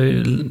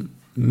är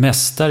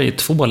mästare i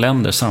 2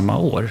 länder samma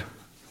år.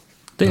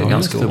 Det är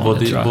ganska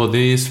ovanligt, både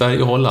i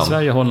Sverige och Holland.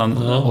 Sverige och Holland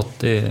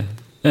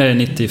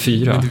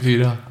 94.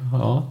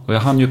 Ja. Och jag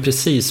hann ju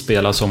precis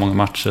spela så många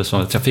matcher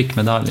som jag fick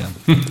medaljen.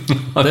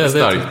 Det är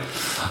starkt.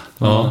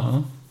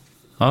 Ja,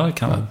 det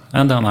kan vara.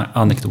 En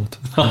anekdot.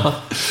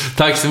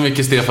 Tack så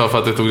mycket, Stefan, för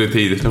att du tog dig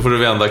tid. Nu får du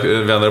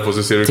vända på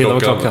så ser du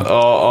klockan.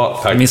 Ja,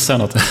 tack. Missar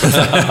något.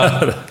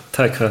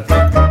 Tack själv.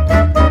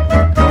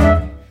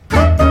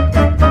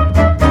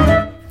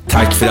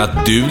 Tack för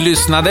att du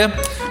lyssnade.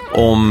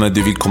 Om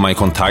du vill komma i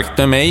kontakt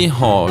med mig,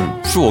 har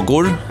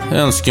frågor,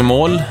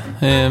 önskemål,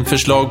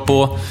 förslag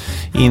på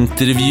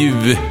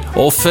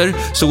intervjuoffer,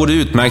 så går det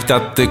utmärkt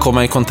att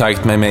komma i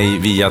kontakt med mig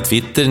via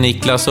Twitter,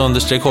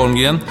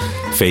 Niklas_Holmgren,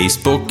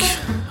 Facebook,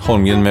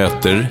 Holmgren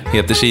möter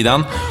heter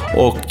sidan,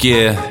 och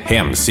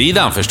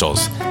hemsidan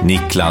förstås,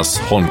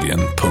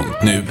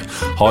 niklasholmgren.nu.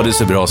 Ha det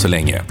så bra så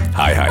länge.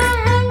 Hej hej.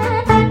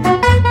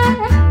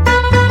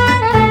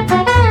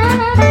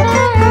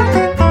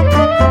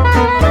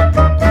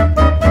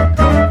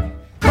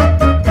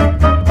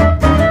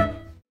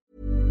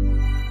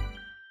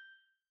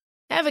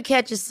 Ever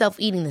catch yourself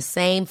eating the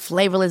same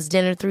flavorless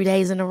dinner 3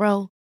 days in a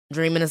row?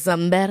 Dreaming of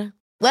something better?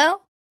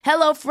 Well,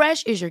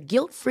 HelloFresh is your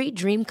guilt-free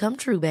dream come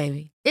true,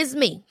 baby. It's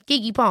me,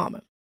 Keke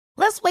Palmer.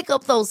 Let's wake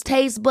up those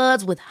taste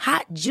buds with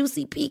hot,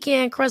 juicy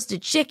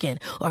pecan-crusted chicken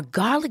or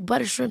garlic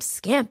butter shrimp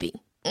scampi.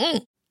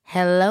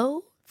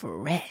 Hello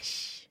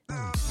Fresh.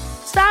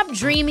 Stop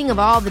dreaming of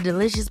all the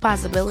delicious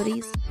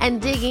possibilities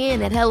and dig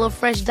in at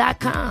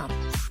HelloFresh.com.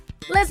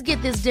 Let's get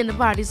this dinner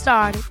party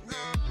started.